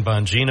present Dan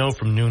Bongino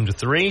from noon to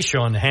 3,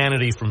 Sean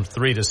Hannity from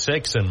 3 to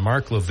 6, and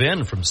Mark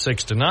Levin from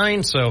 6 to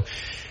 9. So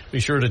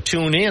be sure to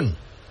tune in.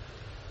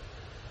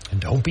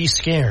 And don't be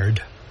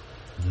scared.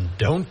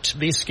 Don't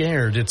be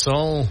scared. It's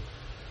all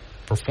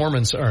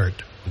performance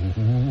art.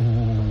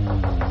 Ooh.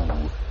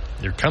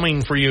 They're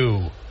coming for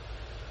you.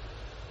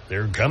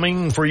 They're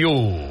coming for you.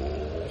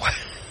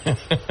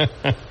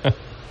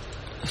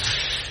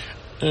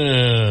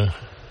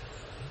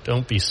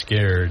 Don't be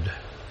scared,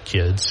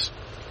 kids.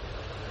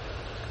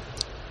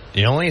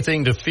 The only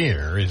thing to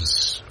fear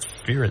is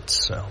fear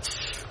itself.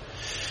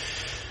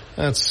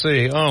 Let's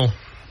see.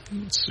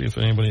 Let's see if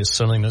anybody is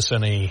sending us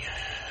any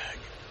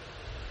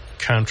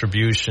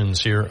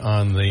contributions here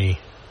on the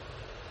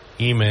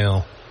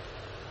email.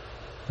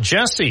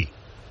 Jesse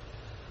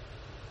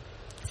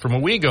from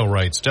Owego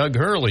writes, Doug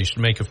Hurley should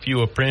make a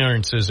few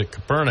appearances at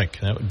Copernic.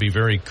 That would be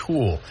very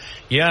cool.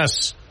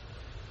 Yes,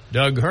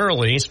 Doug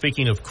Hurley,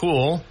 speaking of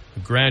cool,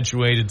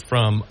 graduated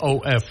from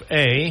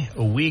OFA,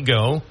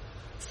 Owego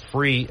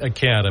Free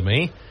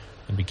Academy,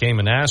 and became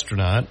an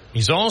astronaut.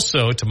 He's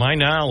also, to my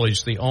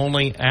knowledge, the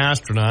only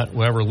astronaut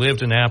who ever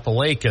lived in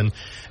Appalachian,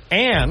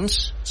 and,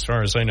 as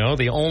far as I know,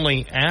 the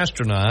only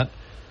astronaut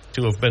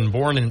to have been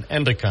born in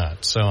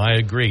Endicott. So I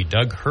agree.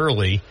 Doug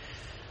Hurley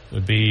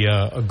would be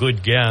a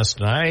good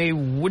guest. And I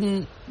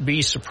wouldn't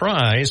be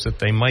surprised that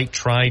they might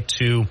try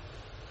to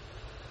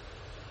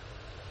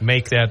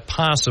make that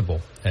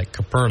possible at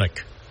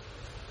Copernic.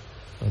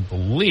 I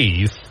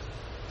believe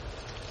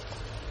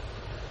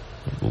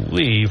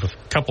a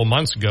couple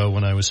months ago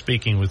when I was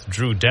speaking with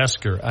Drew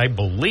Desker, I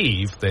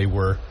believe they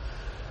were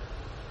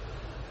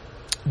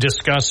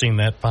discussing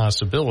that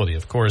possibility.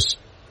 Of course,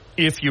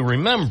 if you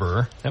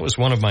remember, that was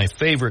one of my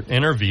favorite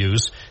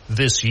interviews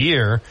this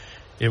year.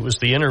 It was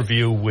the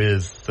interview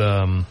with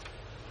the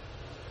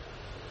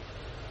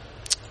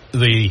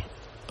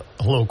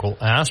local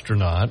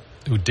astronaut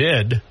who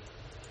did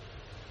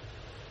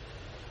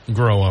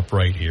grow up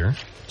right here.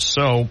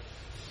 So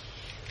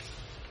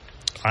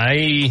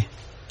I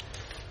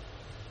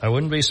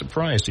wouldn't be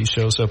surprised he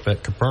shows up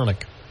at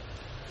Copernic.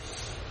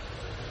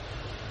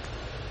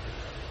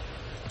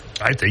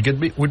 I think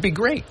it would be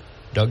great,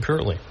 Doug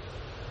Hurley.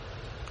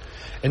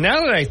 And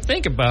now that I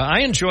think about it,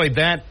 I enjoyed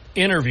that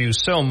interview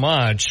so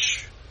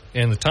much,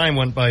 and the time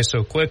went by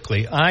so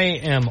quickly, I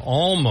am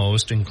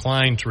almost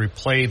inclined to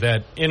replay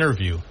that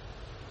interview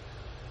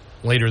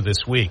later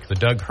this week, the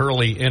Doug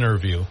Hurley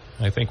interview.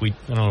 I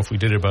don't know if we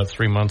did it about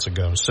 3 months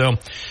ago. So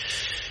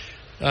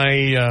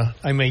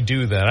I may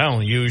do that. I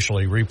don't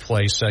usually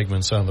replay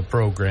segments on the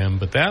program,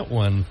 but that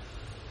one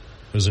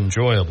was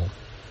enjoyable.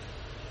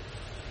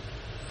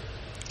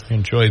 I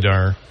enjoyed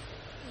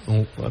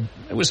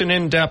it was an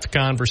in-depth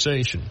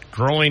conversation.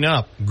 Growing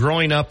up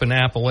in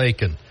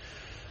Appalachian,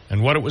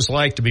 and what it was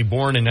like to be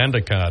born in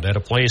Endicott at a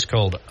place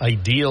called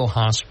Ideal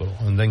Hospital,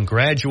 and then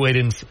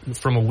graduating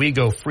from a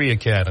WeGo Free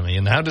Academy.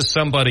 And how does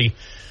somebody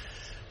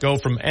go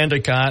from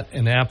Endicott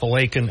and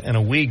Appalachian and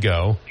a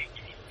WeGo,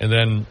 and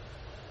then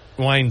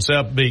winds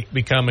up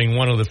becoming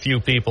one of the few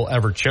people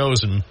ever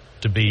chosen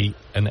to be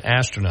an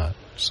astronaut?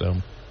 So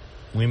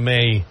we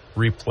may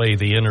replay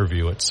the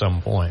interview at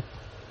some point.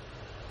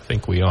 I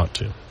think we ought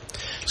to.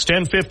 It's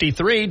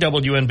 10:53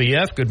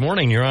 WNBF. Good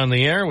morning. You're on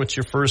the air. What's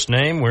your first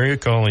name? Where are you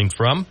calling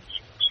from?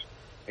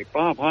 Hey,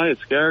 Bob. Hi,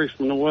 it's Gary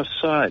from the West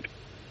Side.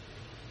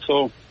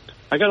 So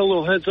I got a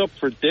little heads up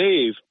for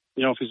Dave.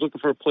 You know, if he's looking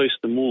for a place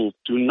to move,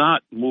 do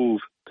not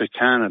move to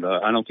Canada.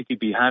 I don't think he'd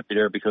be happy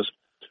there because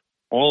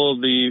all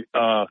of the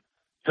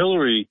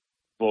Hillary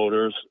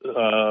voters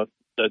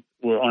that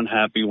were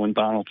unhappy when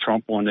Donald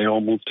Trump won, they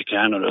all moved to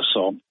Canada.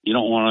 So you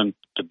don't want them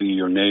to be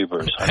your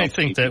neighbors. I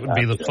think that would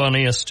be the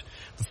funniest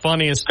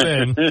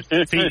thing.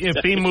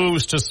 if he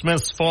moves to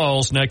Smiths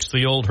Falls next to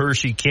the old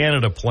Hershey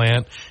Canada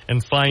plant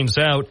and finds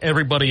out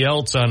everybody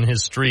else on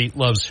his street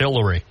loves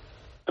Hillary.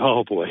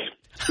 Oh, boy.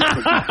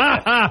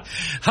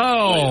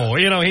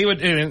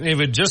 He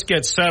would just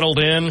get settled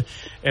in,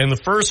 and the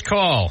first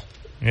call,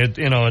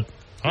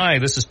 hi,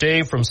 this is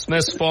Dave from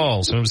Smiths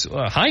Falls. And it was,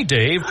 hi,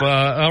 Dave.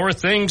 How are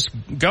things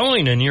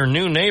going in your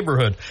new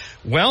neighborhood?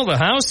 Well, the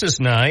house is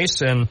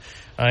nice, and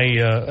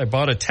I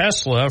bought a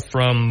Tesla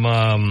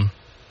from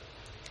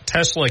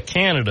Tesla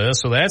Canada,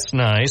 so that's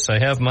nice. I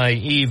have my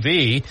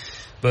EV,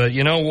 but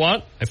you know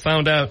what? I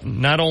found out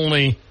not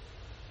only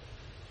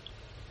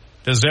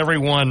does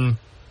everyone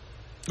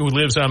who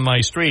lives on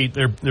my street,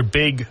 they're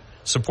big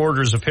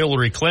supporters of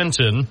Hillary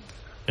Clinton,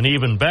 and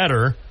even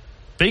better,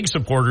 big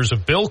supporters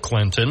of Bill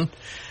Clinton.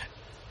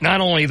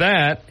 Not only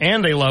that,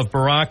 and they love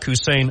Barack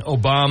Hussein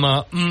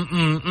Obama,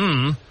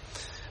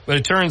 But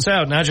it turns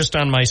out, not just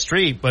on my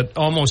street, but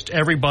almost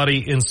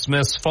everybody in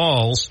Smiths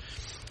Falls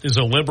is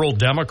a liberal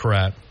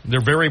Democrat.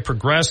 They're very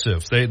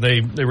progressive.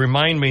 They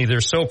remind me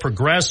they're so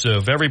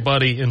progressive.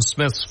 Everybody in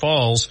Smiths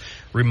Falls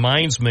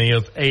reminds me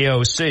of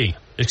AOC,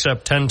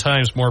 except 10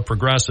 times more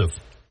progressive.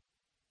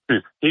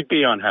 He'd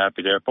be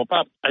unhappy there. But,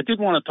 Bob, I did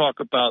want to talk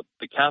about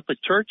the Catholic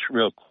Church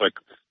real quick.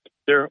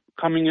 They're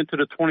coming into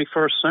the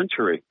 21st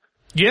century.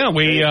 Yeah,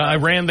 I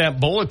ran that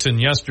bulletin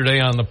yesterday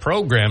on the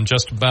program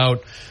just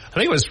about, I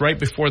think it was right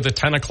before the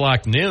 10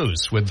 o'clock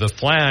news with the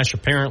flash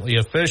apparently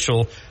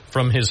official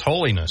from His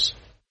Holiness.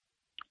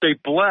 They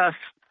bless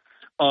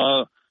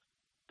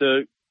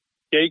the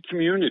gay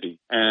community,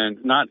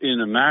 and not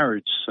in a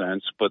marriage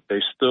sense, but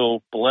they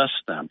still bless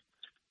them.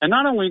 And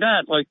not only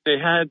that, like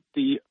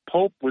the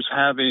Pope was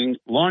having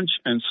lunch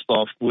and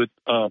stuff with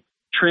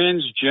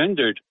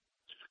transgendered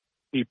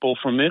people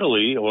from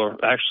Italy, or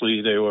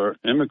actually they were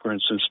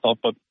immigrants and stuff,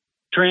 but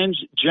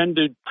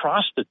transgendered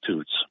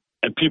prostitutes.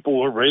 And people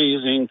were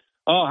raising,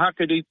 how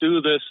could he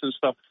do this and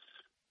stuff?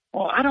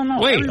 Well, I don't know.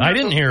 Wait, I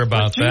didn't hear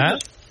about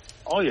that.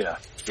 Oh, yeah.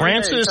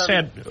 Francis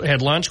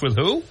had lunch with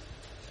who?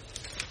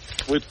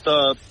 With,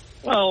 a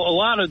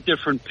lot of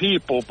different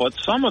people, but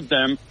some of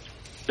them,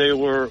 they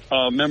were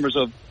members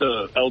of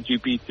the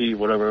LGBT,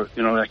 whatever,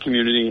 that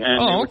community, and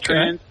they were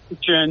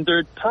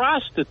transgendered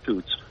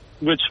prostitutes,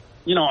 which,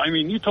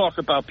 you talk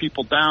about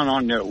people down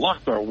on their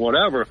luck or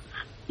whatever,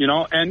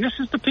 and this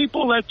is the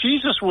people that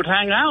Jesus would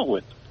hang out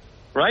with,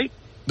 right?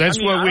 That's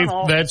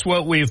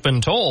what we've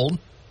been told.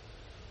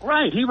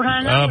 Right, he would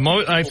hang out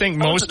with I think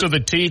most of the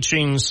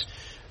teachings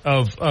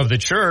of the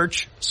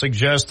church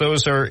suggest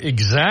those are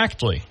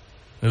exactly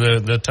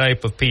the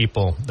type of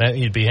people that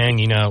he'd be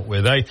hanging out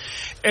with.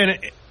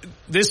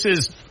 This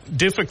is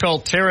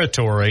difficult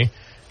territory,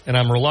 and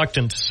I'm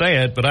reluctant to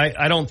say it, but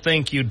I don't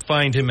think you'd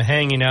find him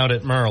hanging out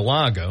at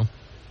Mar-a-Lago.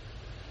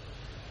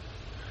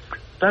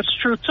 That's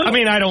true, too. I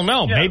mean, I don't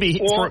know. Yeah, Maybe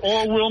or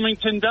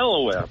Wilmington,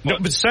 Delaware. No,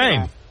 but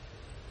same.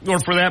 Or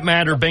for that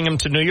matter,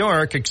 Binghamton, New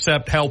York,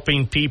 except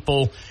helping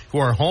people who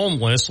are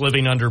homeless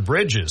living under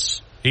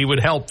bridges. He would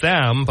help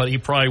them, but he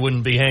probably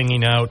wouldn't be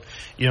hanging out,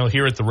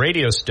 here at the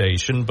radio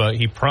station, but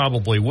he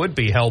probably would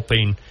be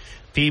helping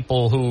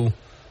people who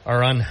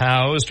are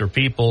unhoused or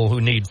people who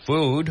need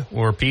food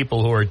or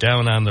people who are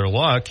down on their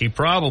luck. He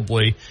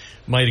probably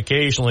might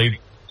occasionally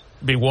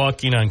be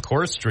walking on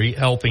Court Street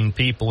helping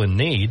people in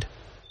need.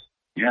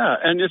 Yeah,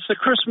 and it's the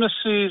Christmas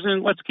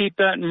season. Let's keep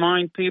that in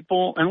mind,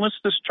 people, and let's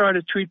just try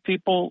to treat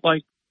people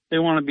like they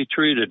want to be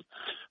treated.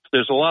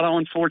 There's a lot of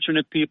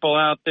unfortunate people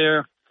out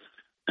there,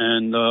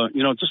 and,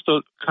 just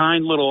a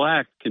kind little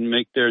act can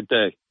make their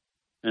day.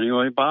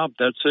 Anyway, Bob,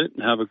 that's it,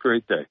 and have a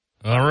great day.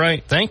 All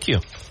right, thank you.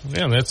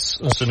 Yeah, that's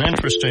an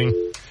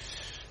interesting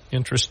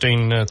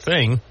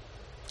thing.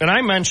 And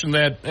I mentioned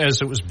that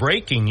as it was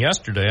breaking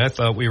yesterday. I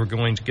thought we were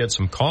going to get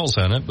some calls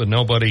on it, but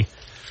nobody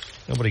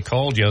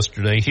called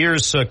yesterday.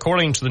 Here's,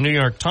 according to the New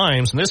York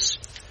Times, and this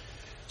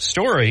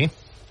story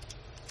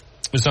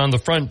is on the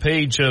front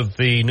page of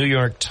the New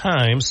York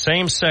Times.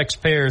 Same-sex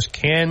pairs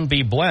can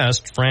be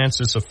blessed,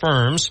 Francis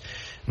affirms.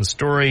 And the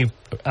story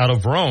out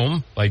of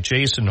Rome by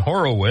Jason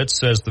Horowitz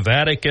says the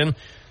Vatican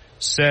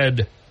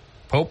said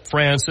Pope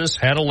Francis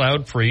had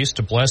allowed priests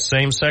to bless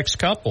same-sex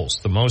couples,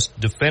 the most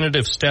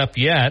definitive step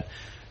yet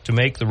to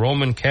make the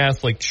Roman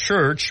Catholic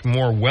Church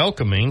more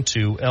welcoming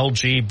to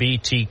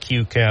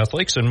LGBTQ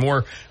Catholics and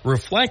more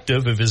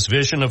reflective of his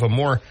vision of a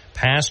more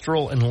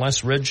pastoral and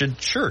less rigid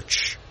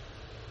church.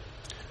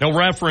 No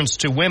reference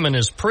to women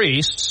as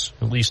priests,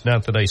 at least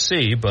not that I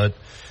see, but,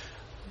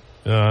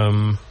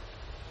 well,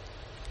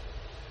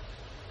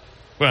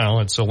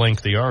 it's a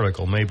lengthy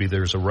article. Maybe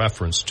there's a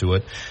reference to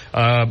it.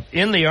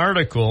 In the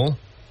article,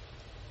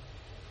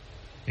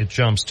 it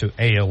jumps to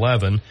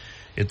A11.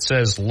 It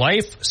says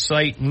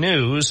LifeSite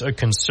News, a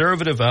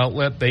conservative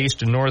outlet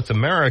based in North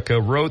America,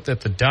 wrote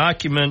that the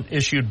document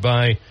issued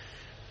by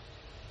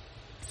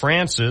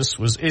Francis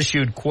was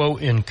issued,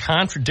 quote, in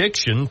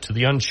contradiction to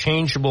the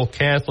unchangeable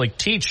Catholic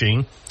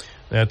teaching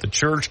that the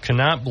church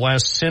cannot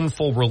bless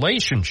sinful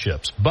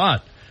relationships.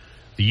 But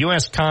the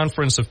U.S.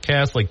 Conference of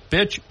Catholic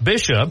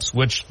Bishops,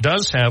 which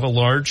does have a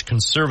large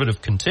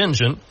conservative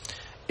contingent,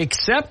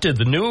 accepted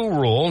the new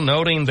rule,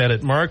 noting that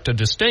it marked a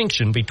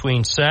distinction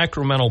between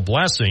sacramental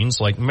blessings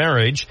like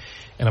marriage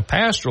and a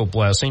pastoral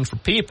blessing for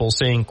people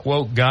seeing,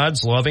 quote,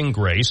 God's loving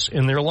grace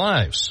in their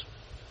lives.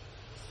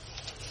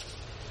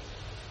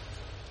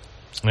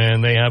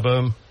 And they have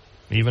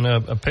even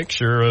a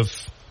picture of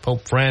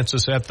Pope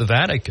Francis at the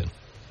Vatican.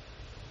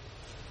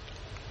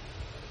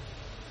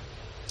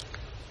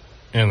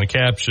 And the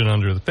caption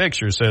under the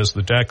picture says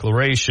the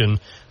declaration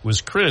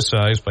was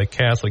criticized by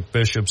Catholic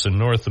bishops in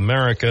North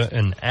America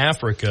and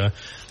Africa.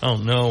 I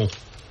don't know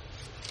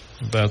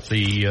about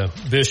the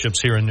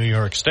bishops here in New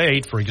York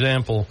State. For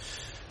example,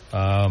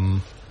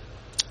 the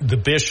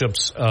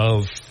bishops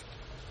of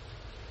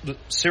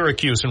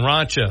Syracuse and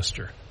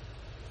Rochester.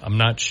 I'm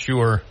not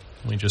sure.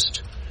 Let me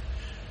just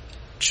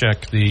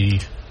check the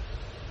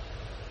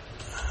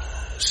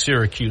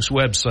Syracuse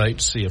website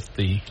to see if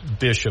the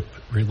bishop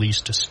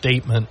released a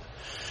statement.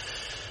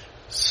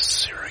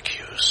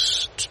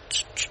 Syracuse.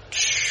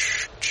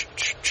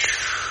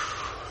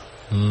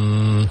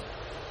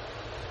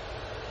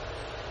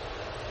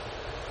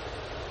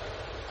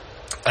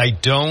 I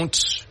don't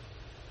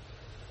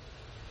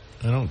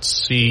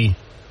see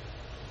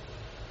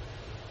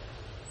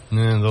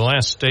the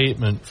last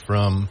statement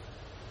from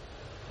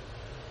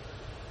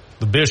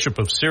the Bishop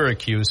of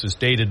Syracuse is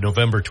dated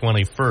November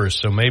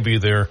 21st, so maybe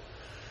they're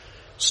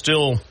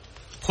still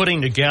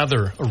putting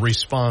together a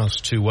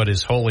response to what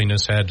His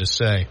Holiness had to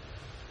say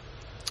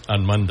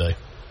on Monday.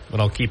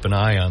 But I'll keep an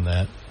eye on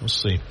that. We'll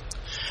see.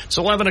 It's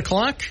 11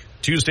 o'clock,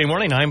 Tuesday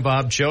morning. I'm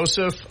Bob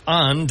Joseph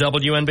on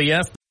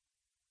WNBF.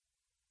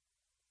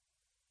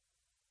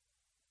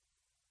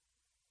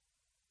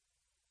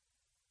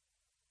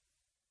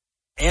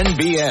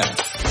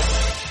 NBF.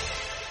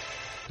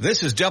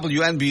 This is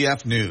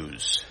WNBF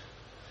News.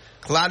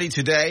 Cloudy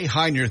today,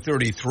 high near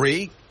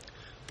 33.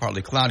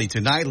 Partly cloudy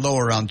tonight, low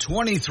around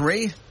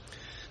 23.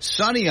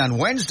 Sunny on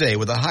Wednesday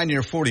with a high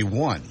near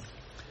 41.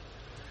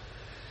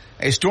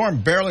 A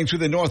storm barreling through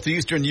the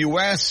northeastern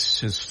U.S.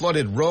 has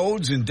flooded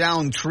roads and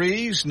downed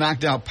trees,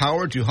 knocked out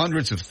power to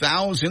hundreds of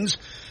thousands,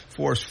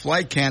 forced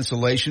flight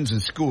cancellations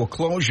and school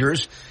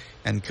closures,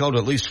 and killed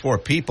at least 4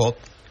 people.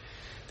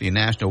 The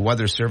National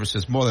Weather Service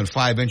says more than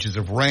 5 inches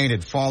of rain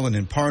had fallen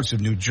in parts of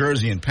New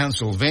Jersey and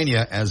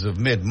Pennsylvania as of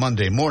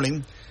mid-Monday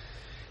morning.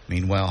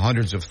 Meanwhile,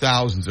 hundreds of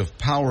thousands of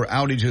power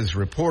outages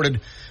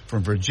reported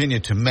from Virginia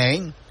to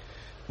Maine,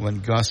 when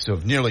gusts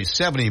of nearly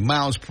 70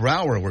 miles per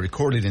hour were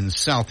recorded in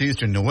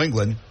southeastern New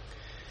England.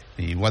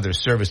 The Weather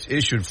Service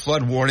issued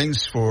flood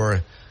warnings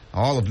for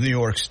all of New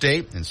York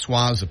State and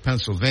swaths of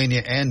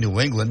Pennsylvania and New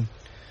England.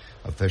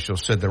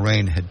 Officials said the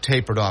rain had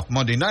tapered off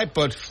Monday night,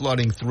 but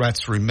flooding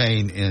threats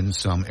remain in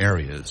some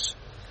areas.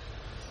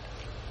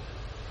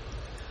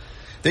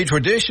 The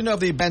tradition of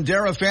the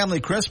Bandera family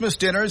Christmas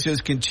dinners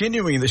is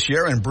continuing this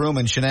year in Broome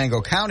and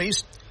Shenango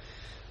counties.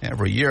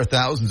 Every year,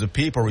 thousands of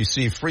people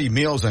receive free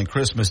meals on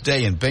Christmas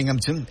Day in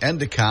Binghamton,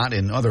 Endicott,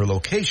 and other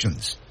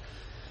locations.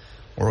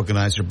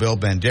 Organizer Bill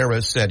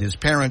Bandera said his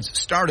parents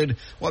started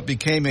what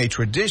became a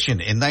tradition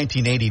in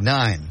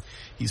 1989.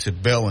 He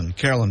said Bill and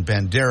Carolyn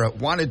Bandera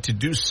wanted to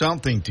do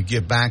something to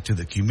give back to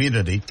the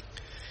community.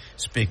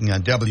 Speaking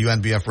on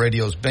WNBF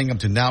Radio's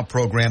Binghamton Now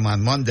program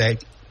on Monday,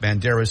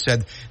 Bandera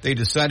said they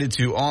decided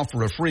to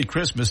offer a free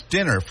Christmas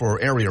dinner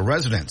for area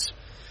residents.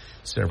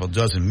 Several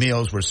dozen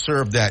meals were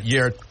served that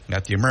year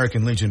at the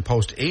American Legion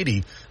Post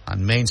 80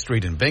 on Main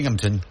Street in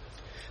Binghamton.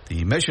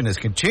 The mission has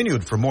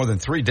continued for more than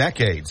 3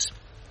 decades.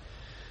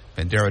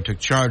 Bandera took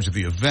charge of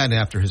the event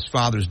after his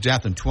father's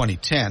death in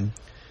 2010.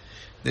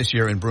 This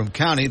year in Broome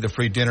County, the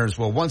free dinners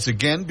will once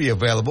again be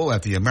available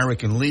at the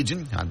American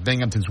Legion on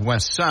Binghamton's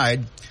west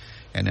side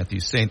and at the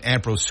St.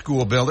 Ambrose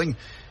School building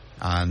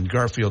on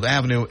Garfield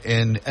Avenue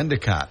in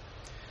Endicott.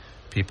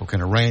 People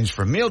can arrange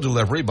for meal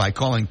delivery by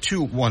calling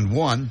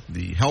 211,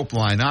 the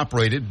helpline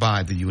operated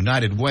by the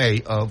United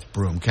Way of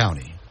Broome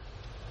County.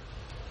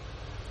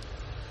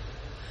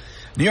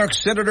 New York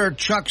Senator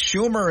Chuck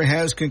Schumer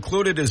has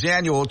concluded his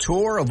annual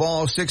tour of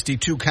all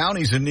 62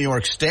 counties in New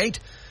York State,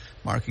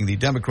 marking the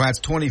Democrats'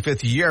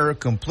 25th year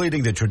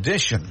completing the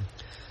tradition.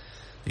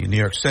 The New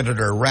York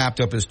Senator wrapped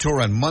up his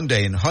tour on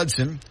Monday in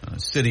Hudson, a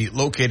city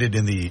located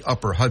in the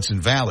upper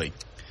Hudson Valley.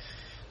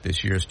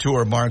 This year's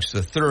tour marks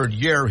the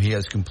 3rd year he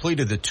has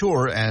completed the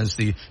tour as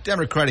the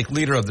Democratic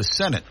leader of the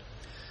Senate.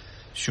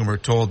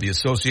 Schumer told the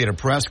Associated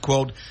Press,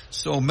 quote,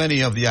 "So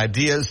many of the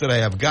ideas that I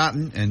have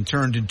gotten and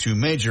turned into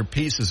major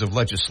pieces of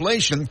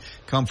legislation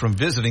come from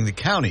visiting the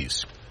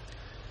counties."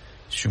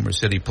 Schumer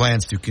said he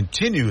plans to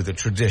continue the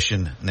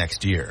tradition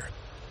next year.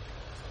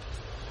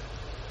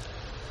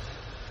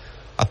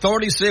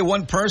 Authorities say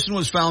one person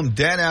was found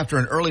dead after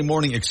an early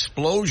morning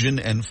explosion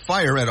and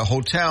fire at a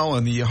hotel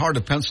in the heart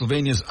of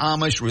Pennsylvania's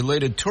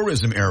Amish-related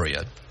tourism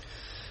area.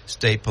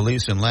 State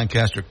police in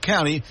Lancaster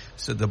County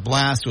said the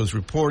blast was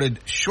reported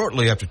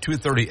shortly after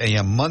 2:30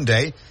 a.m.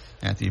 Monday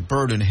at the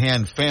Bird in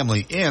Hand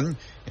Family Inn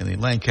in the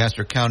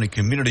Lancaster County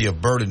community of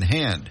Bird in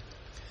Hand.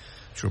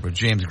 Trooper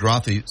James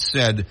Grothy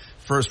said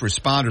first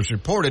responders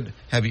reported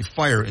heavy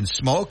fire and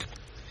smoke.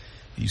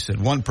 He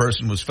said one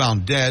person was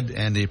found dead,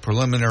 and a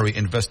preliminary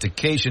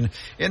investigation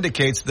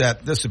indicates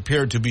that this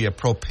appeared to be a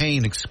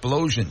propane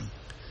explosion.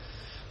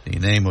 The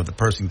name of the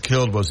person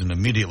killed wasn't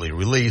immediately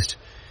released.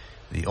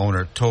 The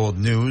owner told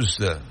News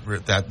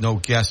that no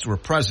guests were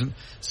present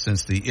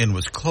since the inn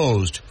was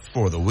closed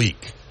for the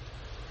week.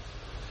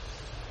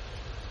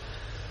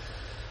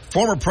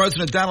 Former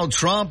President Donald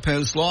Trump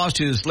has lost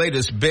his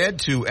latest bid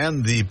to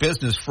end the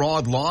business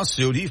fraud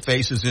lawsuit he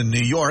faces in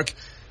New York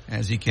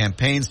as he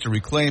campaigns to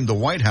reclaim the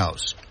White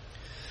House.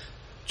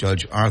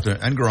 Judge Arthur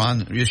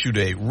Engeron issued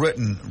a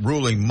written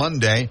ruling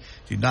Monday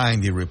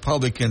denying the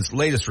Republicans'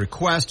 latest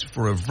request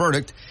for a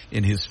verdict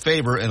in his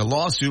favor in a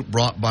lawsuit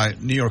brought by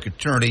New York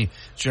Attorney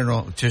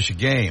General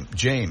Letitia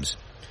James.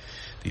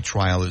 The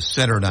trial is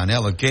centered on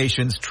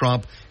allegations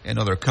Trump and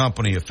other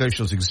company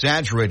officials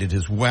exaggerated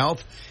his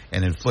wealth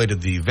and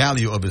inflated the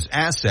value of his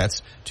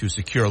assets to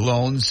secure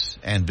loans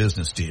and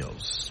business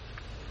deals.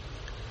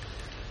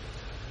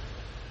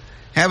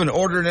 Haven't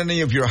ordered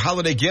any of your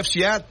holiday gifts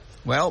yet?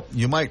 Well,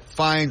 you might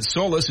find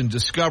solace in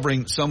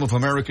discovering some of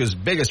America's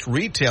biggest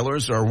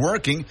retailers are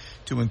working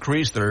to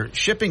increase their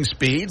shipping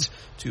speeds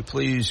to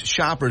please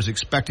shoppers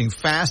expecting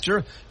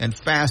faster and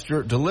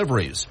faster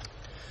deliveries.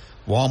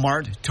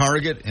 Walmart,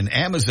 Target, and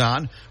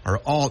Amazon are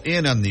all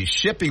in on the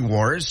shipping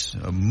wars,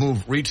 a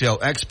move retail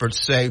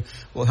experts say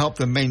will help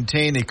them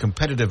maintain a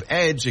competitive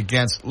edge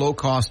against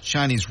low-cost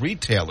Chinese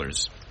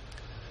retailers.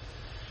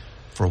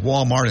 For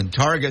Walmart and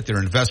Target, their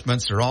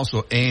investments are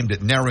also aimed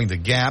at narrowing the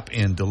gap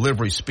in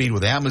delivery speed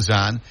with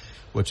Amazon,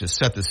 which has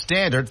set the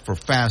standard for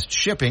fast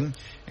shipping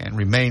and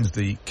remains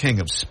the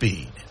king of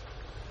speed.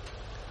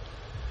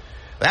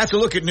 That's a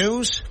look at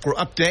news. For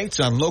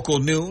updates on local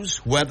news,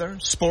 weather,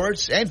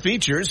 sports, and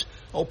features,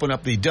 open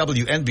up the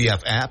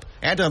WNBF app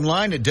and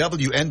online at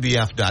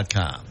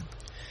WNBF.com.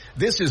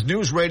 This is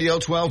News Radio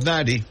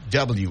 1290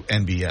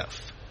 WNBF.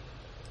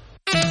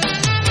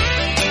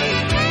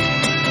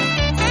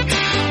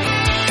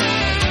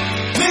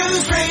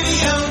 News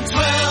Radio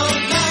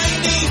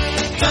 1290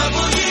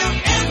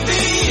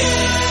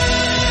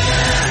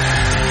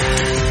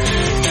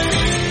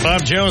 WNBF.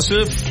 Bob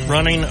Joseph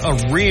running a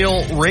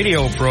real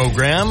radio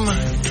program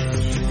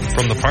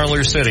from the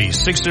Parlor City.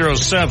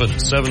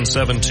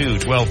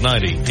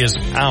 607-772-1290 is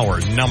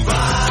our number.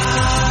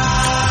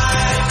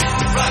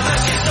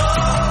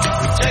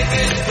 Take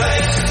this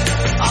place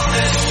on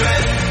this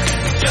trip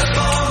just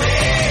for me.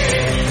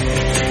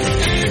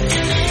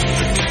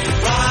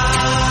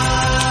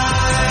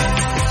 Ride,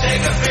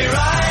 take a free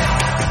ride,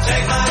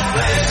 take my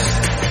place,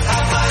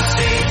 have my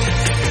seat,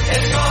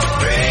 it's for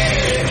free.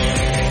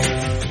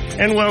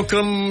 And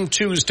welcome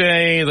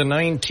Tuesday, the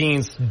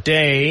 19th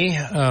day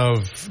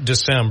of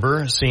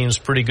December. Seems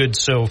pretty good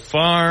so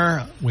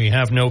far. We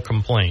have no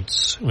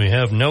complaints.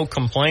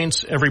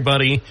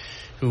 Everybody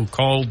who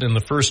called in the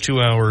first 2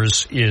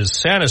 hours is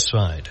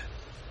satisfied.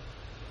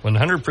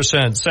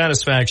 100%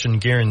 satisfaction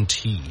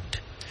guaranteed.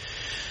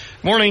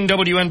 Morning,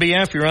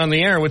 WNBF. You're on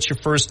the air. What's your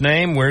first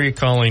name? Where are you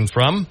calling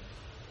from?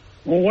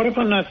 Well, what if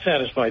I'm not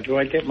satisfied? Do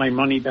I get my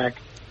money back?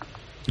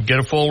 You get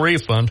a full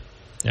refund.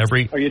 Oh,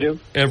 you do?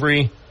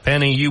 Every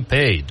penny you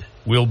paid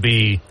will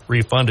be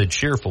refunded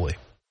cheerfully.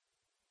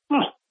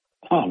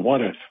 Oh,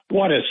 what a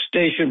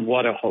station,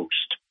 what a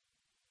host.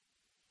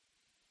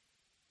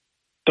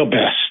 The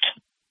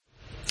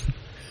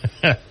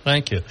best.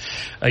 Thank you.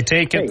 I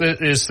take it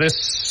that is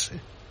this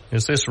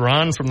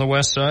Ron from the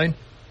West Side?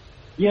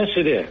 Yes,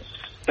 it is.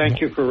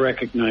 Thank you for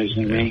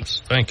recognizing me.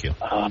 Thank you.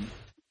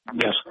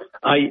 Yes,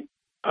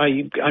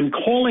 I'm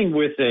calling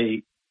with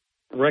a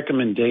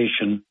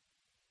recommendation,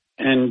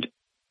 and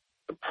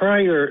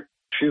prior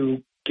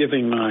to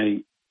giving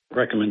my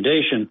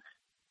recommendation,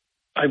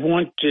 I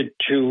wanted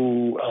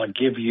to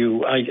give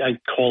you, I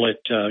call it,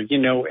 a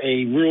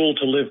rule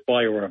to live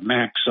by, or a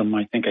maxim.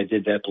 I think I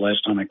did that the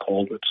last time I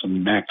called with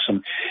some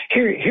maxim.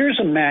 Here's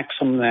a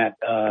maxim that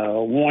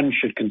one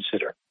should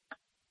consider.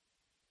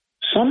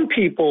 Some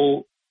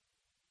people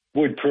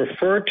would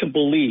prefer to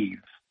believe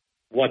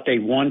what they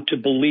want to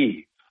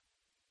believe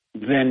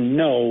than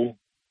know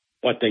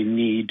what they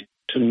need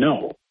to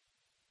know.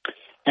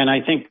 And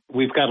I think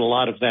we've got a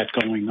lot of that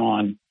going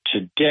on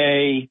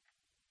today.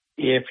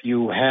 If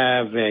you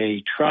have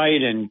a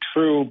tried and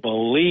true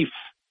belief,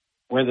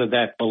 whether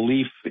that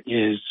belief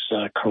is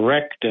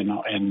correct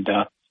and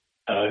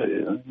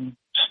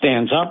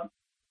stands up,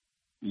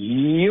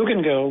 you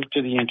can go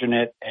to the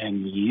internet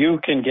and you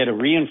can get a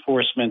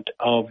reinforcement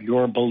of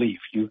your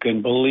belief. You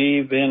can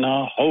believe in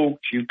a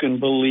hoax. You can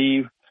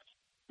believe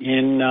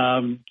in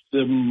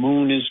the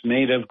moon is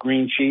made of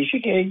green cheese.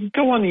 You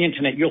go on the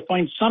internet. You'll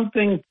find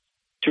something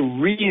to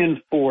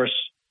reinforce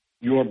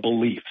your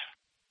belief.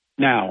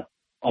 Now,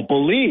 a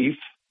belief,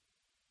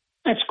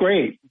 that's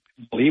great.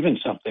 Believe in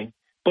something.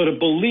 But a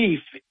belief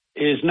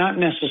is not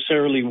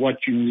necessarily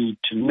what you need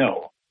to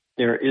know.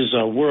 There is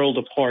a world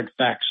of hard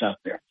facts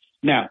out there.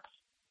 Now,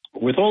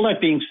 with all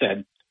that being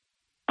said,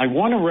 I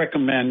want to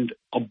recommend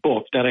a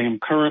book that I am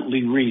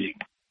currently reading.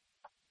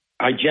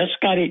 I just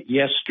got it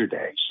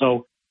yesterday,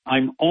 so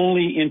I'm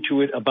only into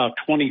it about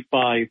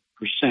 25%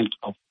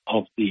 of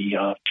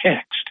the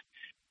text.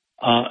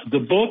 The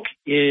book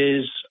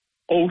is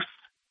Oath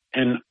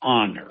and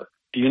Honor.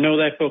 Do you know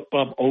that book,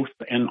 Bob, Oath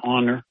and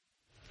Honor?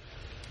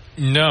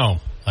 No,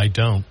 I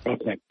don't.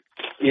 Okay.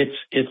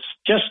 It's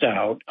just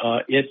out.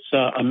 It's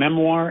a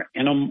memoir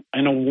and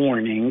a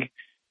warning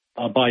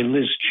by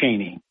Liz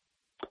Cheney.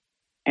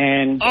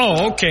 And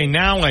okay,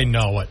 now I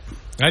know it.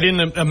 I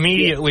didn't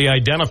immediately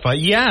identify.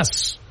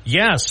 Yes,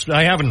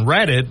 I haven't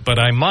read it, but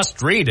I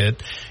must read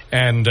it.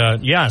 And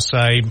yes,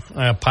 I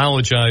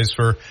apologize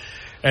for,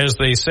 as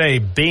they say,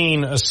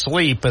 being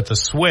asleep at the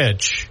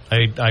switch.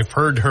 I've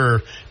heard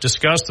her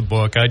discuss the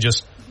book. I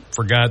just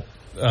forgot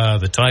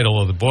the title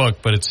of the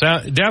book, but it's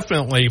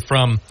definitely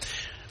from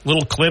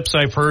little clips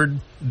I've heard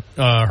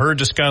her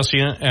discussing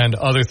and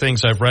other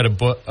things I've read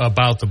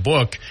about the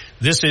book.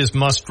 This is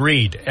must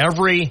read.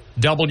 Every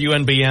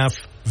WNBF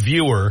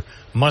viewer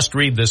must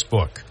read this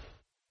book.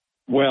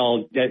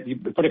 Well, you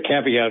put a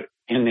caveat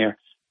in there.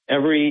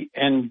 Every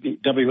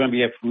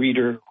WNBF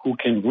reader who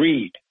can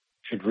read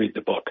should read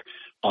the book.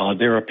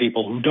 There are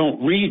people who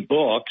don't read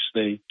books.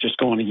 They just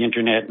go on the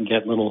internet and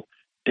get little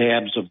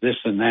dabs of this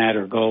and that,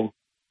 or go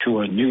to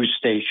a news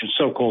station,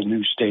 so-called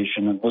news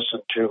station, and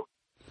listen to.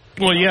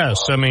 Well,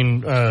 yes. I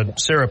mean,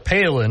 Sarah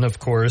Palin, of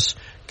course,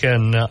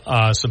 can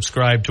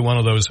subscribe to one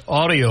of those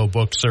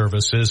audiobook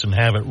services and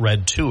have it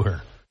read to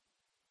her.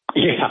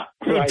 Yeah.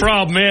 Right. The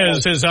problem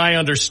is, as I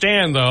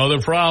understand, though,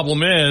 the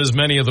problem is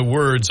many of the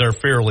words are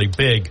fairly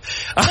big.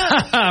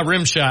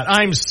 Rimshot,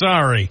 I'm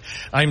sorry.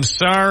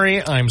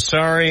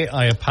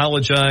 I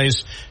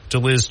apologize to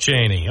Liz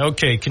Cheney.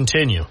 Okay,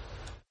 continue.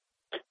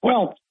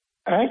 Well,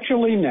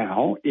 actually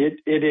now it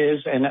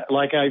is, and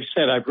like I've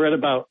said, I've read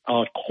about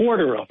a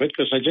quarter of it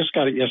because I just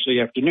got it yesterday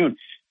afternoon,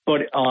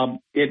 but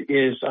it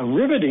is a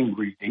riveting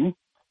reading.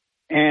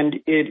 And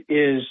it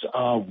is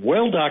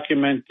well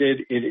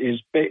documented. It is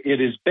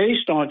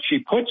based on. She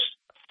puts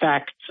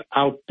facts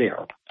out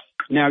there.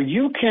 Now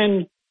you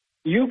can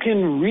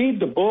read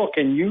the book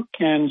and you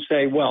can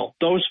say, well,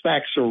 those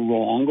facts are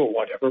wrong or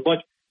whatever.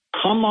 But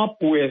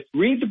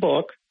read the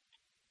book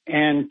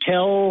and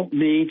tell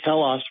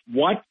us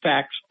what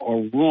facts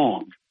are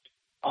wrong.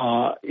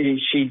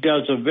 She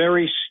does a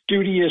very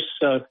studious,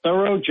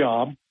 thorough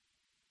job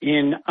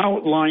in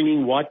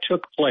outlining what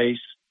took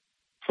place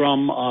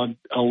from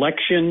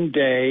Election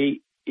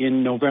Day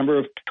in November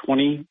of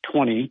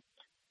 2020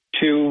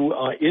 to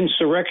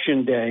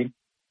Insurrection Day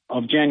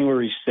of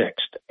January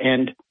 6th.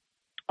 And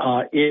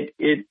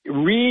it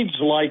reads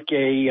like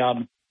a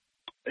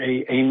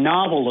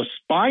novel, a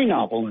spy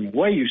novel in a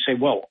way. You say,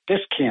 well,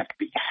 this can't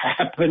be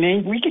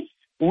happening.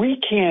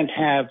 We can't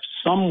have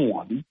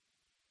someone,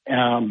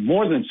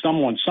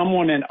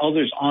 someone and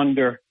others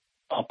under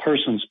a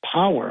person's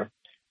power,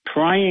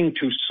 trying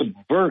to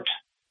subvert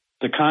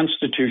the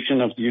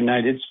Constitution of the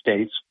United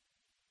States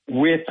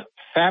with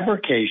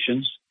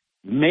fabrications,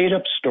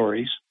 made-up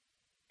stories,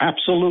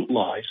 absolute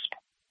lies.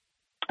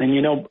 And,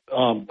 you know,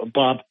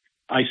 Bob,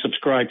 I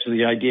subscribe to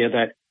the idea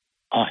that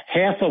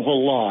half of a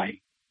lie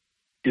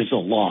is a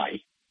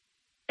lie.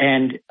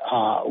 And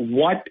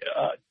what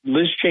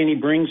Liz Cheney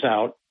brings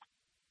out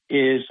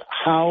is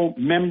how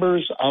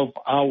members of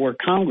our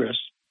Congress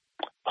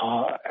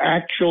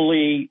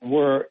actually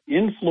were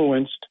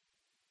influenced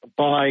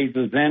by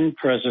the then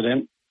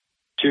president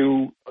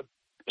to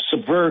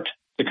subvert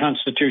the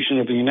Constitution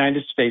of the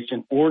United States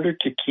in order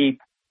to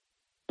keep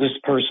this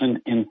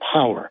person in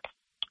power.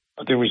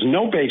 There was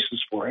no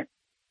basis for it.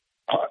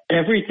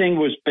 Everything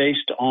was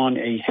based on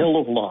a hill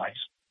of lies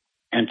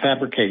and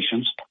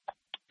fabrications.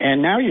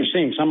 And now you're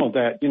seeing some of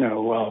that,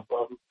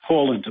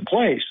 fall into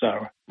place.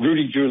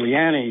 Rudy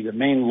Giuliani, the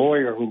main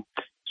lawyer who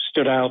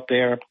stood out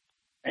there,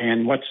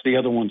 and what's the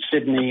other one,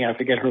 Sydney, I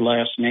forget her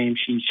last name.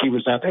 She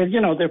was out there.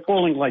 They're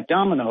falling like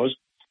dominoes.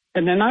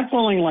 And they're not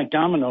falling like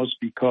dominoes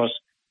because,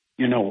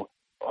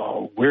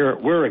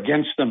 we're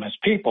against them as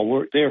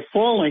people. They're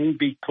falling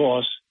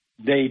because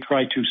they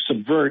try to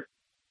subvert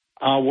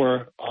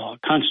our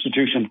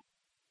Constitution.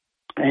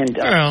 And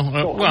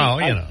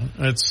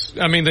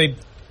they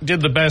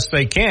did the best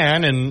they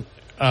can, and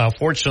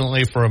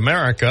fortunately for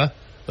America,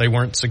 they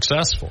weren't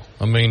successful.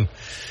 Give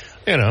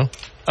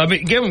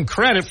them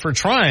credit for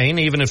trying,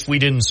 even if we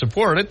didn't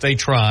support it. They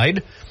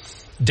tried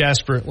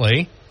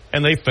desperately,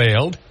 and they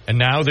failed, and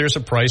now there's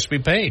a price to be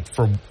paid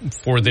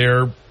for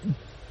their,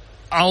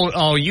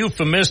 I'll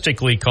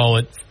euphemistically call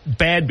it,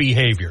 bad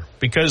behavior.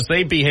 Because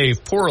they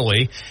behaved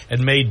poorly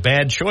and made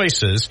bad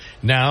choices,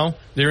 now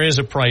there is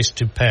a price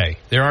to pay.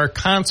 There are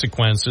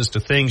consequences to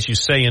things you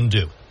say and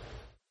do.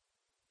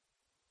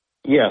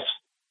 Yes.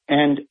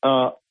 And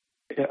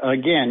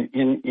again,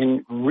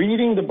 in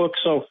reading the book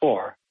so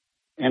far,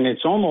 and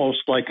it's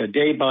almost like a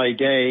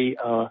day-by-day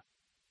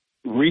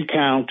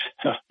recount,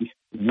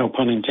 no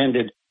pun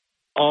intended,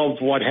 of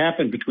what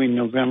happened between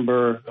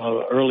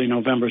early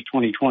November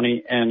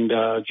 2020 and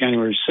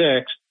January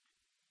 6th.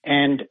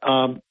 And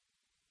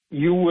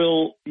you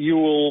will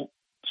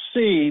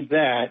see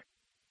that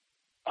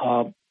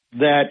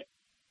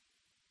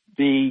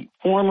the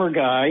former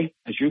guy,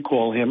 as you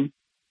call him,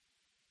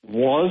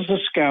 was a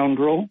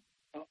scoundrel,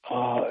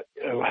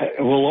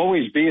 will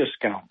always be a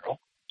scoundrel,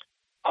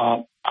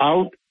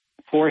 out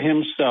for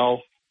himself,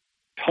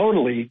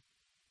 totally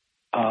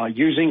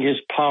using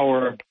his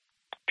power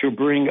to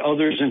bring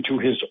others into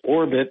his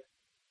orbit.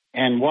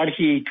 And what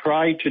he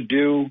tried to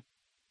do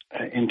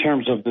in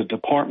terms of the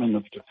Department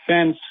of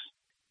Defense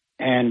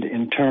and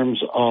in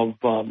terms of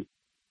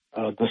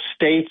the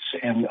states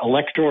and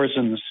electors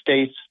in the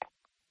states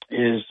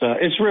is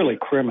it's really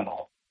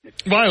criminal.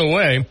 By the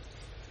way,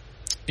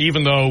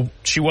 even though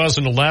she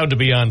wasn't allowed to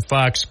be on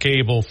Fox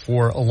Cable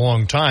for a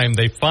long time,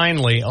 they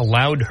finally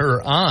allowed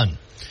her on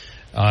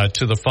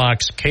to the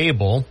Fox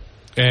Cable.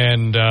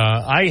 And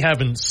I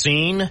haven't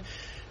seen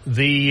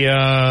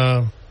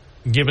the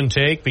give and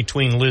take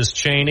between Liz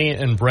Cheney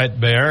and Bret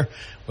Baier,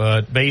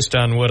 but based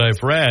on what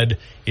I've read,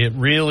 it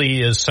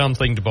really is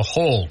something to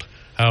behold.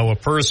 How a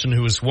person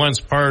who was once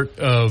part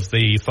of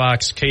the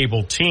Fox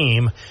Cable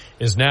team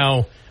is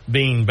now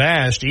being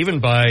bashed, even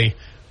by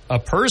a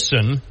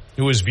person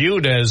who is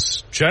viewed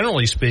as,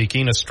 generally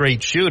speaking, a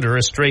straight shooter,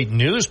 a straight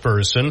news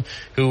person,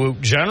 who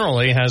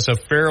generally has a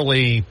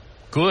fairly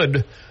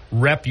good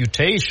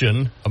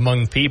reputation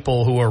among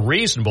people who are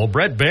reasonable.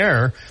 Bret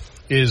Baier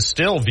is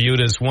still viewed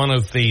as one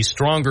of the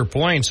stronger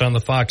points on the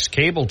Fox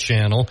Cable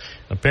channel.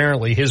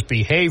 Apparently his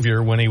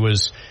behavior when he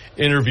was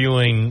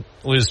interviewing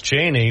Liz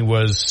Cheney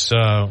was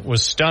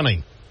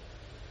stunning.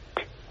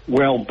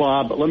 Well,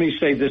 Bob, let me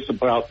say this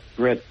about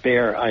Bret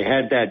Baier. I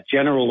had that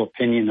general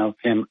opinion of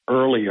him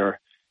earlier,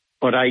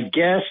 but I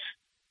guess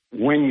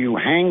when you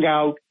hang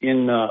out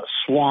in the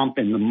swamp,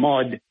 in the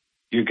mud,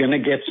 you're going to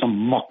get some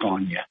muck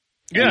on you.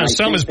 Yeah,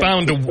 some is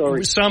bound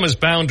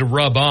to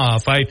rub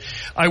off.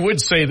 I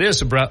would say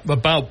this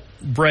about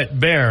Bret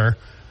Baier,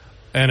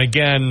 and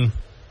again,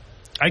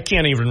 I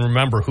can't even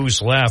remember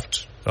who's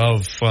left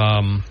of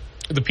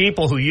the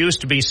people who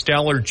used to be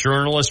stellar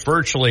journalists.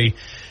 Virtually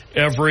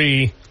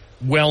every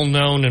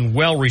well-known and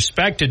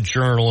well-respected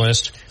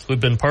journalist who've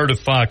been part of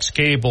Fox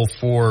Cable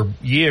for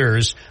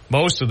years,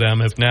 most of them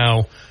have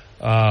now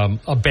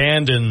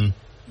abandoned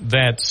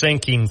that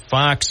sinking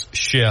Fox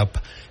ship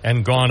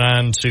and gone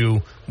on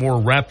to more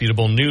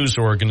reputable news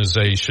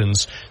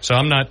organizations. So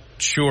I'm not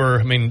sure.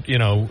 I mean,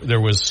 there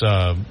was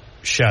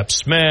Shep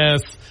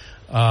Smith,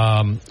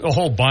 a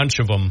whole bunch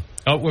of them.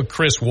 With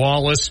Chris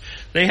Wallace,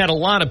 they had a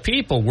lot of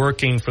people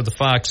working for the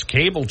Fox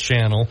Cable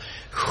channel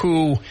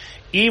who,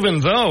 even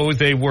though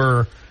they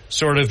were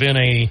sort of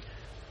in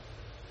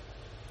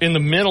the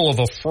middle of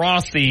a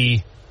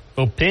frothy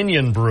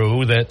opinion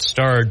brew that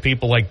starred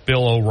people like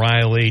Bill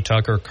O'Reilly,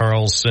 Tucker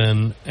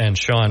Carlson, and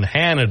Sean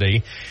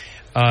Hannity,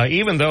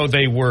 even though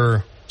they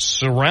were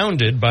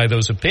surrounded by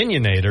those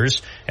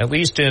opinionators, at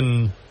least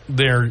in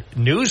their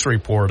news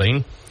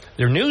reporting.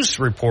 Their news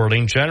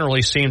reporting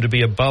generally seemed to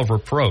be above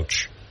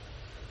reproach.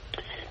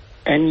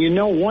 And,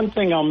 one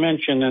thing I'll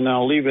mention, and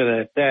I'll leave it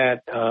at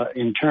that,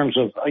 in terms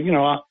of,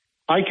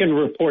 I can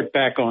report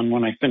back on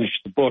when I finish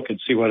the book and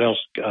see what else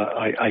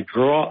I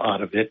draw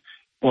out of it.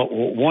 Well,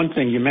 one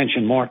thing, you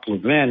mentioned Mark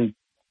Levin,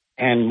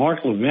 and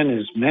Mark Levin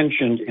is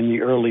mentioned in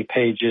the early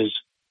pages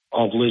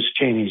of Liz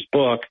Cheney's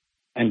book,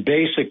 and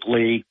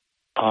basically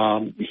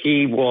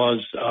he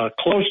was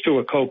close to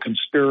a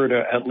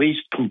co-conspirator, at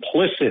least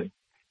complicit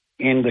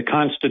in the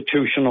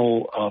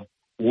constitutional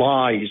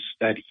lies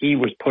that he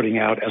was putting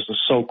out as a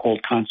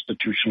so-called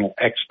constitutional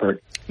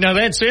expert. Now,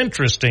 that's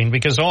interesting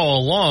because all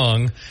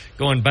along,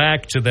 going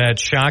back to that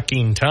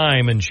shocking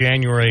time in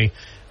January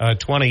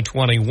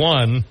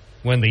 2021,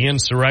 when the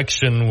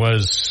insurrection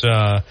was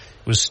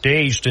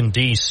staged in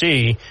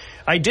D.C.,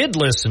 I did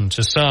listen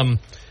to some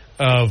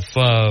of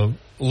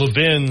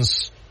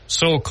Levin's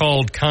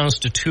so-called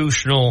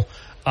constitutional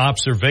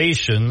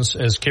observations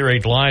as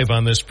carried live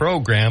on this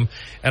program,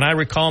 and I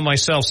recall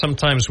myself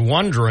sometimes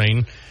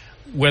wondering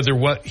whether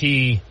what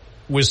he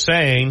was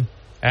saying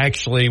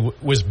actually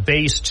was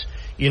based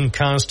in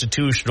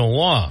constitutional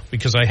law,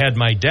 because I had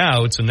my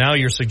doubts, and now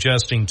you're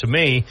suggesting to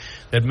me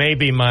that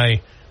maybe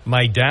my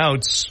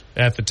doubts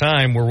at the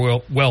time were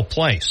well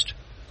placed.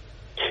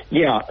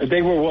 Yeah,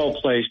 they were well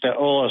placed.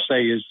 All I'll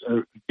say is,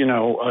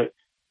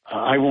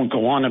 I won't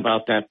go on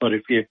about that, but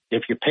if you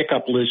pick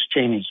up Liz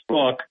Cheney's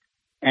book,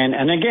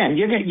 and again,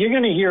 you're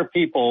going to hear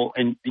people,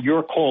 and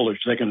your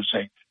callers, they're going to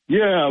say,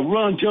 yeah,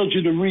 Ron tells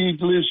you to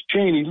read Liz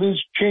Cheney.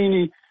 Liz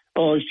Cheney,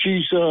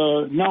 she's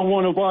not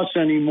one of us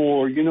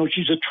anymore.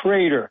 She's a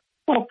traitor.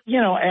 Well,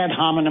 ad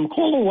hominem,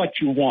 call her what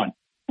you want.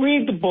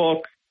 Read the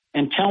book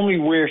and tell me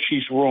where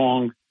she's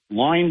wrong,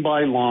 line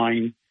by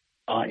line,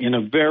 in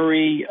a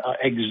very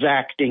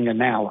exacting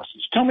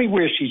analysis. Tell me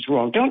where she's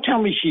wrong. Don't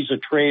tell me she's a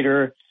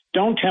traitor.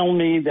 Don't tell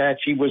me that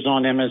she was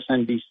on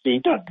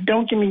MSNBC.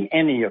 Don't give me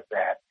any of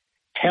that.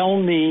 Tell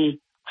me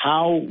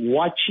how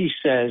what she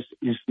says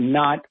is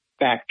not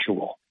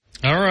factual.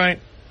 All right.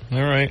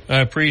 I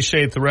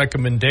appreciate the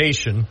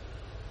recommendation.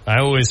 I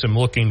always am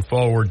looking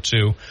forward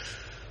to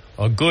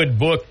a good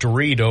book to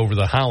read over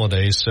the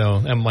holidays, so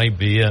that might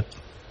be it.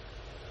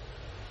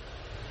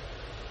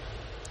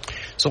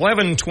 It's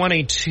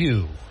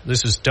 11:22.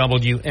 This is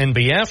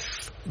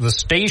WNBF, the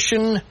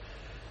station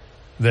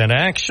that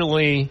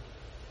actually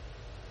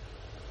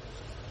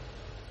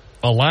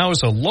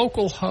allows a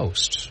local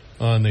host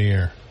on the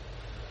air.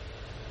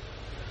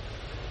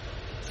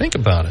 Think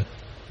about it.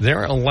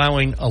 They're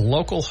allowing a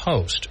local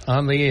host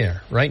on the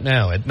air right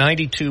now at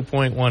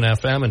 92.1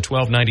 FM and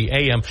 1290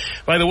 AM.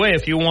 By the way,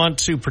 if you want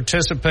to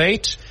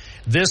participate,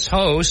 this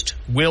host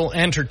will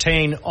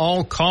entertain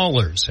all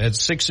callers at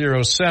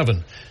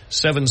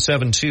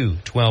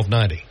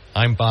 607-772-1290.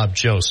 I'm Bob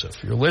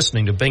Joseph. You're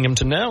listening to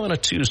Binghamton Now on a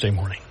Tuesday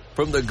morning.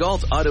 From the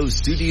Galt Auto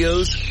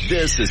Studios,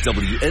 this is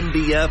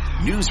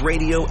WNBF News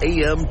Radio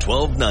AM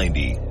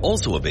 1290.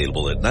 Also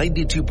available at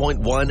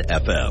 92.1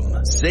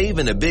 FM. Save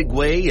in a big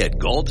way at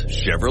Galt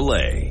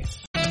Chevrolet.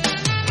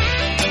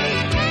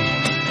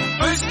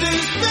 First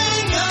is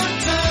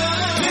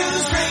Binghamton,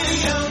 News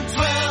Radio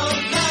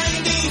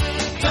 1290,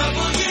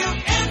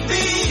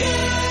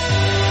 WNBF.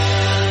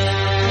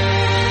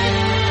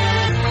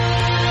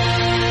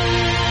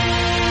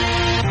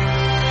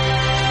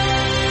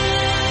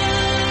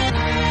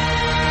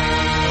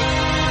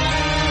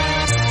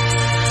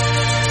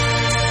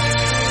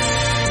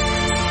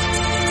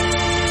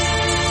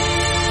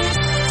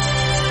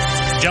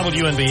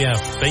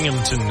 WNBF,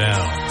 Binghamton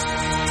Now,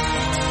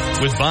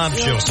 with Bob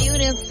Joseph.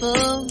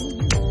 Beautiful,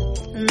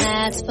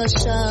 that's for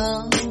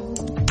sure.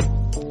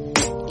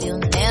 You'll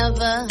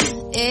never,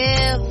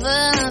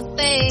 ever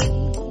fade.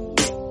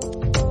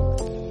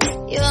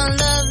 You're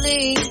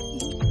lovely,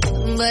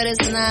 but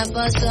it's not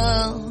for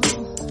sure.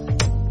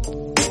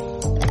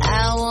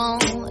 I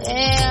won't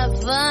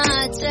ever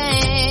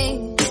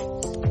change.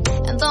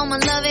 And though my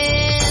love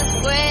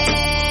is great,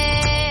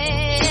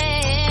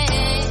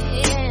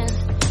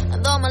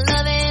 my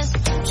love is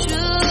true.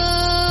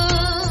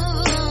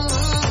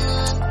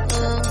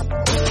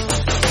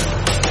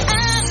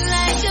 I'm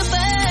like a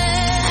bird,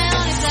 I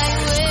only fly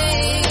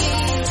away.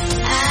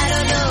 I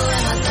don't know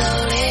where my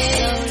soul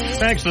is.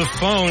 Back to the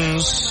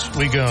phones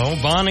we go.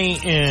 Bonnie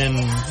in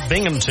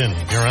Binghamton,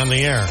 you're on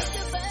the air.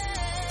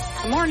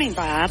 Good morning,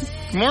 Bob.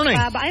 Good morning.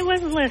 Bob, I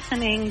was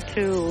listening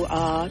to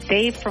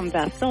Dave from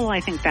Vestal,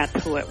 I think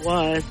that's who it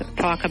was,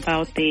 talk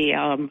about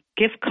the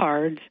gift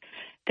cards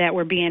that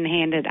were being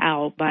handed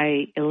out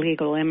by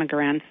illegal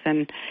immigrants.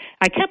 And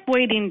I kept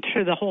waiting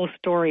through the whole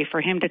story for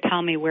him to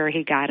tell me where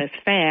he got his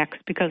facts,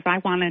 because I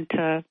wanted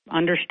to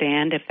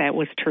understand if that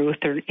was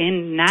truth or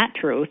not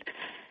truth.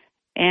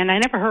 And I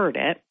never heard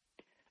it.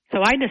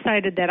 So I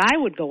decided that I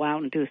would go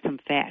out and do some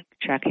fact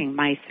checking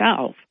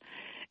myself.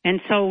 And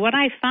so what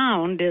I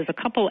found is a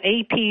couple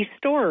AP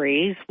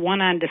stories,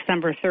 one on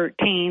December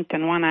 13th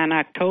and one on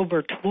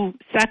October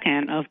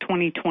 2nd of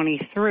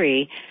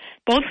 2023,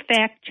 both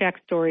fact-check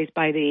stories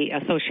by the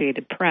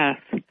Associated Press.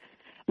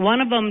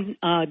 One of them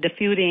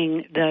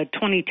disputing the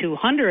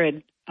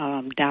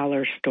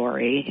 $2,200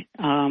 story,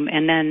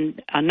 and then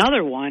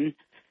another one,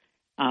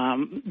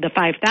 the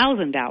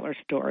 $5,000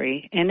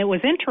 story. And it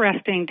was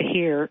interesting to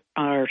hear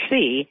or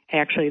see,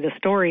 actually, the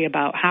story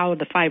about how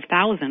the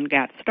 $5,000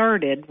 got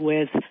started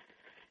with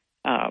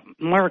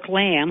Mark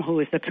Lamb, who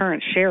is the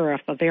current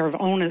sheriff of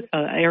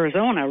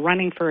Arizona,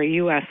 running for a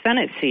U.S.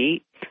 Senate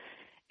seat,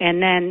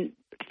 and then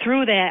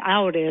threw that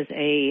out as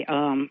a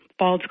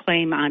false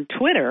claim on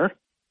Twitter.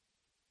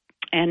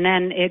 And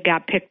then it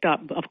got picked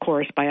up, of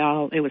course,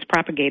 it was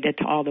propagated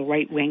to all the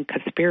right-wing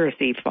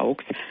conspiracy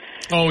folks.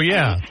 Oh,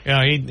 yeah.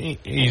 Yeah, he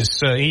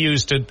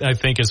used it, I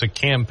think, as a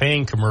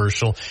campaign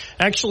commercial.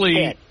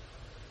 Actually,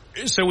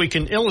 so we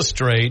can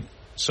illustrate,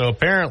 so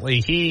apparently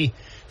he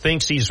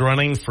thinks he's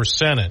running for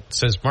Senate. It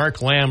says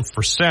Mark Lamb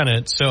for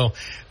Senate. So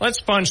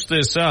let's punch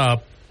this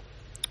up.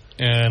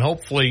 And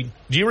hopefully,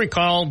 do you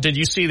recall, did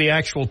you see the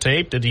actual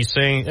tape? Did he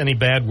say any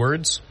bad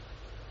words?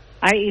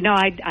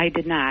 I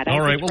did not.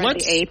 All right, well,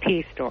 let's the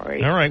AP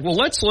story. All right, well,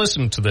 let's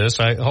listen to this.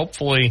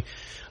 Hopefully,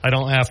 I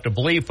don't have to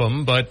bleep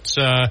him, but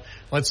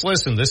let's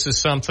listen. This is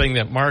something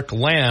that Mark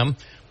Lamb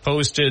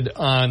posted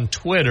on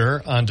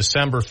Twitter on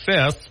December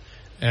 5th,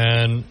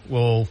 and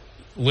we'll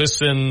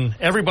listen.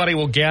 Everybody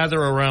will gather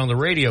around the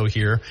radio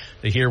here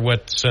to hear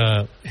what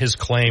his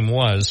claim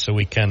was, so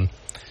we can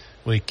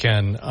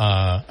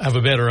have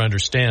a better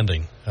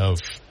understanding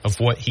of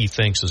what he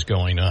thinks is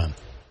going on.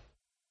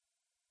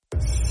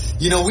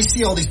 You know, we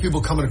see all these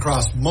people coming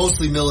across,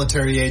 mostly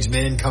military-age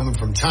men coming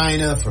from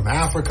China, from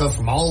Africa,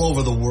 from all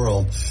over the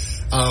world.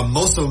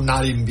 Most of them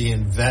not even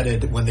being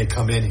vetted when they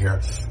come in here.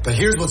 But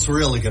here's what's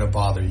really going to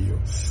bother you.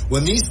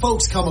 When these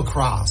folks come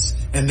across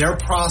and they're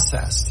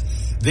processed,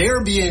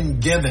 they're being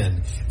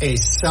given a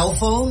cell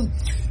phone,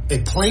 a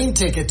plane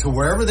ticket to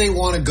wherever they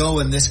want to go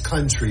in this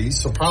country,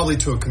 so probably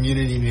to a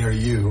community near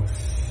you,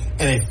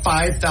 and a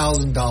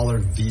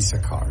 $5,000 Visa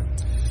card.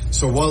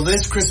 So while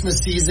this Christmas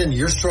season,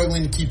 you're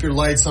struggling to keep your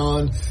lights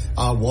on,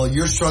 while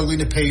you're struggling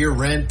to pay your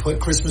rent, put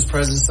Christmas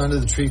presents under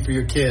the tree for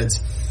your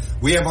kids,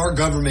 we have our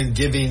government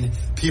giving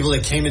people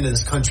that came into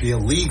this country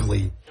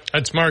illegally.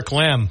 That's Mark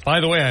Lamb.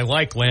 By the way, I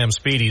like Lamb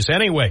Speedies.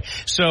 Anyway,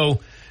 so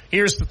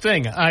here's the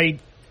thing.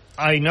 I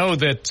know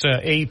that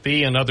AP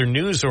and other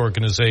news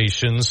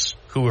organizations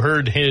who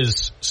heard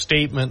his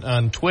statement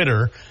on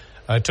Twitter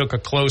took a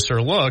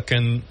closer look,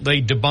 and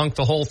they debunked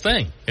the whole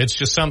thing. It's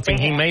just something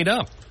he made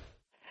up.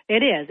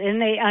 It is.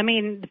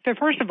 And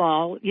first of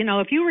all, you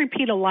know, if you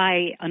repeat a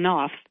lie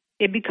enough,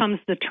 it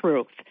becomes the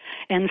truth.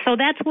 And so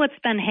that's what's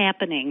been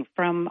happening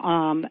from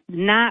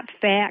not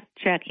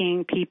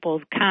fact-checking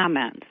people's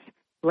comments,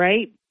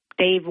 right?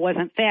 Dave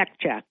wasn't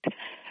fact-checked.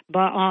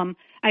 But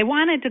I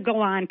wanted to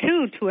go on,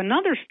 too, to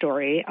another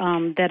story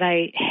that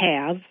I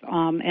have.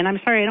 And I'm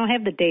sorry, I don't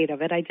have the date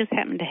of it. I just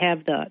happen to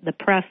have the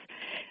press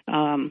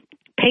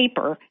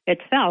paper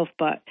itself.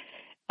 But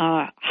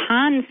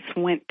Hans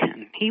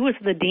Swinton, he was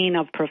the dean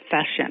of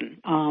profession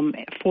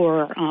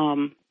for,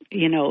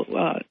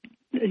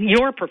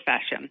 your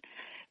profession,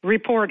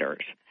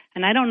 reporters.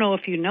 And I don't know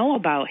if you know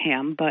about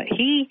him, but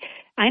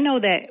I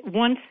know that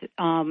once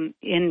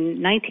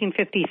in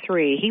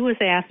 1953, he was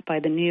asked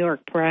by the New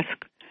York Press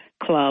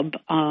Club,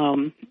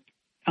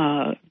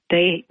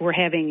 they were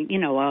having,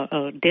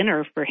 a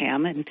dinner for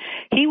him, and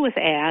he was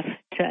asked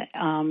to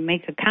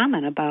make a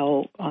comment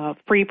about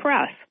free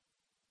press.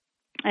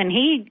 And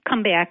he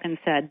come back and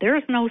said,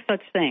 there's no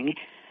such thing.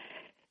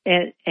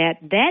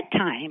 At that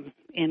time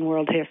in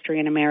world history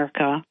in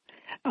America,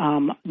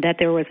 that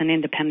there was an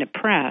independent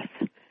press.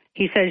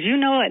 He says, you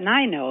know it and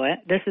I know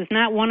it. This is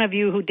not one of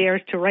you who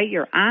dares to write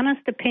your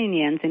honest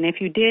opinions, and if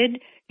you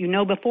did, you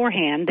know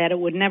beforehand that it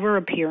would never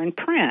appear in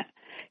print.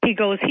 He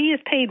goes, he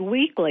is paid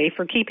weekly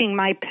for keeping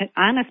my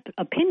honest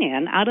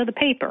opinion out of the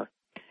paper.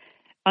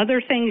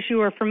 Other things you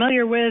are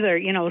familiar with are,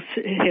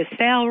 his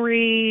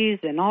salaries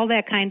and all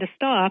that kind of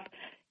stuff.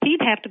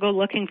 He'd have to go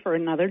looking for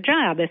another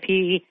job if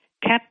he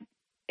had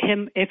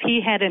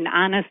an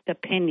honest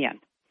opinion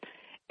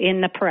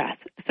in the press.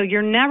 So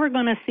you're never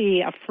going to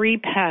see a free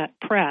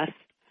press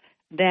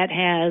that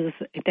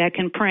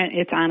can print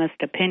its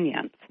honest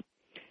opinions.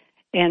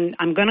 And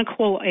I'm going to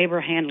quote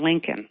Abraham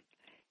Lincoln.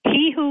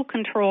 He who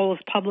controls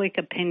public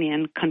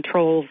opinion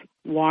controls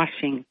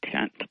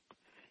Washington.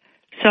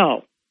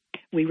 So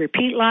we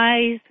repeat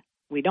lies,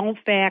 we don't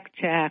fact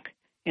check,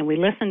 and we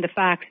listen to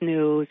Fox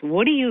News.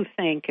 What do you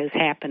think is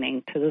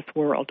happening to this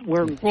world?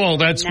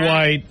 That's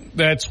why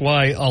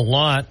a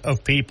lot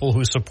of people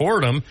who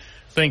support him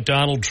think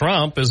Donald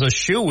Trump is a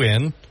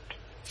shoo-in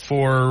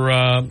for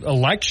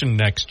election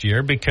next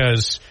year,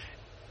 because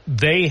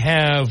they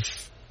have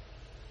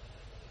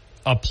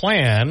a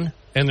plan,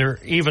 and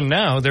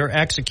they're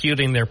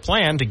executing their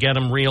plan to get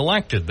him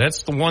reelected.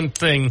 That's the one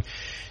thing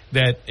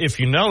that, if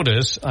you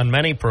notice on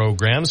many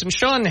programs, and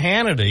Sean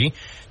Hannity,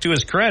 to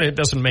his credit,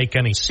 doesn't make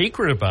any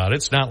secret about it.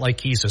 It's not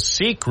like he's a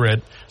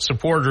secret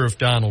supporter of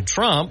Donald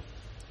Trump.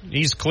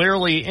 He's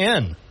clearly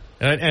in.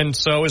 And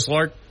so is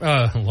Mark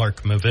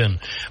Levin,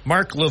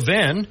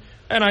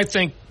 And I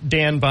think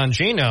Dan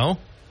Bongino,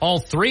 all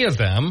three of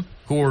them,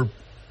 who are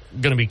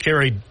going to be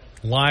carried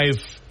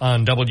live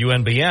on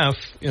WNBF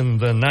in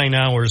the 9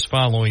 hours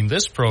following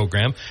this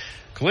program,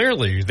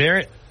 clearly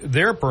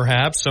they're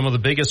perhaps some of the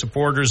biggest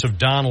supporters of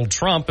Donald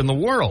Trump in the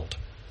world.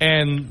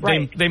 And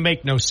they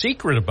make no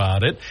secret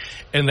about it.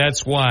 And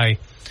that's why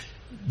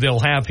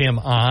they'll have him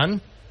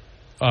on.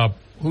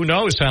 Who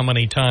knows how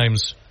many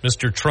times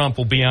Mr. Trump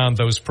will be on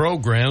those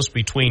programs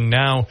between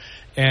now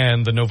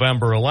and the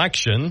November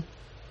election.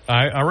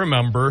 I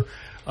remember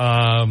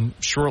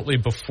shortly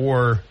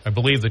before, I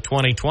believe, the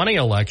 2020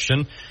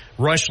 election,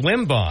 Rush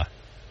Limbaugh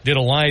did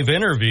a live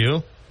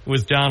interview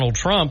with Donald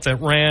Trump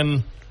that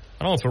ran,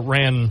 I don't know if it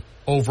ran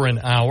over an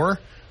hour,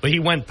 but he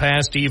went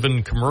past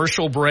even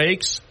commercial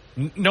breaks.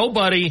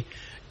 Nobody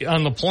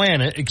on the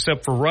planet,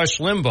 except for Rush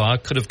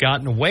Limbaugh, could have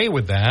gotten away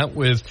with that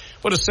with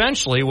what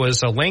essentially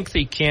was a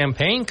lengthy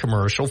campaign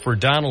commercial for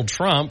Donald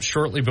Trump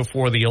shortly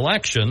before the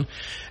election.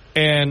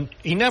 And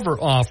he never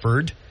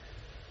offered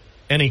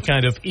any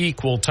kind of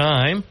equal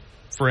time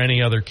for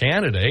any other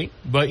candidate,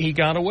 but he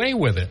got away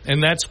with it.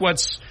 And that's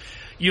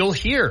you'll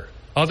hear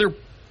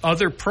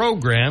other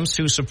programs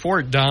who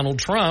support Donald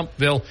Trump.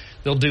 They'll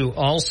do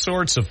all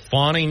sorts of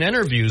fawning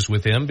interviews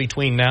with him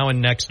between now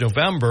and next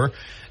November,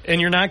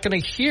 and you're not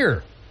going to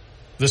hear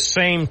the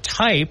same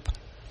type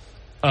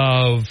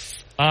of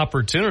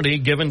opportunity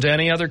given to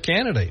any other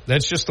candidate.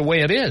 That's just the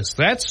way it is.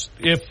 That's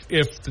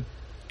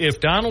if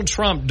Donald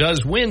Trump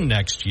does win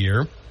next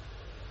year,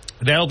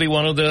 that'll be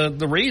one of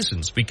the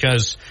reasons,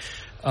 because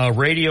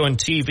radio and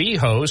TV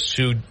hosts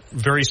who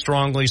very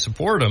strongly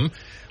support him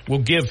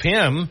will give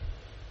him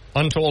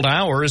untold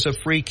hours of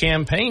free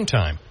campaign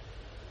time.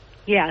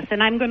 Yes,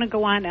 and I'm going to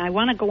go on. I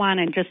want to go on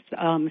and just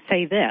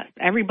say this.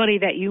 Everybody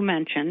that you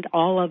mentioned,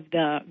 all of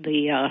the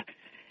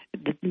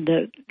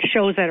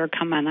shows that are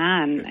coming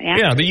on.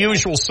 The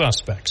usual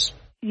suspects.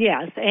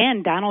 Yes,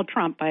 and Donald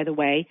Trump, by the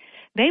way,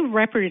 they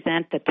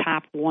represent the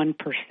top 1%.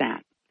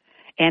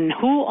 And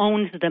who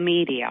owns the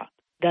media?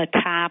 The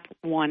top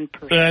 1%.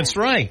 That's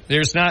right.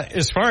 There's not,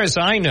 as far as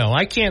I know,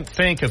 I can't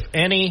think of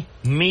any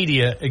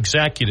media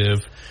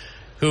executive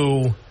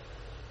who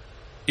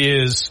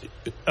is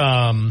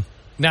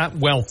not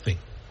wealthy.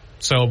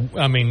 So,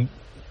 I mean,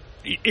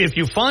 if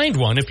you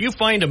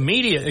find a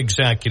media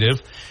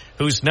executive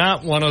who's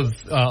not one of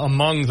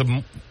among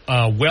the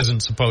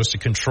wasn't supposed to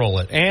control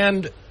it,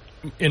 and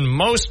in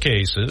most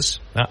cases,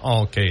 not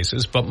all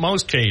cases, but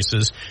most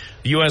cases,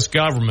 the U.S.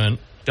 government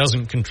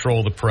doesn't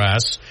control the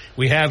press.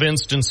 We have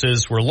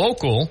instances where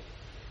local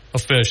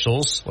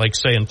officials, like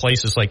say in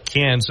places like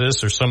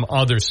Kansas or some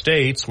other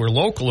states, where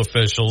local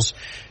officials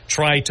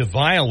try to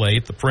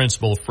violate the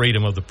principle of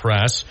freedom of the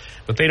press,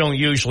 but they don't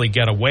usually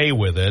get away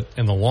with it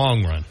in the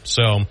long run.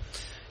 So,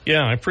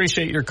 yeah, I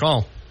appreciate your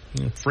call.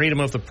 Freedom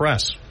of the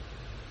press.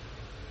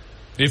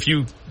 If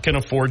you can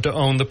afford to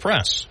own the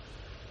press.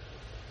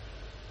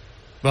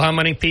 Well, how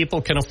many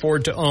people can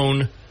afford to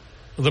own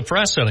the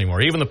press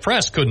anymore? Even the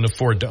press couldn't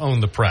afford to own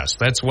the press.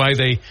 That's why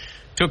they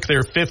took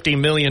their $50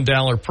 million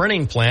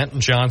printing plant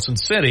in Johnson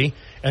City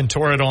and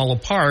tore it all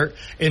apart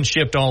and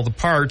shipped all the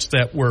parts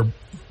that were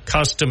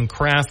custom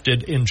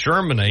crafted in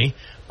Germany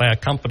by a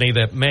company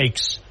that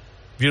makes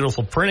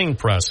beautiful printing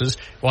presses.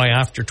 Why,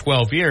 after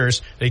 12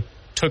 years, they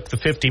took the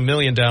 $50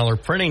 million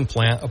printing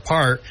plant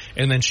apart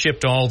and then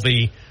shipped all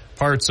the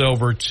parts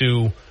over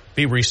to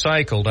be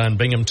recycled on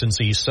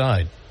Binghamton's east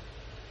side,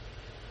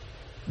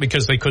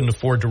 because they couldn't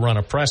afford to run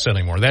a press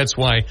anymore. That's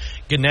why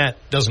Gannett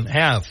doesn't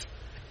have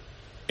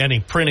any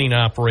printing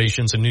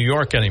operations in New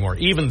York anymore.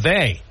 Even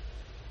they,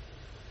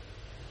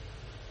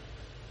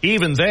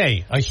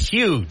 a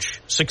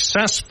huge,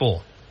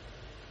 successful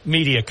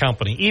media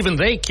company, even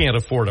they can't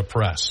afford a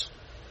press.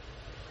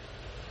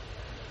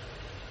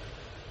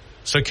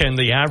 So can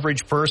the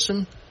average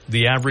person,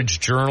 the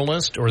average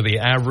journalist, or the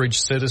average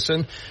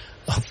citizen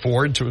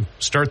afford to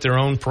start their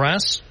own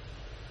press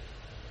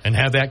and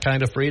have that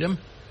kind of freedom?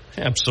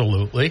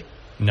 Absolutely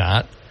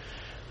not.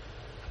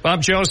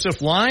 Bob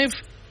Joseph live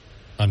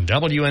on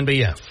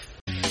WNBF.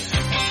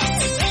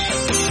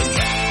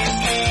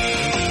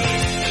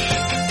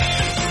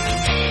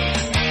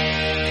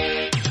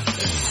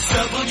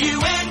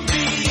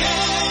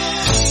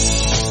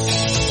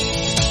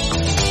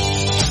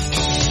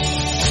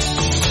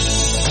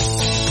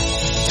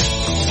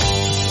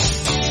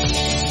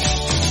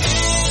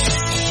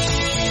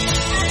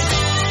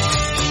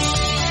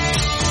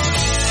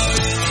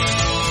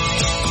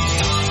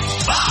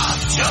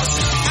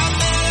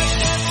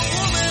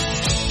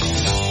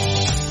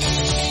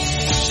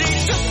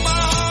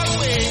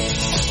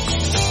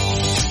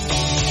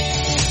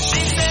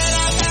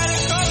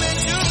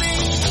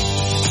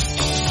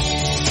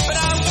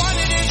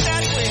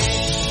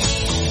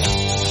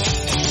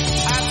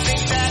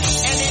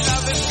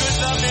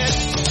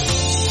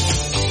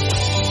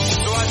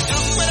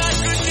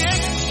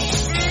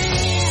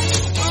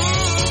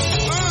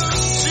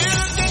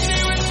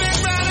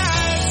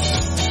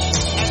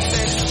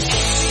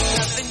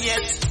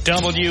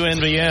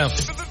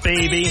 WNBF,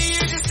 baby.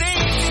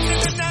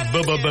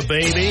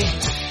 Baby.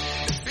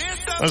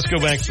 Let's go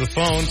back to the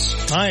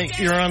phones. Hi,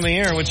 you're on the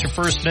air. What's your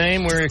first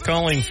name? Where are you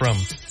calling from?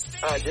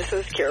 This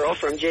is Carol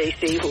from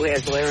JC, who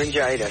has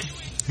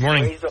laryngitis.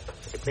 Morning.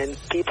 And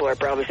people are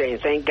probably saying,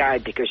 thank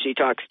God, because she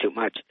talks too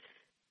much.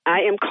 I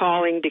am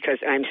calling because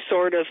I'm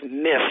sort of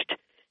miffed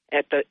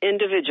at the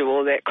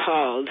individual that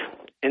called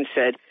and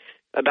said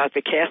about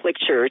the Catholic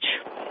Church,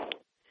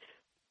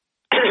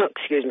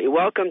 excuse me,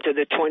 welcome to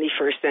the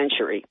 21st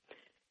century.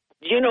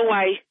 Do you know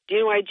why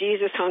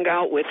Jesus hung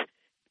out with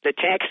the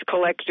tax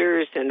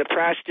collectors and the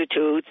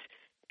prostitutes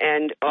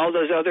and all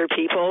those other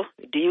people?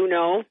 Do you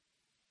know?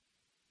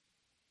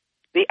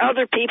 The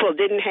other people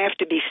didn't have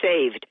to be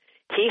saved.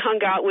 He hung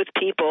out with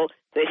people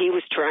that he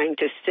was trying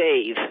to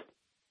save.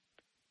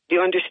 Do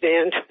you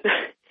understand?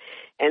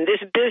 And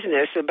this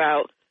business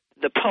about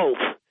the Pope,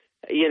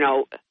 you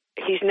know,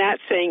 he's not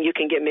saying you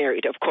can get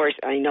married. Of course,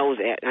 I know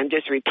that. I'm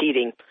just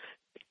repeating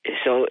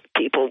so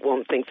people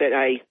won't think that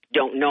I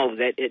don't know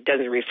that it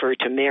doesn't refer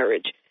to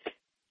marriage.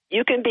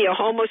 You can be a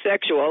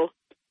homosexual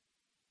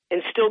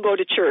and still go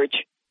to church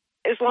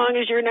as long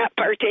as you're not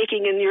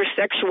partaking in your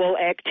sexual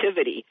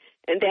activity.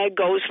 And that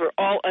goes for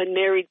all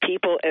unmarried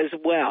people as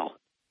well.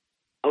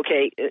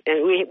 Okay,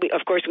 and we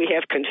of course, we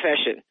have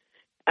confession.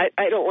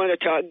 I don't want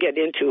to get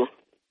into,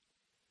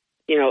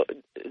 you know,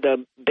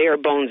 the bare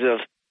bones of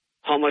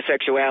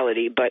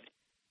homosexuality, but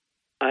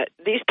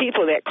these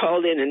people that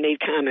called in and made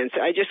comments,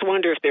 I just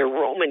wonder if they're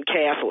Roman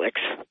Catholics.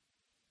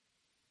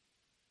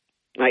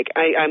 Like,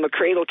 I'm a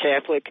cradle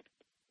Catholic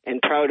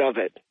and proud of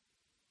it.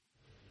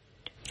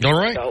 All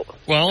right. So,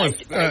 well,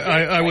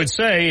 I would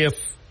say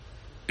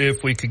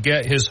if we could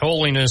get His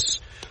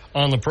Holiness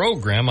on the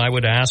program, I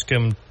would ask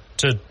him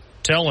to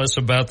tell us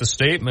about the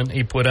statement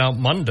he put out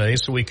Monday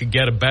so we could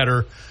get a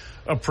better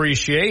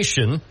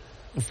appreciation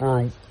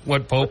for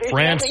what Pope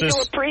Francis... There's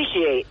nothing to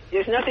appreciate.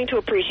 There's nothing to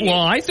appreciate.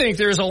 Well, I think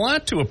there's a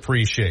lot to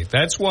appreciate.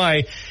 That's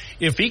why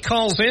if he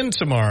calls in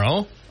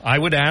tomorrow, I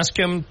would ask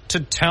him to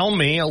tell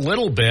me a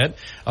little bit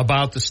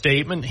about the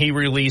statement he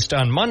released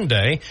on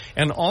Monday,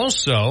 and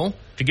also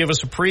to give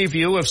us a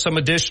preview of some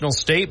additional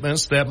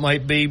statements that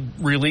might be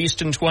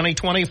released in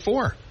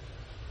 2024.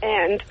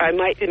 And I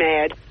might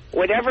add,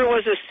 whatever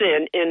was a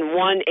sin in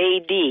 1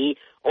 AD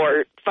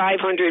or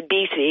 500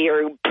 BC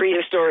or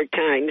prehistoric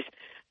times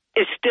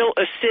is still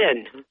a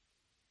sin.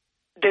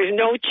 There's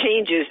no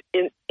changes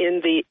in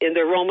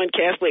the Roman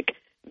Catholic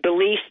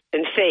belief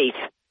and faith.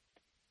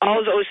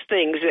 All those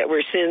things that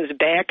were sins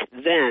back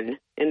then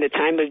in the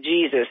time of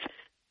Jesus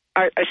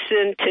are a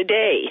sin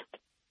today.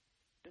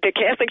 The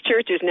Catholic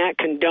Church is not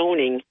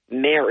condoning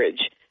marriage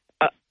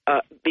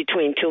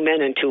between two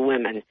men and two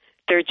women.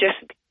 They're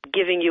just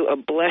giving you a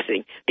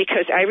blessing.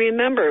 Because I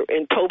remember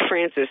in Pope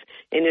Francis,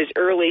 in his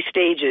early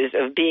stages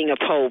of being a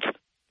pope,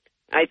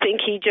 I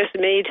think he just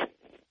made...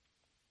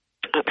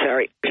 I'm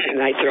sorry,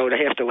 my throat.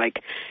 I have to,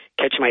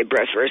 catch my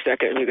breath for a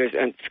second because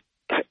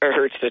it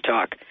hurts to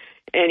talk.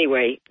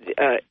 Anyway,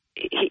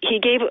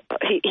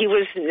 he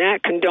was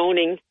not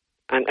condoning,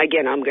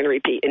 again, I'm going to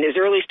repeat, in his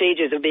early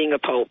stages of being a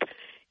pope,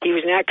 he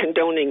was not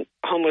condoning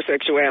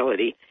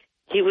homosexuality.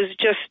 He was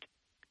just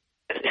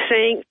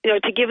saying,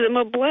 to give them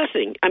a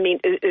blessing. I mean,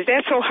 is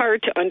that so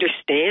hard to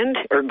understand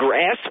or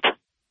grasp?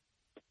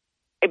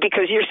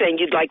 Because you're saying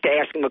you'd like to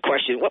ask him a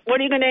question. What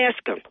are you going to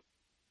ask him?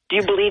 Do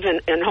you believe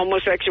in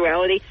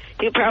homosexuality?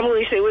 He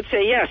probably would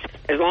say yes,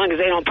 as long as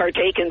they don't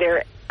partake in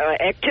their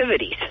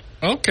activities.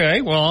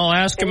 Okay, well, I'll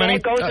ask him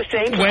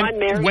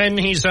when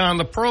he's on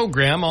the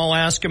program. I'll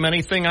ask him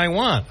anything I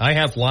want. I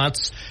have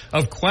lots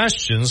of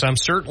questions. I'm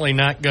certainly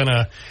not going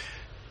to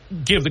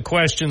give the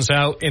questions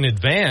out in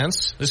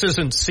advance. This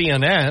isn't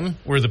CNN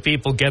where the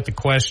people get the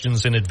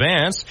questions in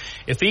advance.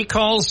 If he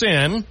calls in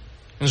and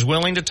is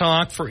willing to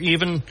talk for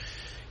even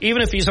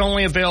if he's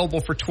only available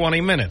for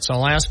 20 minutes,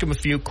 I'll ask him a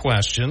few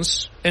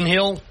questions, and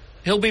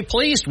he'll be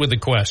pleased with the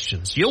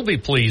questions. You'll be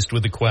pleased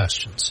with the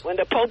questions. When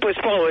the Pope was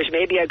Polish,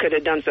 maybe I could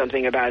have done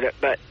something about it,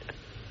 but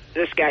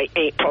this guy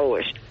ain't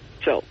Polish.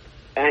 So,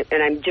 and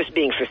I'm just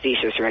being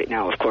facetious right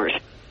now, of course.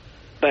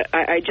 But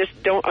I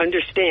just don't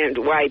understand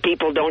why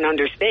people don't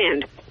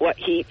understand what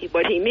he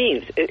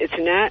means. It's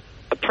not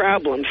a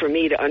problem for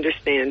me to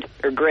understand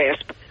or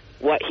grasp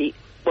what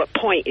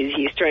point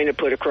he's trying to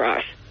put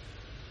across.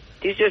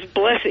 He's just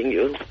blessing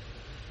you.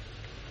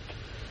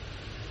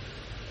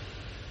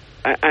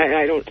 I'm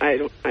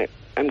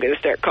going to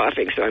start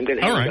coughing, so I'm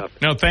going to hang up.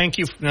 No, thank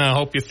you. I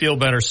hope you feel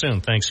better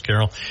soon. Thanks,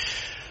 Carol.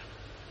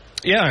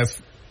 Yeah,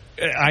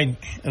 I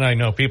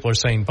know people are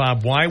saying,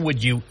 Bob, why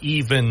would you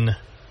even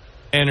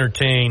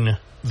entertain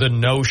the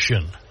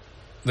notion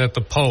that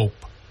the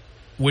Pope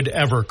would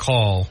ever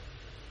call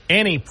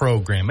any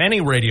program,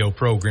 any radio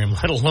program,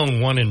 let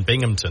alone one in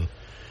Binghamton?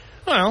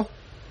 Well,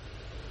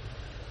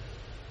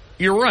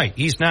 you're right.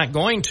 He's not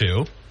going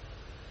to.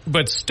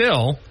 But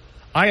still,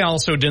 I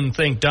also didn't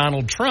think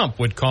Donald Trump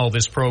would call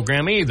this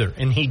program either,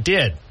 and he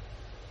did.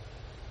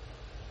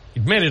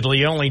 Admittedly,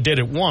 he only did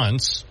it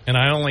once, and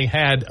I only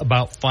had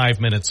about 5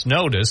 minutes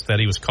notice that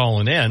he was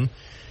calling in.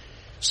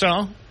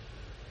 So,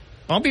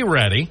 I'll be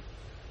ready.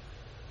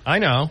 I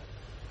know.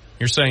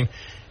 You're saying,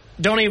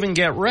 don't even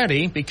get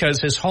ready because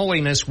His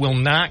Holiness will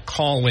not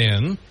call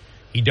in.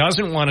 He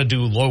doesn't want to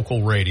do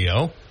local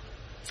radio.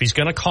 If he's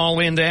going to call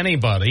in to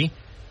anybody,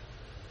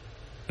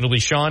 it'll be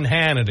Sean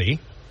Hannity,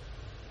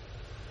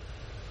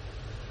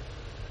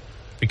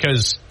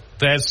 because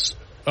that's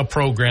a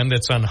program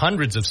that's on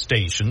hundreds of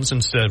stations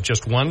instead of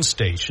just one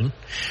station.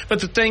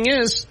 But the thing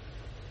is,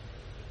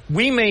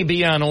 we may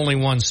be on only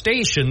one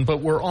station,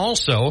 but we're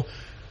also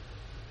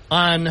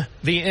on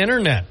the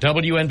internet,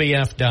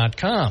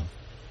 WNBF.com.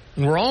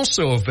 And we're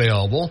also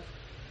available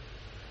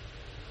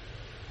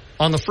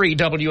on the free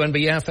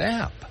WNBF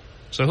app.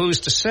 So who's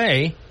to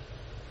say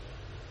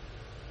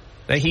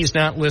that he's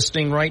not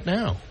listening right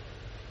now?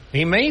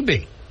 He may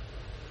be.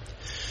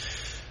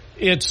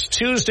 It's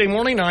Tuesday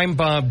morning. I'm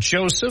Bob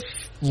Joseph,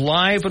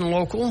 live and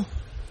local,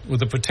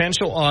 with a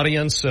potential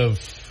audience of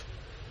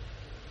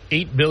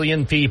 8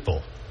 billion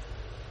people.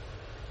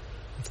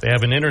 If they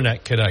have an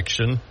internet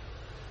connection,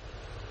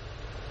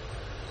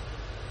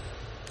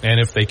 and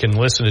if they can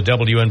listen to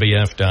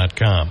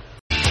WNBF.com.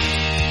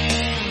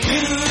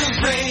 News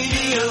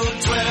Radio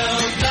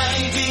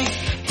 1290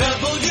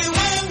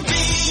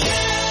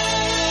 WNBF.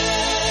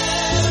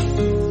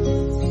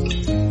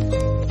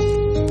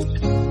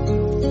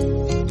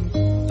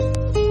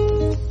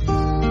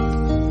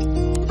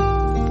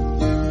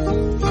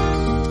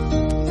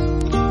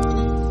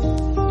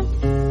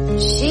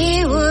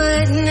 She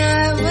would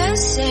never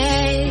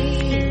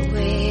say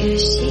where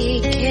she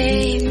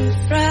came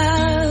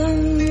from.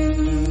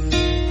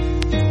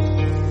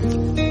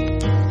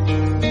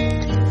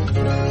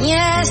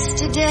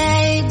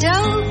 Yesterday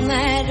don't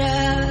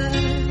matter,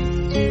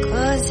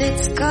 'cause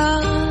it's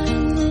gone.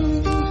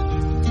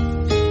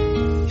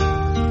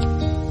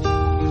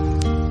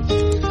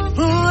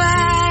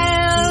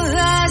 While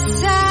the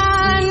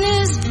sun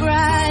is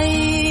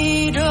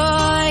bright,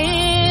 or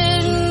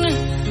in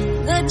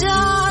the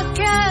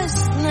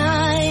darkest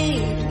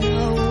night,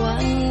 no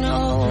one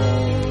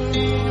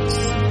knows.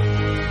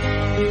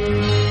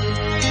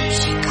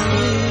 She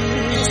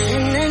comes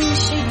and then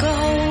she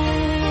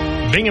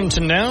goes.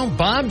 Binghamton now,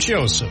 Bob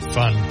Joseph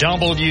on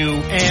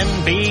WNBF.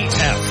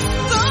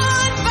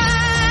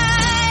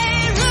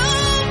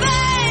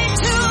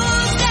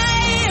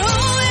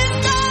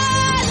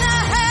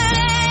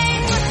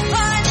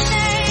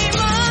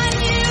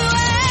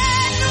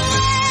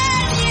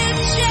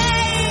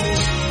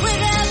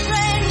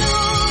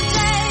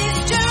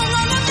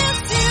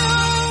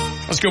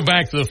 Let's go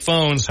back to the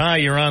phones. Hi,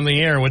 you're on the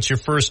air. What's your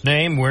first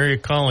name? Where are you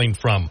calling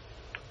from?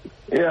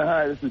 Yeah,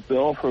 hi, this is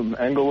Bill from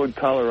Englewood,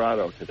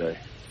 Colorado today.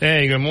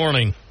 Hey, good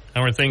morning.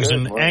 How are things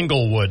in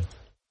Englewood?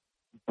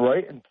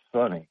 Bright and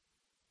sunny.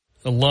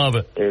 I love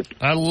it.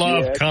 I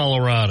love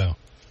Colorado.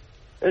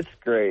 It's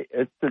great.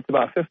 It's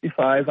about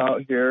 55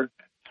 out here,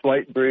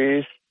 slight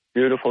breeze,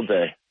 beautiful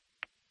day.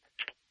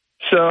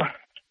 So,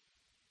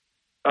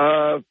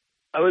 I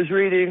was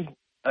reading,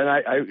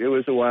 and it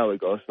was a while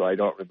ago, so I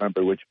don't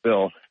remember which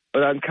bill,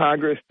 but on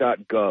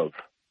Congress.gov,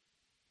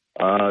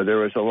 there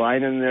was a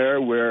line in there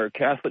where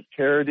Catholic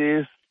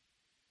Charities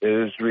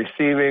is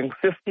receiving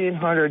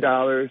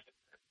 $1,500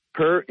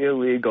 per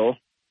illegal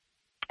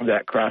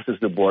that crosses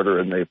the border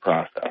and they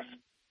process.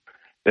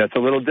 That's a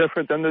little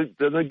different than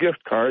the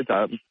gift cards.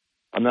 I'm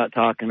not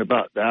talking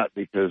about that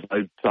because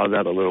I saw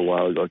that a little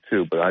while ago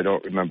too, but I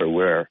don't remember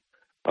where.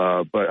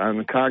 But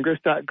on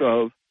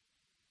Congress.gov,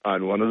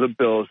 on one of the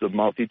bills, the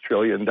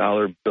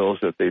multi-trillion-dollar bills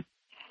that they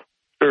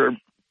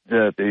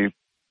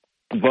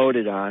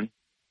voted on,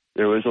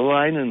 there was a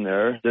line in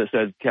there that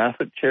said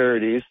Catholic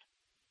Charities,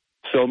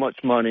 so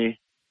much money,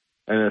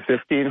 and a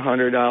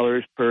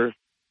 $1,500 per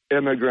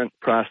immigrant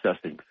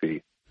processing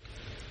fee.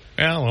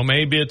 Yeah, well,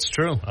 maybe it's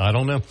true. I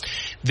don't know.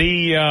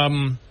 The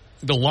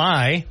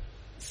lie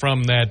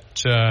from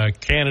that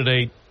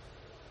candidate,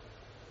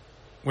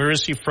 where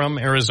is he from?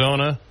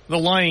 Arizona? The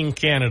lying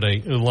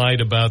candidate who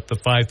lied about the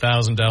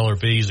 $5,000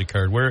 Visa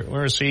card.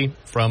 Where is he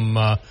from?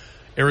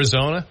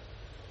 Arizona?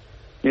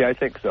 Yeah, I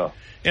think so.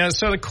 Yeah,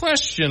 so the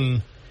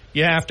question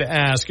you have to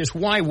ask is,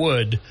 why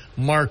would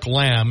Mark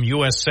Lamb,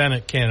 U.S.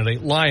 Senate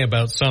candidate, lie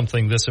about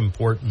something this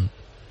important?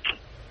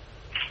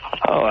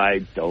 Oh, I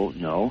don't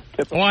know.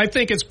 Well, I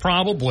think it's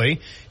probably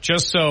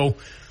just so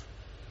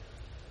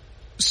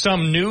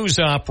some news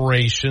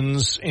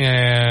operations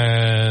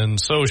and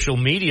social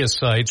media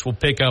sites will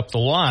pick up the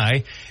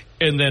lie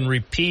and then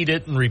repeat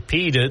it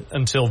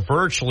until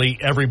virtually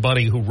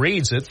everybody who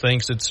reads it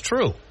thinks it's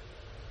true.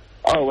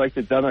 Oh, like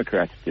the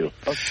Democrats do.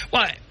 Okay.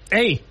 Well,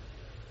 hey,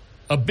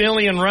 a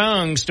billion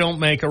wrongs don't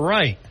make a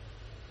right.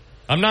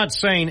 I'm not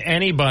saying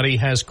anybody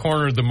has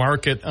cornered the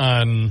market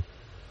on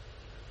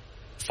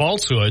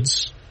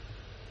falsehoods.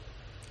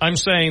 I'm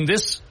saying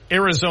this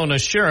Arizona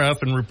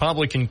sheriff and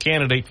Republican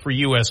candidate for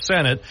U.S.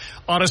 Senate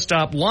ought to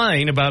stop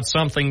lying about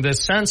something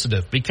this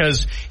sensitive,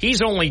 because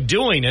he's only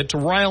doing it to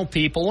rile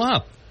people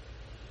up.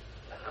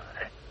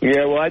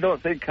 Yeah, well, I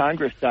don't think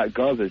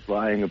Congress.gov is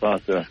lying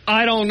about the...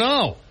 I don't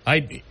know.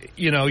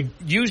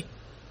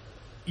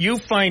 You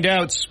find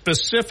out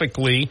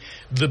specifically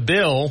the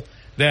bill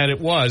that it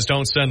was.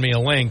 Don't send me a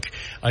link.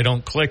 I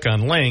don't click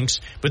on links.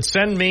 But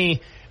send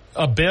me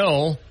a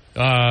bill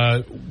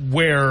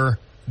where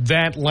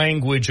that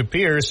language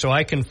appears so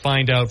I can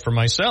find out for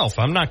myself.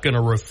 I'm not going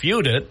to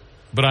refute it,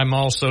 but I'm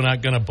also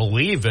not going to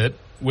believe it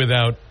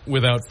without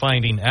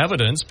finding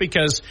evidence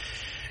because,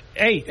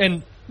 hey,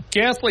 and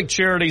Catholic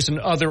charities and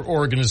other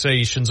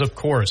organizations, of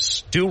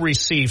course, do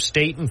receive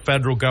state and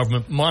federal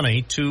government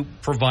money to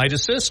provide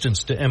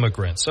assistance to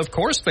immigrants. Of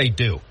course they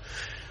do,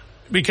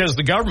 because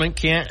the government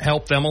can't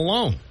help them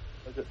alone.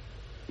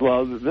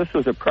 Well, this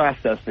was a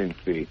processing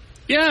fee.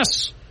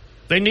 Yes,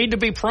 they need to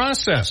be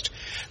processed.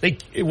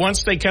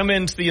 Once they come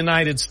into the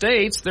United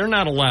States, they're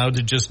not allowed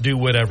to just do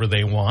whatever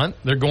they want.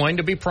 They're going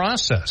to be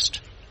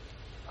processed.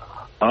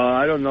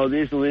 I don't know.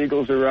 These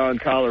illegals around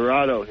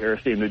Colorado here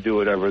seem to do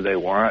whatever they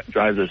want.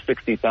 Drive their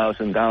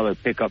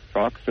 $60,000 pickup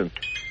trucks and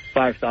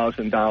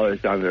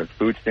 $5,000 on their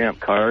food stamp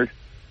card,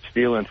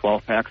 stealing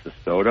 12 packs of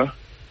soda.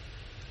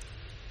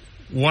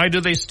 Why do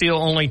they steal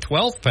only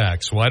 12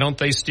 packs? Why don't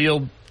they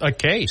steal a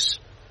case?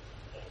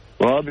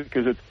 Well,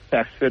 because it's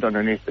packs fit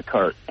underneath the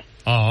cart.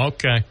 Oh,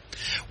 okay.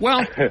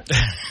 Well,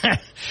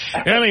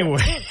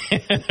 anyway,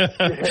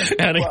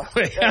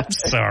 I'm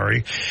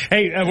sorry.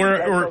 Hey,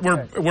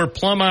 we're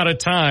plumb out of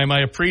time.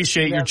 I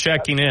appreciate your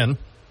checking in.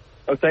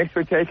 Oh, thanks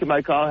for taking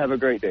my call. Have a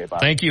great day,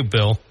 Bob. Thank you,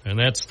 Bill. And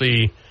that's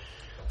the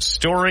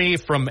story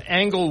from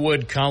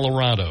Englewood,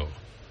 Colorado,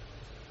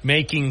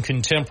 making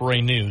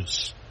contemporary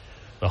news.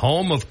 The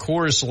home of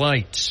Coors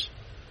Light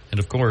and,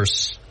 of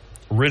course,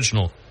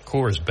 original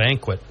Coors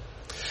Banquet.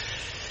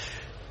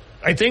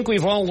 I think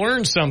we've all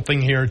learned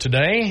something here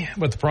today,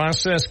 but the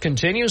process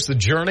continues. The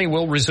journey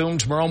will resume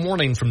tomorrow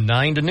morning from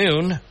 9 to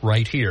noon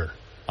right here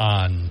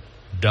on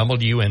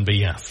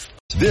WNBF.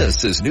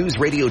 This is News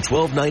Radio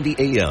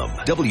 1290 AM,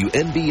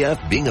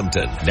 WNBF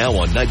Binghamton. Now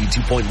on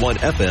 92.1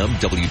 FM,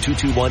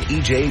 W221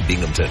 EJ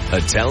Binghamton,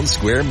 a Town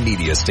Square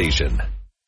media station.